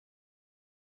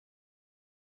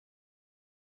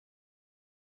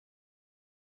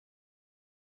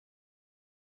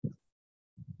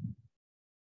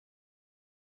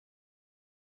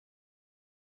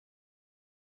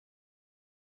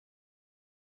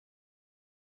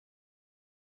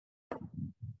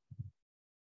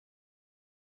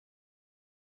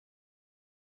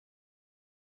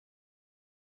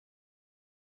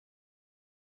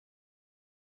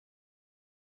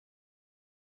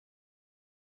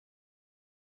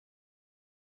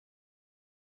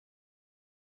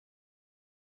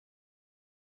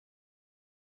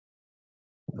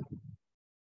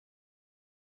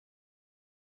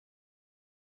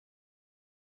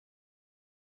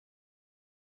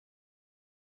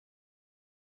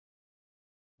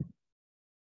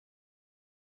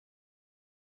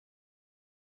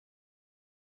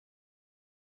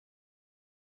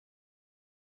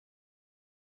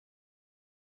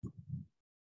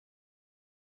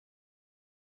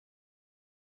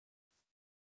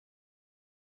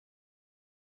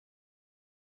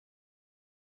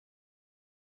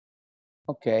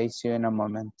 Ok, see you in a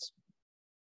moment.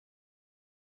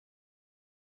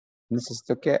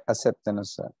 Necesito que acepten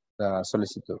la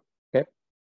solicitud. Ok.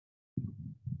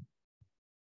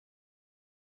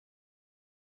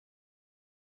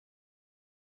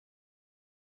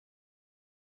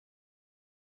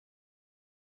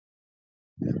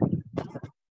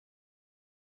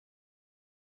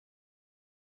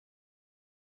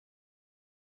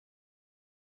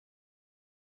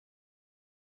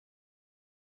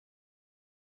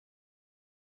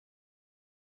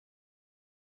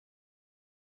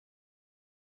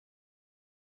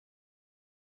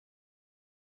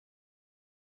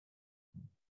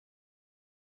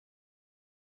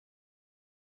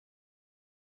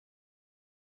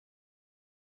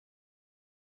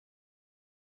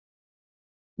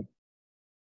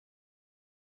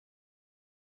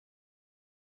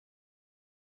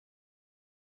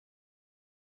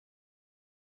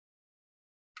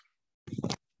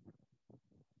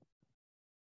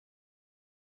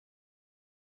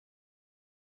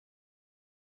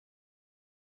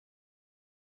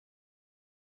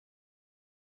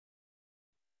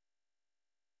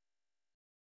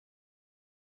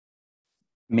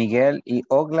 Miguel y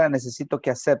Ogla, necesito que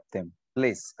acepten.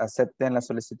 Please, acepten la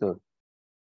solicitud.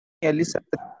 Elizabeth,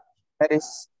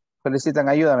 solicitan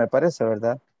ayuda, me parece,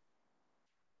 ¿verdad?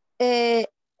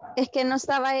 Es que no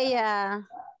estaba ella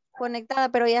conectada,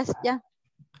 pero ya.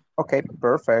 Ok,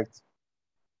 perfect.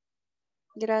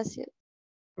 Gracias.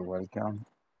 You're welcome.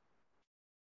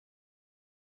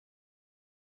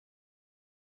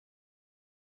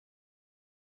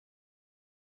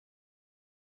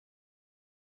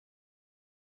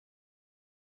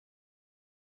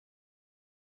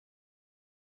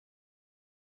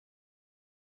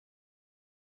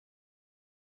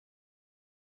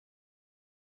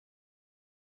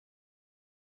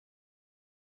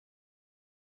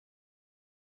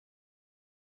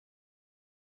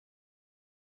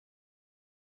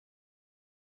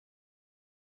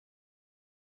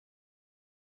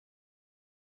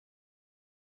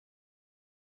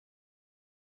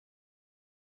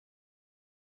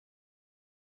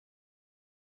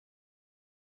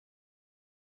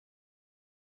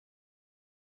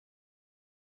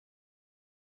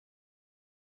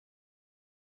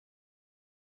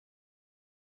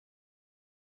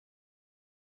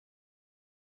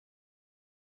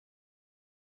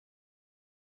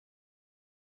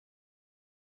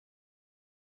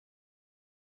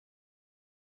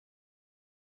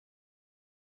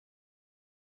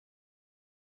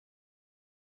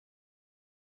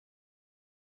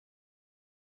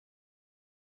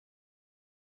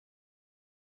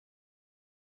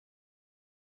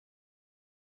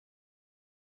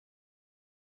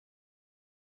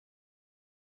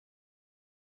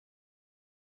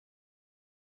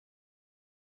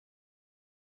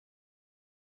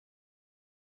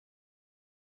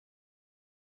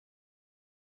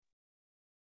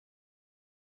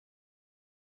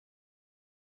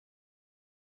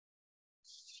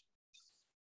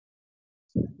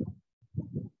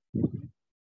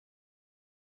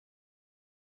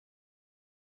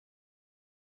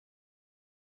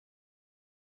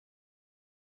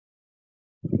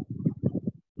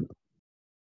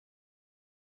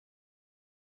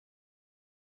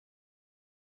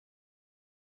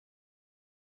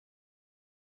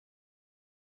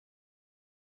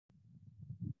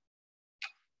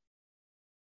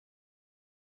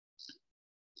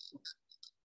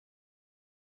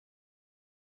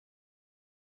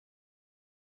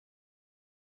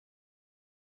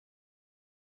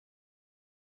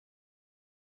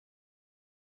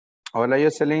 Hola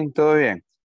Jocelyn, ¿todo bien?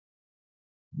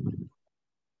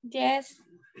 Yes.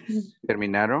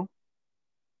 ¿Terminaron?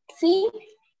 Sí.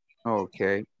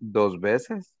 Ok, ¿2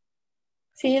 veces?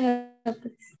 Sí.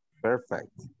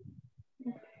 Perfect.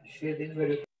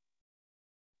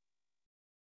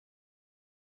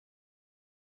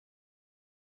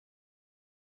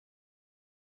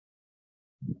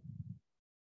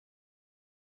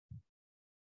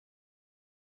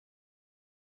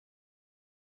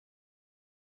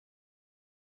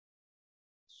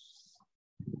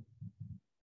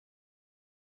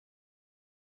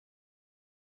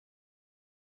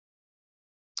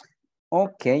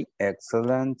 Okay,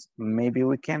 excellent. Maybe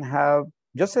we can have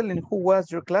Jocelyn, who was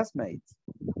your classmate?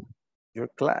 Who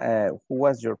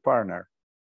was your partner?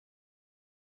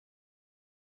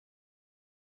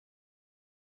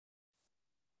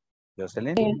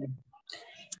 Jocelyn?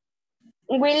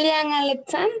 William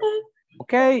Alexander.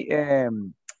 Okay,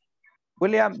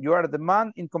 William, you are the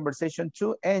man in conversation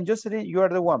 2, and Jocelyn, you are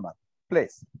the woman.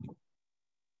 Please.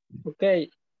 Okay.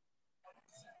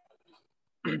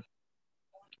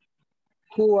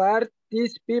 Who are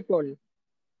these people?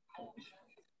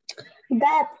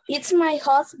 That it's my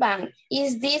husband.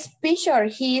 Is this picture?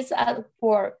 He is at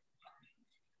work.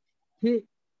 He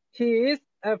is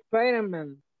a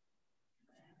fireman.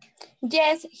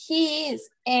 Yes, he is.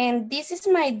 And this is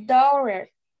my daughter.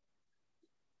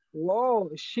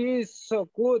 Wow, she is so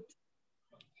good.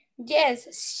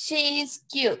 Yes, she is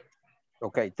cute.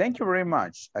 Ok, thank you very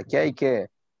much. Aquí hay que,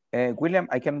 William,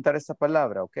 hay que anotar esa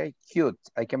palabra, ok? Cute,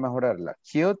 hay que mejorarla.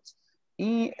 Cute.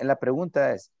 Y la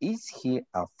pregunta es, ¿is he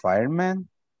a fireman?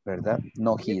 ¿Verdad?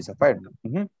 No, he is a fireman.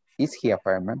 Is he a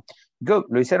fireman? Good,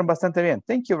 lo hicieron bastante bien.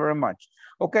 Thank you very much.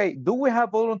 Ok, do we have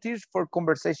volunteers for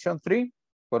conversation 3?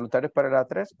 ¿Voluntarios para la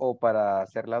 3 o para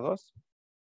hacer la 2?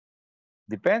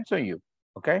 Depends on you,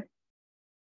 ok?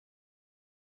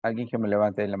 Alguien que me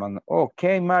levante la mano.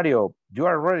 Okay, Mario, you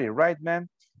are ready, right, man?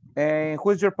 And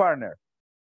who is your partner?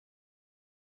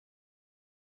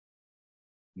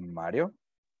 Mario?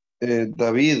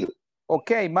 David.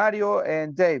 Okay, Mario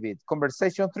and David.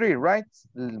 Conversation 3, right?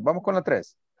 Vamos con la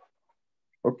 3.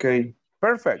 Okay.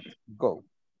 Perfect. Go.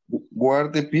 Who are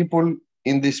the people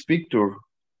in this picture?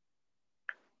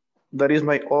 That is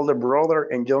my older brother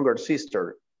and younger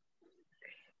sister.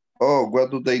 Oh,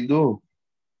 what do they do?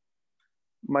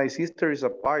 My sister is a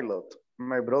pilot.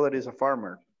 My brother is a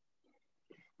farmer.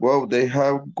 Wow, they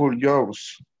have cool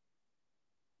jobs.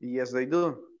 Yes, they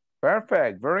do.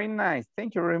 Perfect, very nice.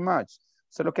 Thank you very much.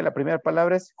 Solo que la primera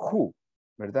palabra es who,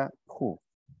 ¿verdad? Who.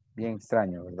 Bien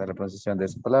extraño, ¿verdad? La pronunciación de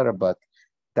esa palabra, but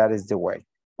that is the way.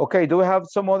 Okay, do we have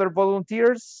some other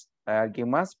volunteers? ¿Alguien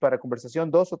más para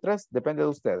conversación? 2 o 3, depende de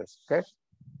ustedes, okay?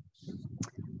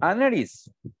 Annelies,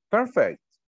 perfect.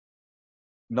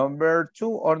 Number 2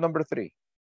 or number 3?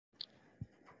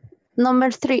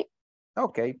 Number 3.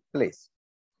 Okay, please.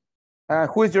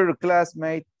 Who is your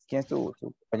classmate? ¿Quién es tu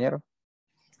compañero?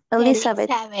 Elizabeth.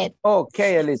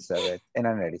 Okay, Elizabeth and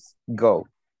Annelies, go.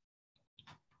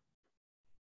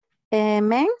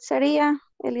 Men sería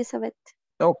Elizabeth.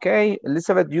 Okay,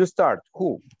 Elizabeth, you start.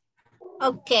 Who?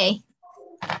 Okay.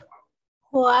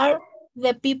 Who are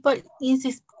the people in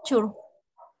this picture?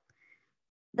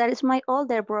 That is my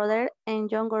older brother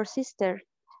and younger sister.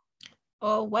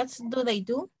 Oh, what do they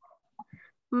do?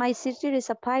 My sister is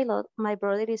a pilot. My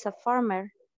brother is a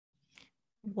farmer.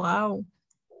 Wow.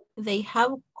 They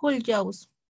have cool jobs.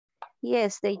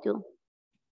 Yes, they do.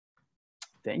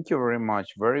 Thank you very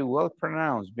much. Very well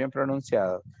pronounced. Bien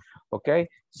pronunciado. Okay,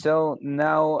 so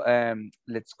now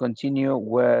let's continue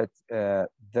with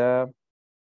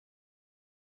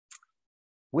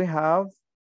we have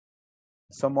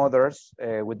some others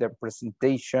with the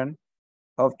presentation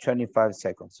of 25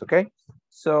 seconds, okay?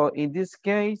 So in this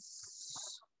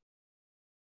case,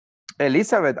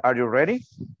 Elizabeth, are you ready?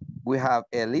 We have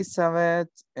Elizabeth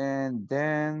and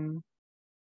then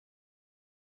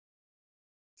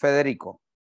Federico.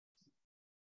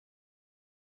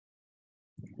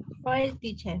 Right,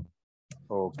 teacher.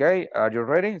 Okay, are you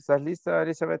ready? ¿Estás lista,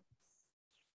 Elizabeth?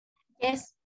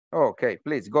 Yes. Okay,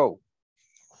 please go.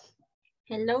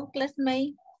 Hello,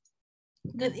 classmate.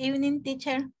 Good evening,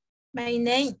 teacher. My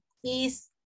name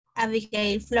is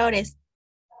Abigail Flores.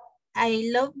 I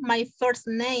love my first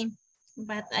name,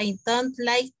 but I don't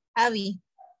like Abby.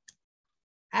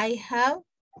 I have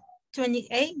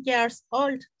 28 years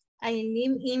old. I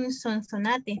live in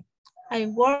Cincinnati. I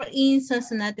work in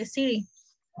Cincinnati City.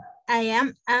 I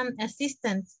am an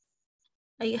assistant.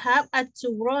 I have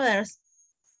 2 brothers.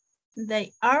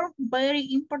 They are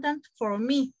very important for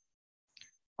me.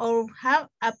 Or have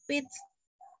a pet.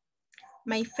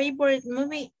 My favorite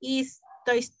movie is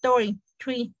Toy Story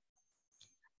 3.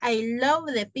 I love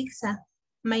the pizza.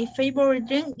 My favorite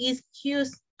drink is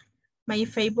juice. My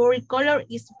favorite color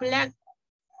is black.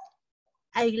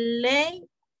 I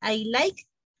like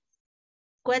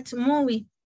what movie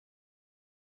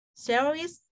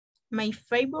series. My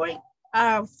favorite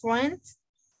are Friends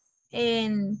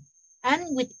and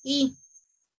with E.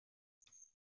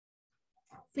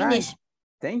 Finish. Nice.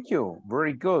 Thank you.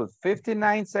 Very good.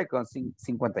 59 seconds,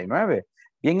 59.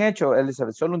 Bien hecho,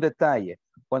 Elizabeth. Solo un detalle.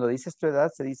 Cuando dices tu edad,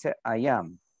 se dice I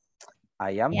am.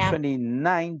 I am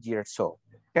 29 years old.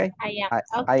 Okay? I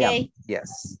am.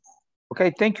 Yes.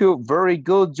 Okay, thank you. Very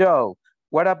good job.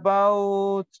 What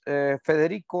about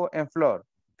Federico and Flor?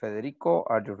 Federico,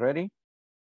 are you ready?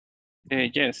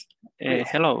 Yes.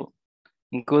 Hello.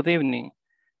 Good evening.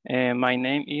 My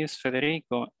name is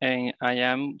Federico and I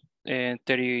am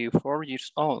 34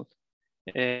 years old.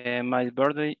 My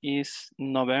birthday is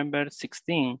November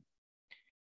 16.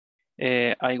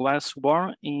 I was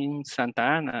born in Santa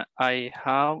Ana. I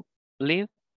have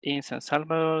lived in San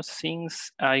Salvador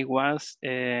since I was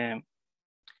 70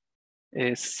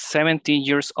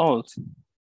 years old.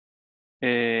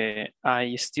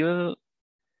 I still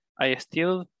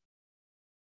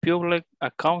public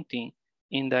accounting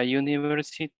in the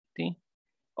University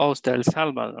of El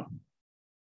Salvador.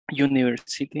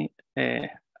 University. I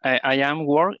am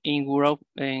work in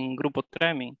Grupo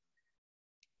Training.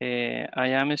 I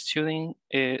am a student.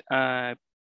 I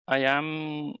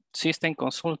am system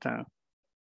consultant.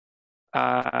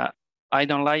 I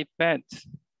don't like pets.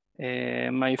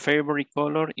 My favorite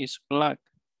color is black.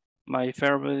 My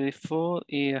favorite food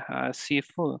is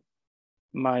seafood.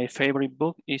 My favorite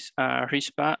book is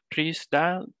Rich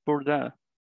Dad, Poor Dad.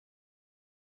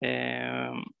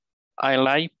 I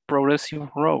like progressive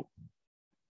rock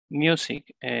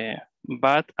music,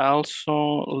 but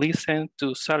also listen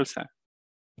to salsa.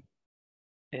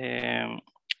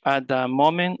 At the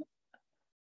moment,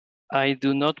 I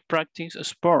do not practice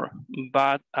sport,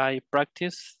 but I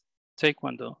practice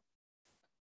taekwondo.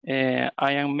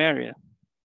 I am married.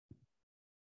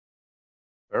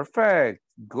 Perfect.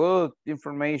 Good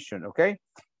information. Okay.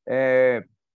 1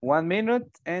 minute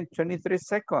and 23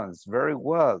 seconds. Very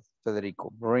well,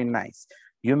 Federico. Very nice.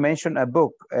 You mentioned a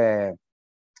book.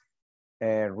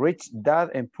 Rich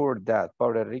Dad and Poor Dad,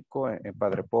 Padre Rico and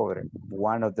Padre Pobre.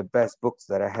 One of the best books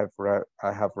that I have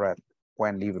read.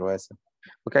 Buen libro ese.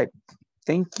 Okay,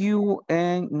 thank you.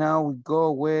 And now we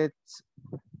go with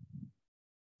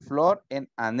Flor and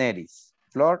Aneris.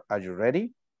 Flor, are you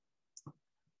ready?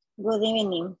 Good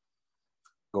evening.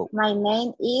 Go. My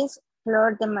name is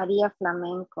Flor de Maria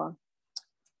Flamenco.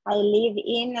 I live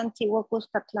in Antiguo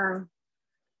Cuscatlán.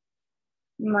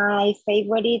 My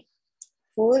favorite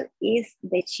food is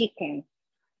the chicken.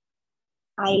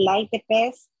 I like the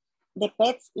pets. The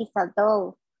pets is a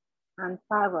dog and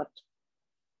parrot.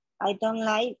 I don't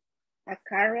like a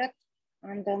carrot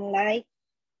and don't like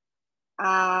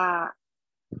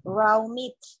raw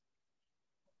meat.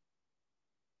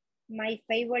 My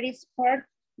favorite sport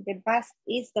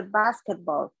is the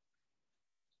basketball.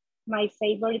 My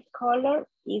favorite color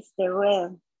is the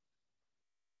red.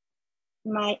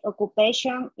 My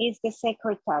occupation is the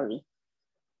secretary.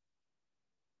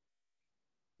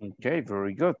 Okay,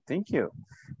 very good. Thank you.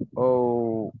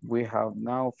 Oh, we have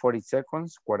now 40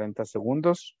 seconds, 40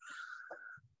 segundos.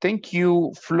 Thank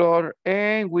you, Flor.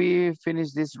 And we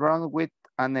finish this round with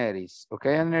Aneris.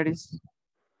 Okay, Aneris?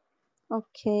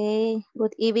 Okay,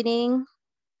 good evening.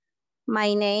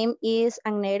 My name is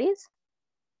Aneris.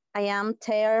 I am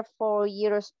 34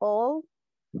 years old.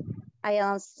 I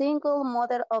am single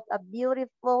mother of a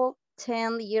beautiful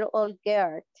 10-year-old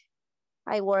girl.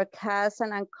 I work as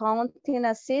an accounting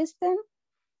assistant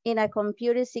in a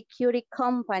computer security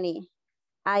company.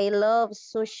 I love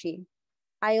sushi.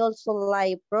 I also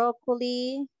like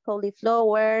broccoli,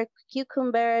 cauliflower,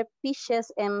 cucumber,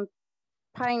 peaches, and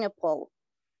pineapple.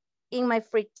 In my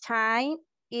free time,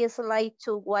 it's like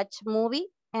to watch movie,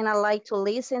 and I like to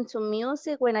listen to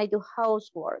music when I do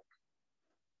housework.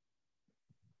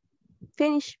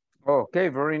 Finish. Okay,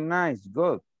 very nice,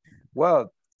 good.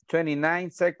 Well,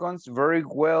 29 seconds, very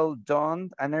well done,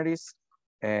 Aneris.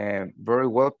 Very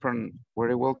well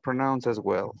pronounced as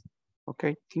well.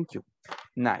 Okay, thank you.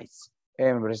 Nice.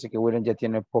 Me parece que William ya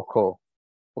tiene poca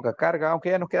carga,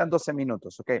 aunque ya nos quedan 12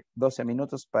 minutos, ok. 12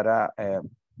 minutos para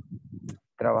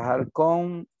trabajar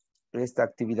con esta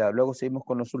actividad. Luego seguimos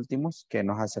con los últimos que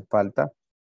nos hace falta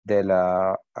de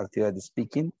la actividad de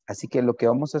speaking. Así que lo que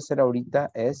vamos a hacer ahorita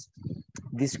es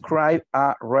describe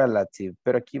a relative,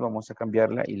 pero aquí vamos a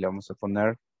cambiarla y le vamos a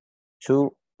poner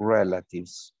two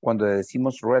relatives. Cuando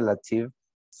decimos relative,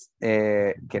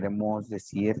 queremos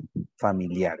decir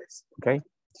familiares, ¿ok?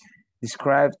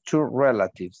 Describe two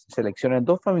relatives. Seleccionen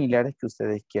dos familiares que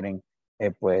ustedes quieren,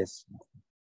 pues,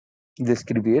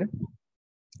 describir.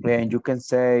 And you can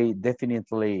say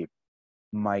definitely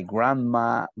my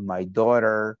grandma, my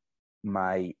daughter,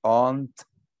 my aunt,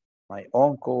 my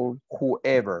uncle,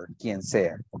 whoever, quien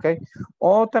sea, ¿ok?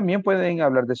 O también pueden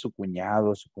hablar de su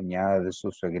cuñado, su cuñada, de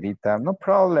su suegrita, no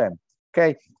problem,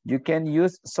 ¿ok? You can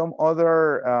use some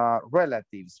other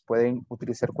relatives. Pueden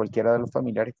utilizar cualquiera de los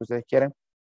familiares que ustedes quieran.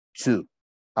 To.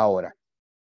 Ahora,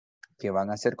 ¿qué van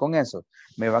a hacer con eso?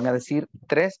 Me van a decir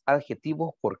 3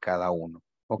 adjetivos por cada uno,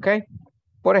 ¿ok?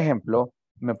 Por ejemplo,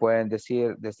 me pueden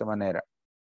decir de esta manera.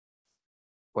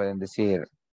 Pueden decir,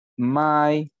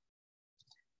 my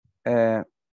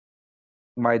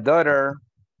daughter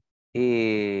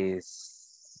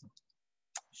is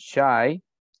shy,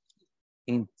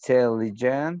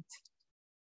 intelligent,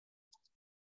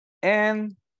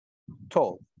 and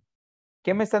tall.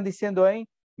 ¿Qué me están diciendo ahí?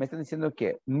 Me están diciendo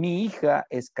que mi hija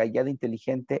es callada,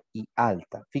 inteligente y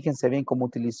alta. Fíjense bien cómo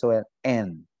utilizo el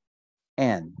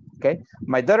and. Okay?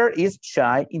 My daughter is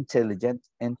shy, intelligent,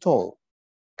 and tall.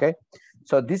 Okay?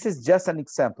 So this is just an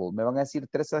example. Me van a decir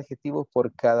 3 adjetivos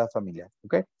por cada familia.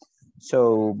 Okay?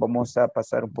 So vamos a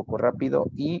pasar un poco rápido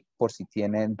y por si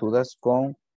tienen dudas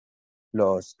con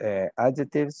los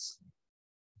adjectives,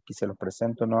 aquí se los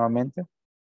presento nuevamente.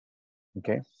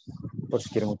 Okay? Por si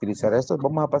quieren utilizar estos,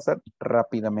 vamos a pasar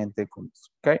rápidamente con eso.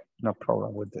 Okay? No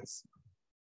problem with this.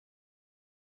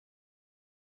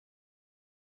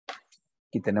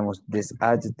 Aquí tenemos these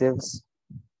adjectives.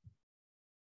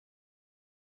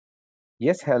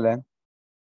 Yes, Helen.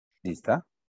 ¿Lista?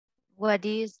 What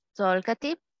is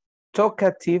talkative?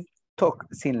 Talkative, talk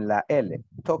sin la L.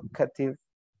 Talkative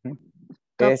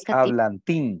es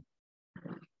hablantín.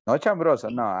 No chambroso,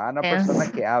 no. Una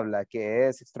persona que habla, que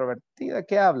es extrovertida,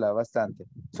 que habla bastante.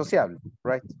 Sociable,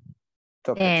 right?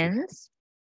 Talkative.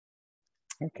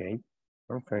 Ok,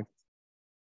 perfect.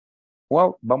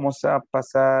 Well, vamos a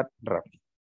pasar rápido.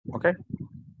 Ok,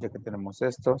 ya que tenemos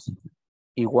estos,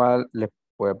 igual les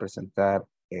voy a presentar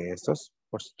estos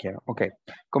por si quieren. Ok,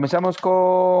 comenzamos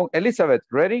con Elizabeth.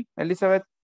 ¿Ready, Elizabeth?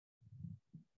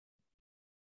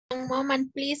 One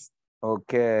moment, please.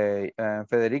 Ok,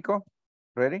 Federico,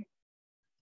 ¿ready?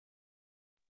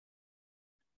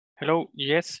 Hello,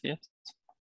 yes, yes.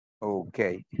 Ok.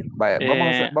 Vaya,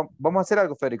 vamos a hacer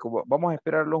algo, Federico. Vamos a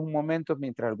esperarlos un momento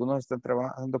mientras algunos están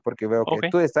trabajando porque veo que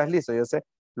tú estás listo, yo sé,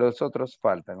 los otros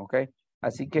faltan, ¿ok?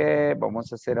 Así que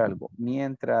vamos a hacer algo.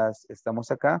 Mientras estamos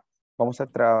acá, vamos a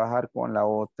trabajar con la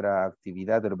otra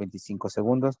actividad de los 25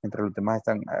 segundos, mientras los demás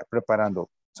están preparando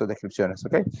sus descripciones,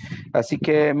 ¿ok? Así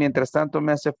que mientras tanto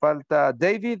me hace falta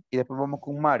David y después vamos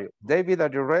con Mario. David,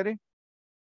 are you ready?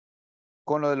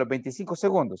 Con lo de los 25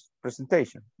 segundos.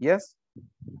 Presentation, yes?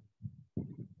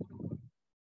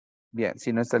 Bien,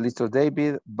 si no está listo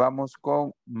David, vamos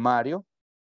con Mario.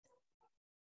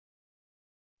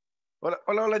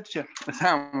 Hola, teacher.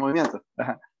 Movimiento.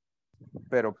 Ajá.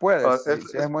 Pero puedes,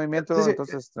 si es movimiento, sí,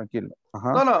 entonces tranquilo.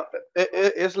 Ajá. No,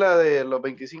 ¿es la de los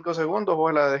 25 segundos o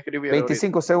es la de escribir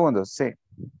 25 ahorita? segundos, sí.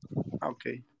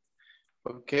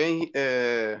 Ok,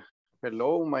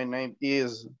 hello, my name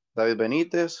is David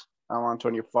Benitez. I'm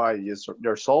 25 years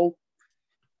old.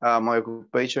 My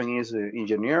occupation is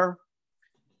engineer.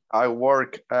 I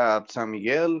work at San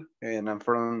Miguel and I'm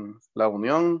from La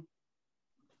Unión.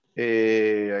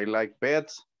 I like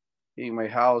pets. In my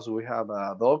house, we have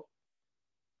a dog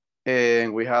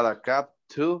and we have a cat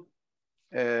too.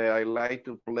 I like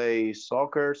to play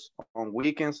soccer on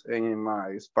weekends and in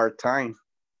my spare time.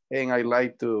 And I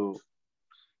like to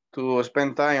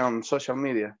spend time on social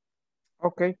media.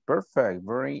 Okay, perfect.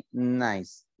 Very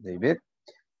nice, David.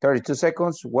 32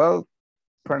 seconds, well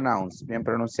pronounced, bien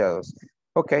pronunciados.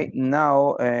 Okay,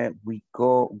 now we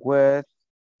go with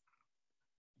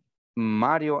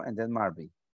Mario and then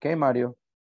Marvin. Okay, Mario.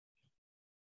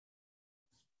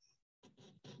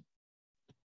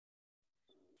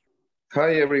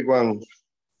 Hi, everyone.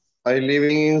 I live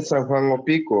in San Juan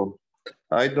Opico.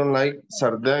 I don't like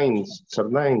sardines.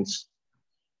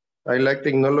 I like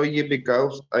technology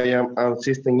because I am a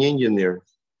system engineer.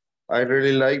 I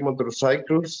really like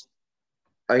motorcycles.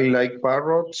 I like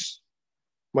parrots.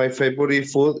 My favorite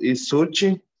food is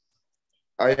sushi.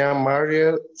 I am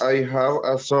married. I have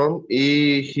a son.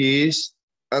 He is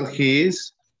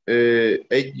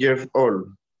 8 years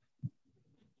old.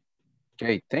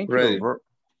 Okay, thank Ready. you.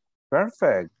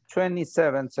 Perfect.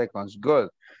 27 seconds. Good.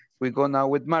 We go now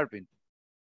with Marvin.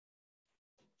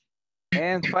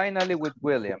 And finally with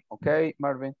William. Okay,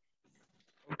 Marvin.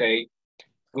 Okay.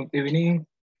 Good evening.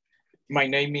 My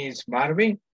name is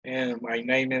Marvin and my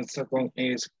name in second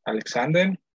is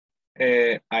Alexander.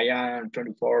 I am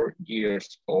 24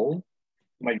 years old.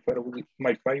 My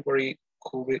favorite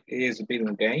hobby is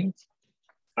video games.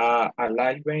 I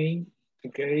like playing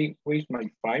together with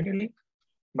my family.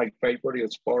 My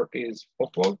favorite sport is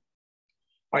football.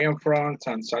 I am from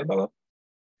San Salvador.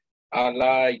 I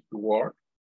like to work.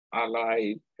 I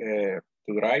like to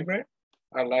drive.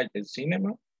 I like the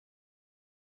cinema.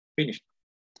 Finished.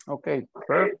 Okay,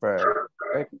 perfect.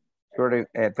 Okay.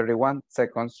 31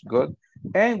 seconds, good.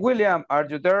 And William, are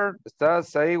you there?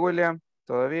 ¿Estás ahí, William?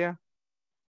 ¿Todavía?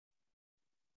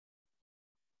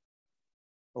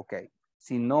 Ok.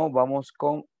 Si no, vamos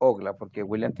con Ogla, porque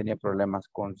William tenía problemas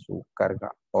con su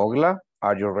carga. Ogla,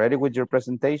 are you ready with your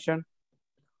presentation?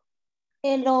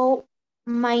 Hello,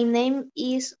 my name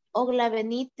is Ogla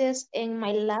Benitez and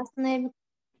my last name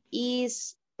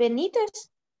is Benitez.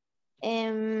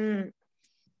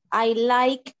 I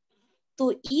like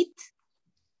to eat.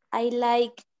 I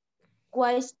like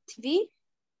watch TV.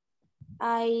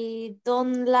 I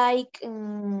don't like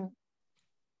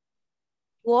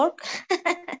work.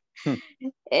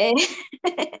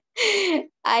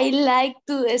 I like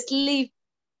to sleep.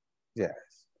 Yes,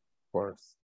 of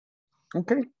course.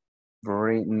 Okay,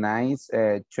 very nice.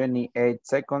 28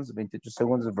 seconds, 22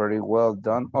 seconds, very well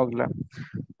done, Ogla.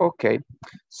 Okay,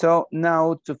 so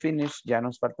now to finish, ya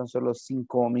nos faltan solo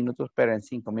 5 minutos, pero en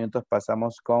 5 minutos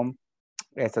pasamos con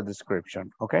esta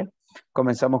description, ¿ok?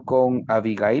 Comenzamos con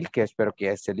Abigail, que espero que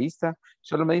ya esté lista.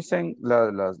 Solo me dicen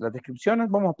las descripciones,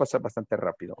 vamos a pasar bastante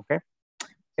rápido, ¿ok?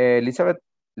 Elizabeth,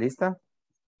 ¿lista?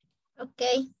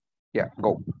 Okay. Yeah,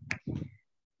 go.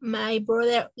 My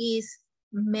brother is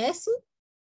messy,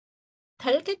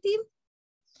 talkative,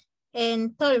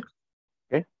 and talk.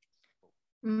 Okay.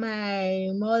 My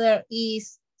mother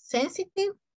is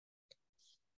sensitive,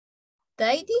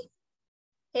 tidy,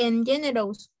 and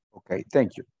generous. Ok,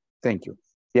 thank you, thank you.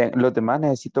 Bien, los demás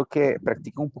necesito que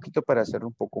practiquen un poquito para hacerlo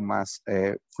un poco más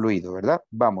fluido, ¿verdad?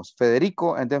 Vamos,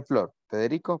 Federico and then Flor.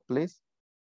 Federico, please.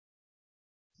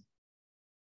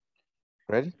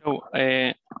 Ready? So,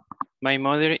 my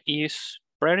mother is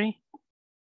pretty.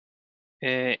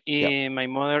 My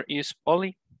mother is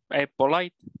polite.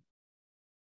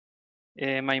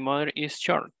 My mother is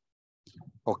short.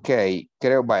 Ok,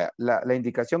 creo, vaya, la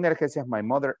indicación era que decías my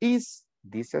mother is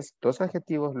dices dos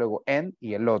adjetivos, luego en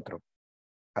y el otro.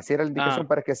 Así era la indicación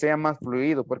para que sea más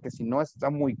fluido, porque si no está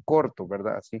muy corto,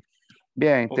 ¿verdad? Así.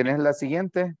 Bien, ¿tenés la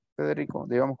siguiente, Federico?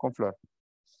 Digamos con Flor.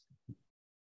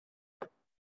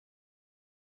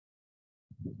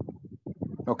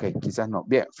 Ok, quizás no.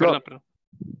 Bien, Flor. Perdón.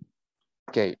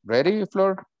 Ok, ready,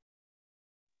 Flor?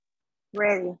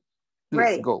 Ready.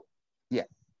 Let's Ready. go. Yeah.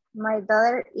 My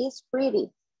daughter is pretty,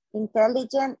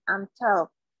 intelligent, and tall.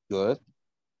 Good.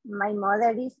 My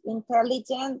mother is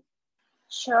intelligent,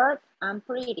 short, and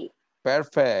pretty.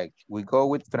 Perfect. We go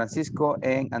with Francisco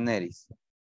and Aneris.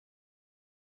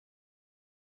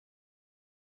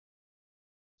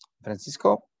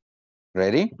 Francisco,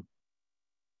 ready?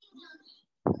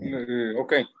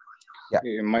 Okay.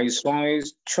 Yeah. My son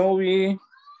is chubby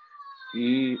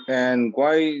and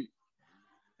white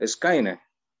skinny.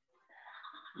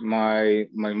 My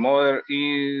mother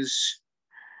is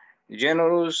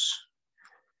generous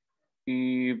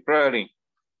y pretty.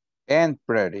 And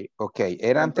pretty. Ok,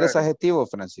 eran And tres pretty. adjetivos,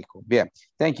 Francisco. Bien,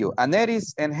 thank you.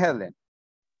 Aneris and Helen.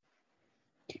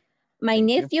 My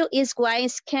nephew is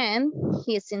white-skinned.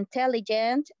 He's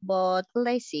intelligent, but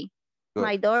lazy. Good.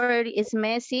 My daughter is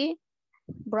messy,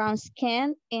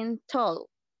 brown-skinned, and tall.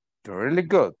 Really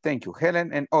good. Thank you.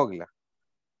 Helen and Ogla.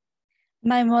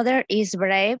 My mother is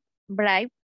brave,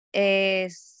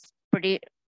 is pretty,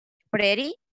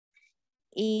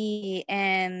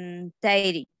 and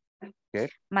tidy. Okay.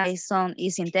 My son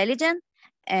is intelligent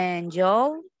and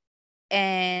Joe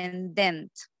and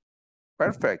Dent.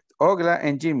 Perfect. Ogla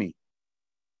and Jimmy.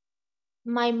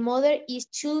 My mother is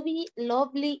chubby,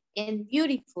 lovely, and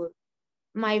beautiful.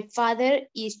 My father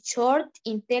is short,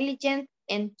 intelligent,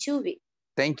 and chubby.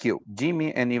 Thank you.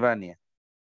 Jimmy and Ivania.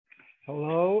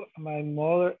 Hello, my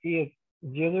mother is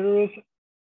generous,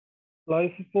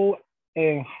 playful,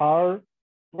 and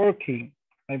hardworking.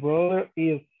 My brother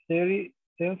is very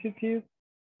sensitive,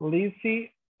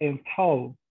 lazy, and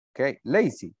tall. Okay,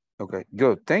 lazy. Okay,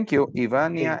 good. Thank you.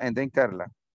 Ivania and then Carla.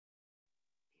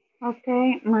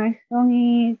 Okay, my son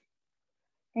is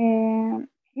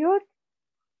cute,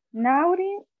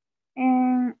 naughty,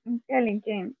 and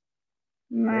intelligent.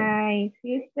 My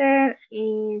sister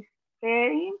is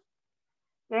very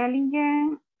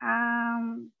intelligent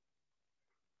and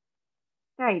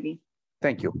tidy.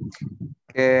 Thank you.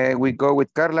 We go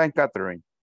with Carla and Catherine.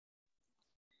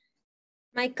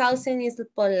 My cousin is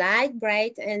polite,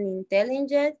 bright, and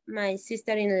intelligent. My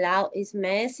sister-in-law is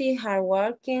messy,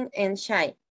 hardworking, and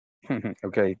shy.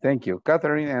 Okay, thank you.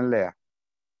 Catherine and Leah.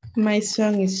 My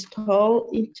son is tall,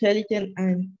 intelligent,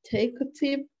 and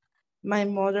talkative. My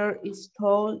mother is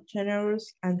tall,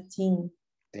 generous, and thin.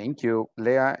 Thank you.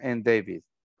 Leah and David.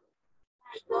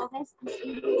 My daughter is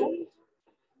generous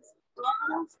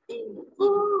and thin.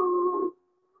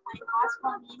 My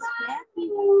husband is happy,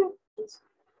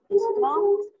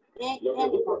 strong, and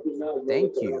elegant.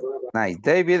 Thank you. Nice.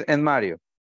 David and Mario.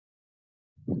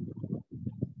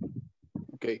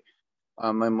 Okay.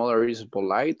 My mother is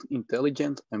polite,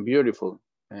 intelligent, and beautiful.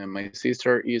 And my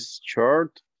sister is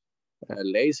short,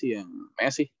 lazy, and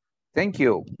messy. Thank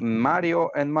you.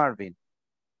 Mario and Marvin.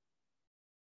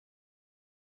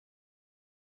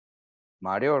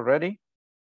 Mario, ready?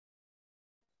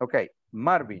 Okay.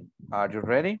 Marvin, are you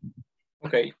ready?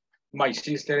 Okay. My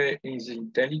sister is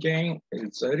intelligent,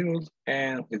 is serious,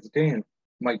 and is thin.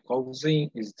 My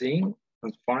cousin is thin,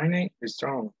 and funny, is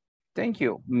strong. Thank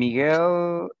you.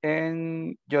 Miguel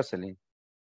and Jocelyn.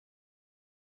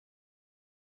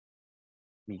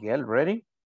 Miguel, ready?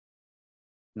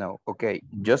 No. Okay.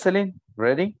 Jocelyn,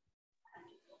 ready?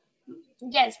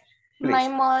 Yes, Please. my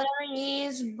mother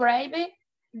is brave,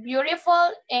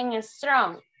 beautiful, and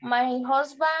strong. My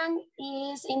husband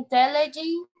is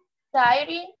intelligent,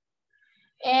 tidy,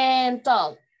 and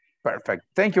tall. Perfect.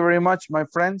 Thank you very much, my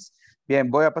friends.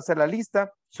 Bien, voy a pasar la lista.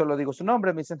 Solo digo su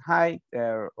nombre, me dicen hi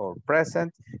or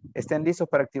present. Estén listos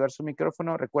para activar su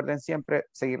micrófono. Recuerden siempre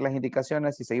seguir las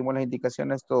indicaciones. Si seguimos las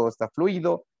indicaciones, todo está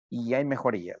fluido y hay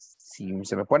mejorías. Si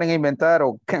se me ponen a inventar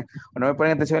o no me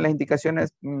ponen atención en las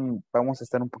indicaciones, vamos a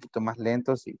estar un poquito más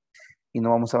lentos y no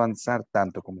vamos a avanzar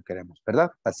tanto como queremos,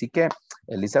 ¿verdad? Así que,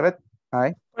 Elizabeth,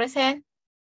 hi. Present.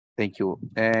 Thank you.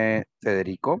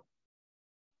 Federico.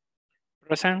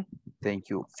 Present. Thank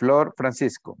you. Flor,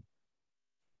 Francisco.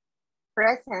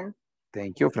 Present.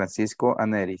 Thank you, Francisco.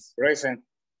 Aneris. Present.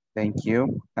 Thank you.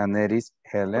 Aneris,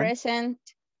 Helen. Present.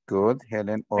 Good.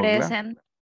 Helen, Ogla. Present.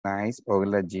 Nice.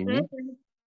 Ogla, Jimmy. Present.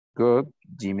 Good.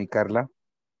 Jimmy, Carla.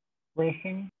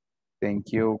 Present.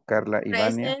 Thank you, Carla,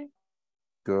 Ivania. Present.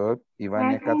 Good.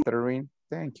 Ivania, Present. Catherine.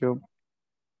 Thank you.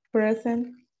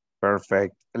 Present.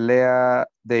 Perfect. Leah,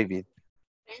 David.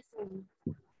 Present.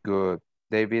 Good.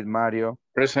 David, Mario.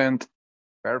 Present.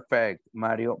 Perfect.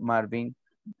 Mario, Marvin.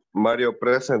 Mario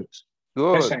present.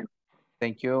 Good. Present.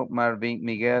 Thank you, Marvin.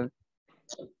 Miguel.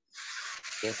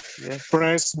 Yes, yes.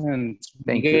 Present.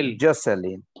 Thank Miguel. you.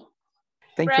 Jocelyn.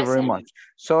 Thank you very Present. much.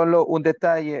 Solo un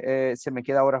detalle, se me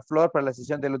queda ahora Flor para la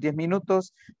sesión de los 10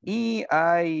 minutos y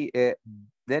hay,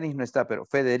 Denis no está, pero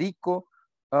Federico,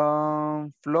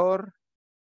 Flor,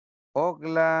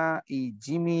 Ogla y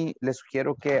Jimmy, les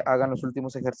sugiero que hagan los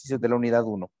últimos ejercicios de la unidad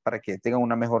 1 para que tengan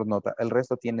una mejor nota. El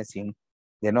resto tiene 100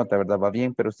 de nota, ¿verdad? Va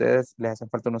bien, pero ustedes les hacen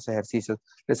falta unos ejercicios.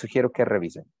 Les sugiero que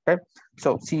revisen. Okay?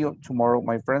 So, see you tomorrow,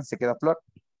 my friends. Se queda Flor.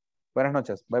 Buenas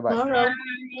noches. Bye, bye. Tomorrow.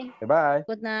 Bye, bye.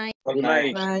 Good night. Good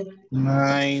night. Bye.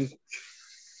 Nine.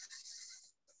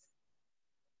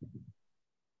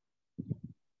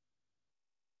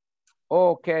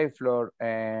 Ok, Flor.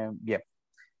 Bien.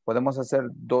 Podemos hacer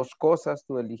dos cosas.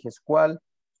 Tú eliges cuál.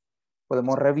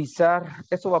 Podemos revisar.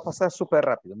 Esto va a pasar súper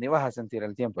rápido. Ni vas a sentir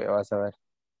el tiempo, ya vas a ver.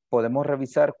 Podemos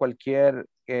revisar cualquier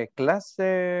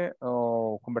clase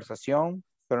o conversación,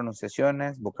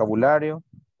 pronunciaciones, vocabulario,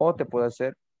 o te puedo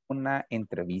hacer una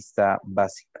entrevista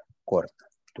básica, corta.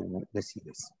 Tú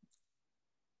decides.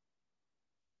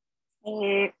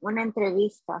 Una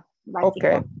entrevista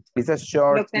básica. Ok. It's a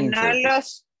short Lo que no interview.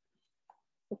 los...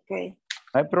 Ok.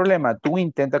 No hay problema. Tú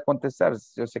intenta contestar.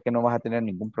 Yo sé que no vas a tener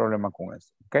ningún problema con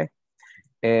eso. Ok.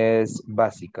 Es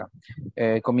básica.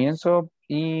 Comienzo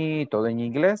y todo en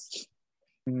inglés.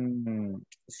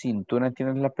 Si tú no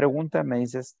entiendes la pregunta, me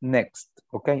dices next.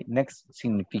 Ok. Next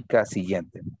significa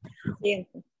siguiente.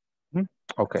 Siguiente.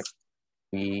 Ok.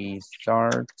 We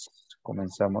start.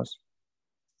 Comenzamos.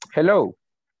 Hello.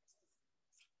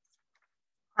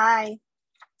 Hi.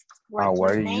 What's How your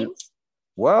are name? you?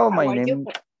 Well, How my are name.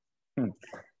 you?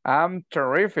 I'm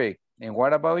terrific. And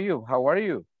what about you? How are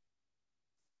you?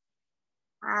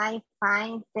 I'm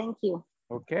fine, thank you.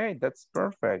 Okay, that's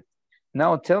perfect.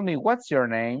 Now tell me, what's your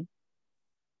name?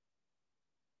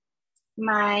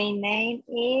 My name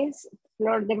is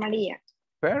Flor de Maria.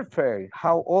 Perfect.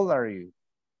 How old are you?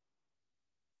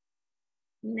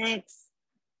 Next.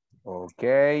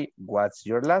 Okay, what's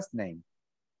your last name?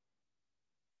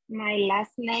 My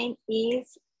last name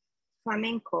is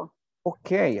Flamenco.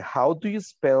 Okay, how do you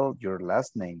spell your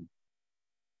last name?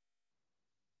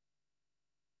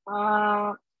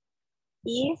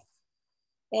 Is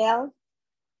L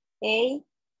A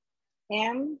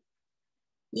M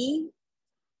E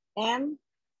M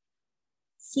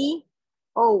C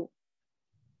O.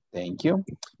 Thank you.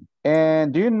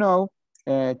 And do you know,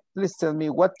 please tell me,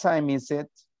 what time is it?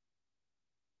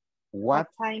 What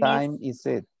time is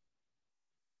it?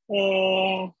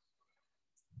 In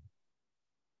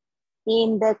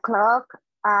the clock,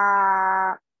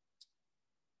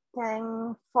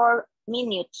 10:04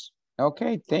 minutes.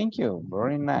 Okay, thank you.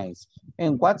 Very nice.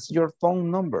 And what's your phone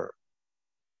number?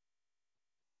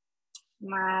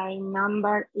 My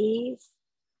number is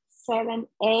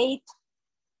 78.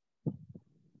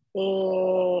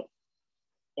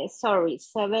 Sorry,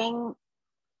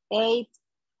 78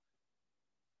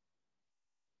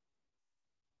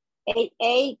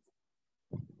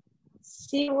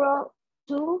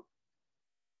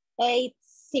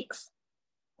 880286.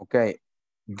 Okay,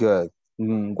 good.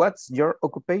 What's your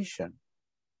occupation?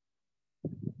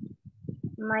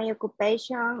 My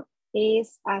occupation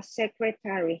is a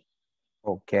secretary.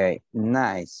 Okay,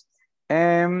 nice.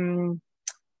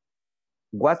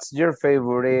 What's your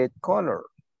favorite color?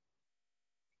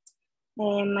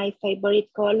 My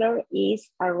favorite color is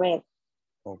a red.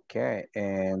 Okay,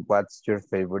 and what's your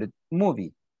favorite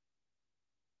movie?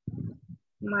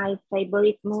 My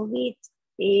favorite movie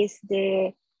is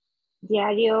the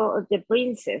Diario of the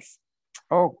Princess.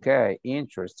 Okay,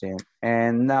 interesting.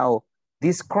 And now,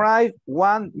 describe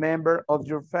one member of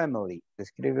your family.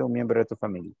 Describe un miembro de tu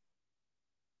familia.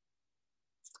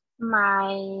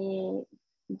 My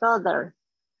daughter.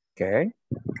 Okay.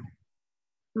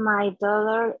 My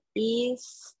daughter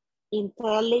is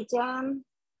intelligent.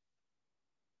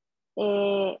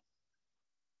 I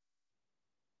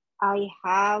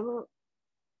have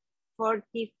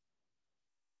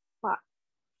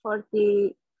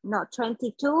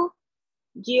 22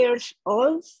 years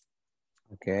old.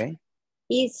 Okay.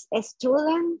 Is a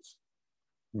student.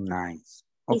 Nice.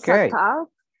 Is Okay. a child.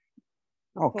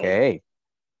 Okay.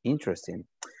 Interesting.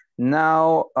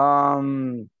 Now,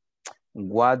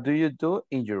 what do you do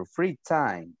in your free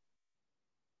time?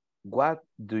 What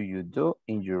do you do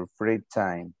in your free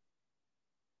time?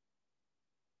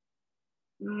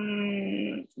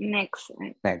 Next.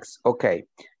 Next. Okay.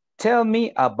 Tell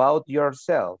me about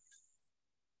yourself.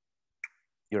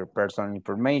 Your personal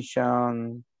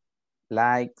information,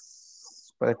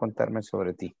 likes, puedes contarme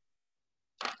sobre ti.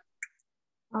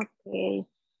 Okay.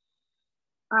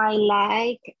 I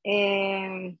like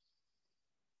the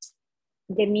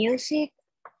music.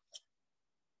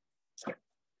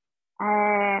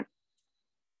 I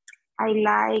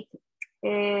like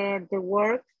the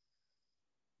work.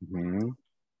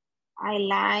 I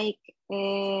like,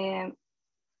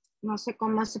 no sé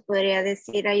cómo se podría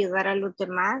decir, ayudar a los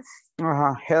demás.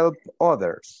 Help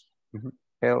others.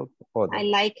 Help others. I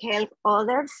like help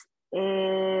others.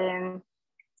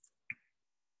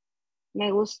 Me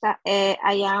gusta, I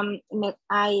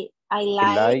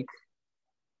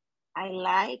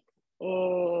like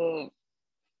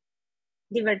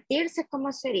divertirse,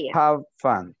 ¿cómo sería? Have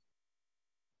fun.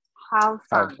 Have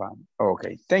fun. Have fun.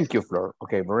 Okay, thank you, Flor.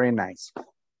 Okay, very nice.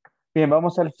 Bien,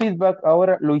 vamos al feedback.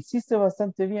 Ahora, lo hiciste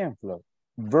bastante bien, Flor.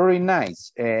 Very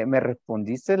nice. Me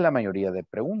respondiste la mayoría de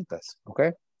preguntas, ¿ok?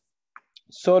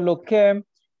 Solo que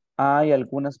hay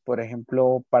algunas, por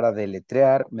ejemplo, para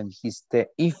deletrear, me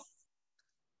dijiste if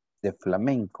de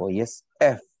flamenco y es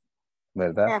F,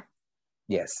 ¿verdad? F.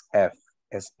 Yes, F.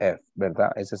 Es F,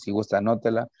 ¿verdad? Esa sí gusta,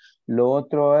 anótela. Lo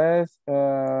otro es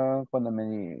cuando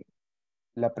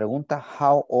la pregunta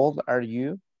how old are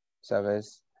you,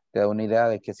 ¿sabes? ¿Te da una idea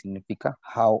de qué significa?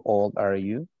 How old are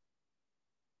you?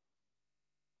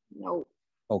 No.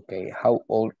 Ok, how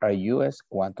old are you es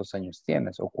cuántos años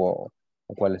tienes o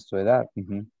cuál es tu edad.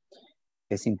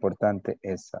 Es importante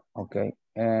esa, ok.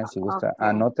 Si gusta, Okay.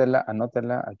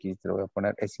 anótela, aquí te lo voy a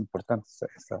poner. Es importante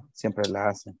esa, siempre la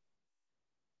hacen.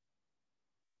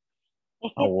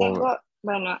 Es que tengo,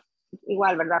 bueno,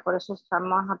 igual, ¿verdad? Por eso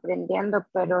estamos aprendiendo,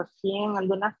 pero sí en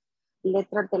algunas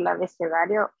letras del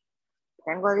abecedario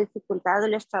tengo dificultad y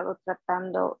lo he estado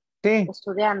tratando,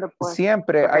 estudiando. Pues,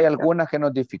 siempre correcto. hay algunas que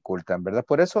nos dificultan, ¿verdad?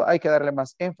 Por eso hay que darle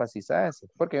más énfasis a eso,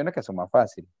 porque hay una que son más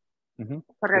fáciles.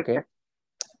 Correcto. Okay.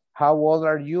 How old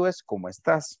are you es ¿cómo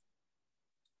estás?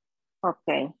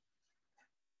 Ok.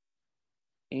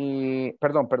 Y,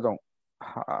 perdón.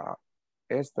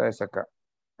 Esta es acá,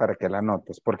 para que la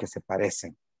anotes, porque se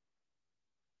parecen.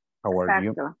 How are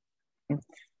you?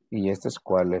 Y esta es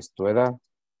 ¿cuál es tu edad?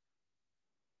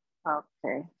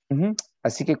 Ok.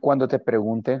 Así que cuando te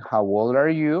pregunten how old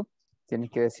are you, tienes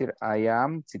que decir I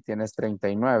am, si tienes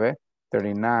 39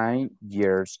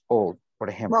 years old, por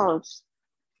ejemplo.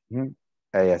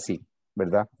 Así,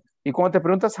 ¿verdad? Y cuando te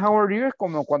preguntas how are you, es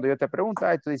como cuando yo te pregunto,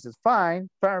 tú dices fine,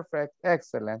 perfect,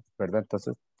 excellent, ¿verdad?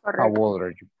 Entonces, how old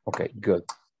are you? Ok, good.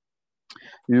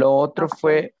 Lo otro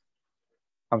fue,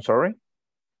 I'm sorry.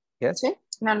 Yes? Sí,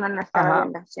 no, estaba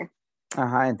viendo, sí.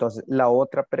 Entonces, la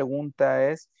otra pregunta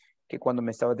es que cuando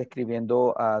me estabas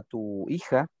describiendo a tu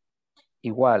hija,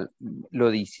 igual,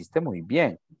 lo hiciste muy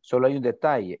bien. Solo hay un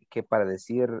detalle, que para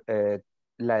decir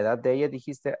la edad de ella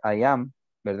dijiste I am,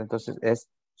 ¿verdad? Entonces es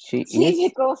she is.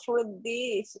 Because with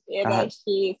this era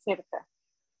she cerca.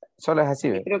 Solo es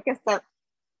así, ¿ve? Creo que está.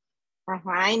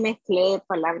 Y mezclé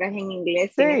palabras en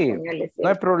inglés y en español. No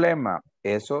hay problema.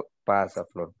 Eso pasa,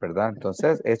 Flor, ¿verdad?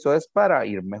 Entonces, eso es para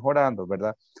ir mejorando,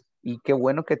 ¿verdad? Y qué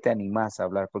bueno que te animas a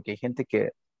hablar, porque hay gente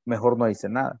que mejor no dice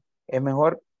nada. Es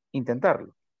mejor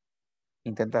intentarlo.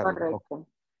 Correcto.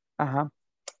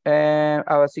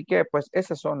 Así que, pues,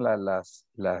 esas son las,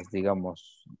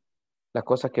 digamos, las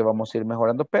cosas que vamos a ir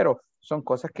mejorando, pero son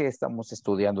cosas que estamos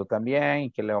estudiando también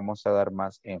y que le vamos a dar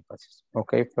más énfasis.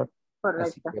 ¿Ok, Flor? Correcto.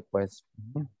 Así que, pues,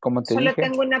 como te Solo dije.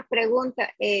 tengo una pregunta.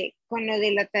 Con lo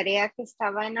de la tarea que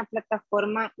estaba en la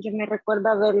plataforma, yo me recuerdo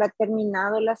haberla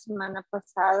terminado la semana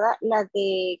pasada, la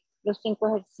de los 5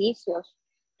 ejercicios,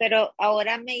 pero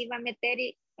ahora me iba a meter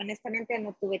y honestamente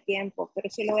no tuve tiempo, pero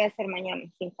sí lo voy a hacer mañana,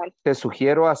 sin falta. Te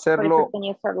sugiero hacerlo. Por eso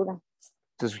tenía esa duda.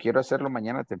 Te sugiero hacerlo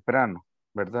mañana temprano,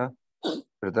 ¿verdad?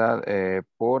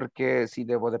 Porque sí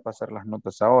debo de pasar las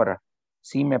notas ahora.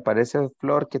 Sí, me parece,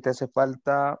 Flor, que te hace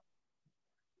falta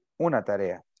una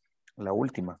tarea, la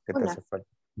última que te hace falta.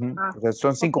 Entonces,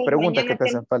 son 5 preguntas que te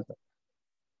hacen falta.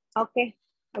 Ok,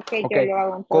 yo lo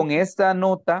hago entonces. Con esta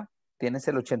nota tienes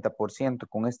el 80%,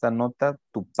 con esta nota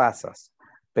tú pasas,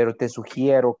 pero te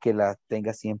sugiero que la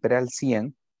tengas siempre al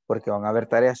 100, porque van a haber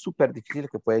tareas súper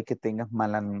difíciles que puede que tengas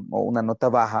mala o una nota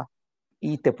baja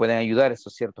y te pueden ayudar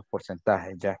esos ciertos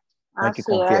porcentajes ya. No hay que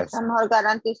confiar. Es mejor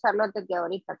garantizarlo desde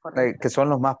ahorita, correcto. Que son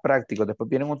los más prácticos. Después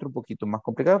vienen otro un poquito más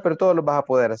complicados, pero todos los vas a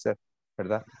poder hacer,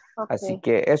 ¿verdad? Así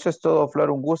que eso es todo, Flor.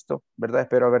 Un gusto, ¿verdad?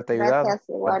 Espero haberte ayudado. Gracias,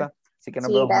 igual. ¿Verdad? Así que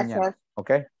nos vemos mañana.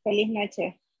 ¿Ok? Feliz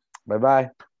noche. Bye,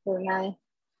 bye. Good night.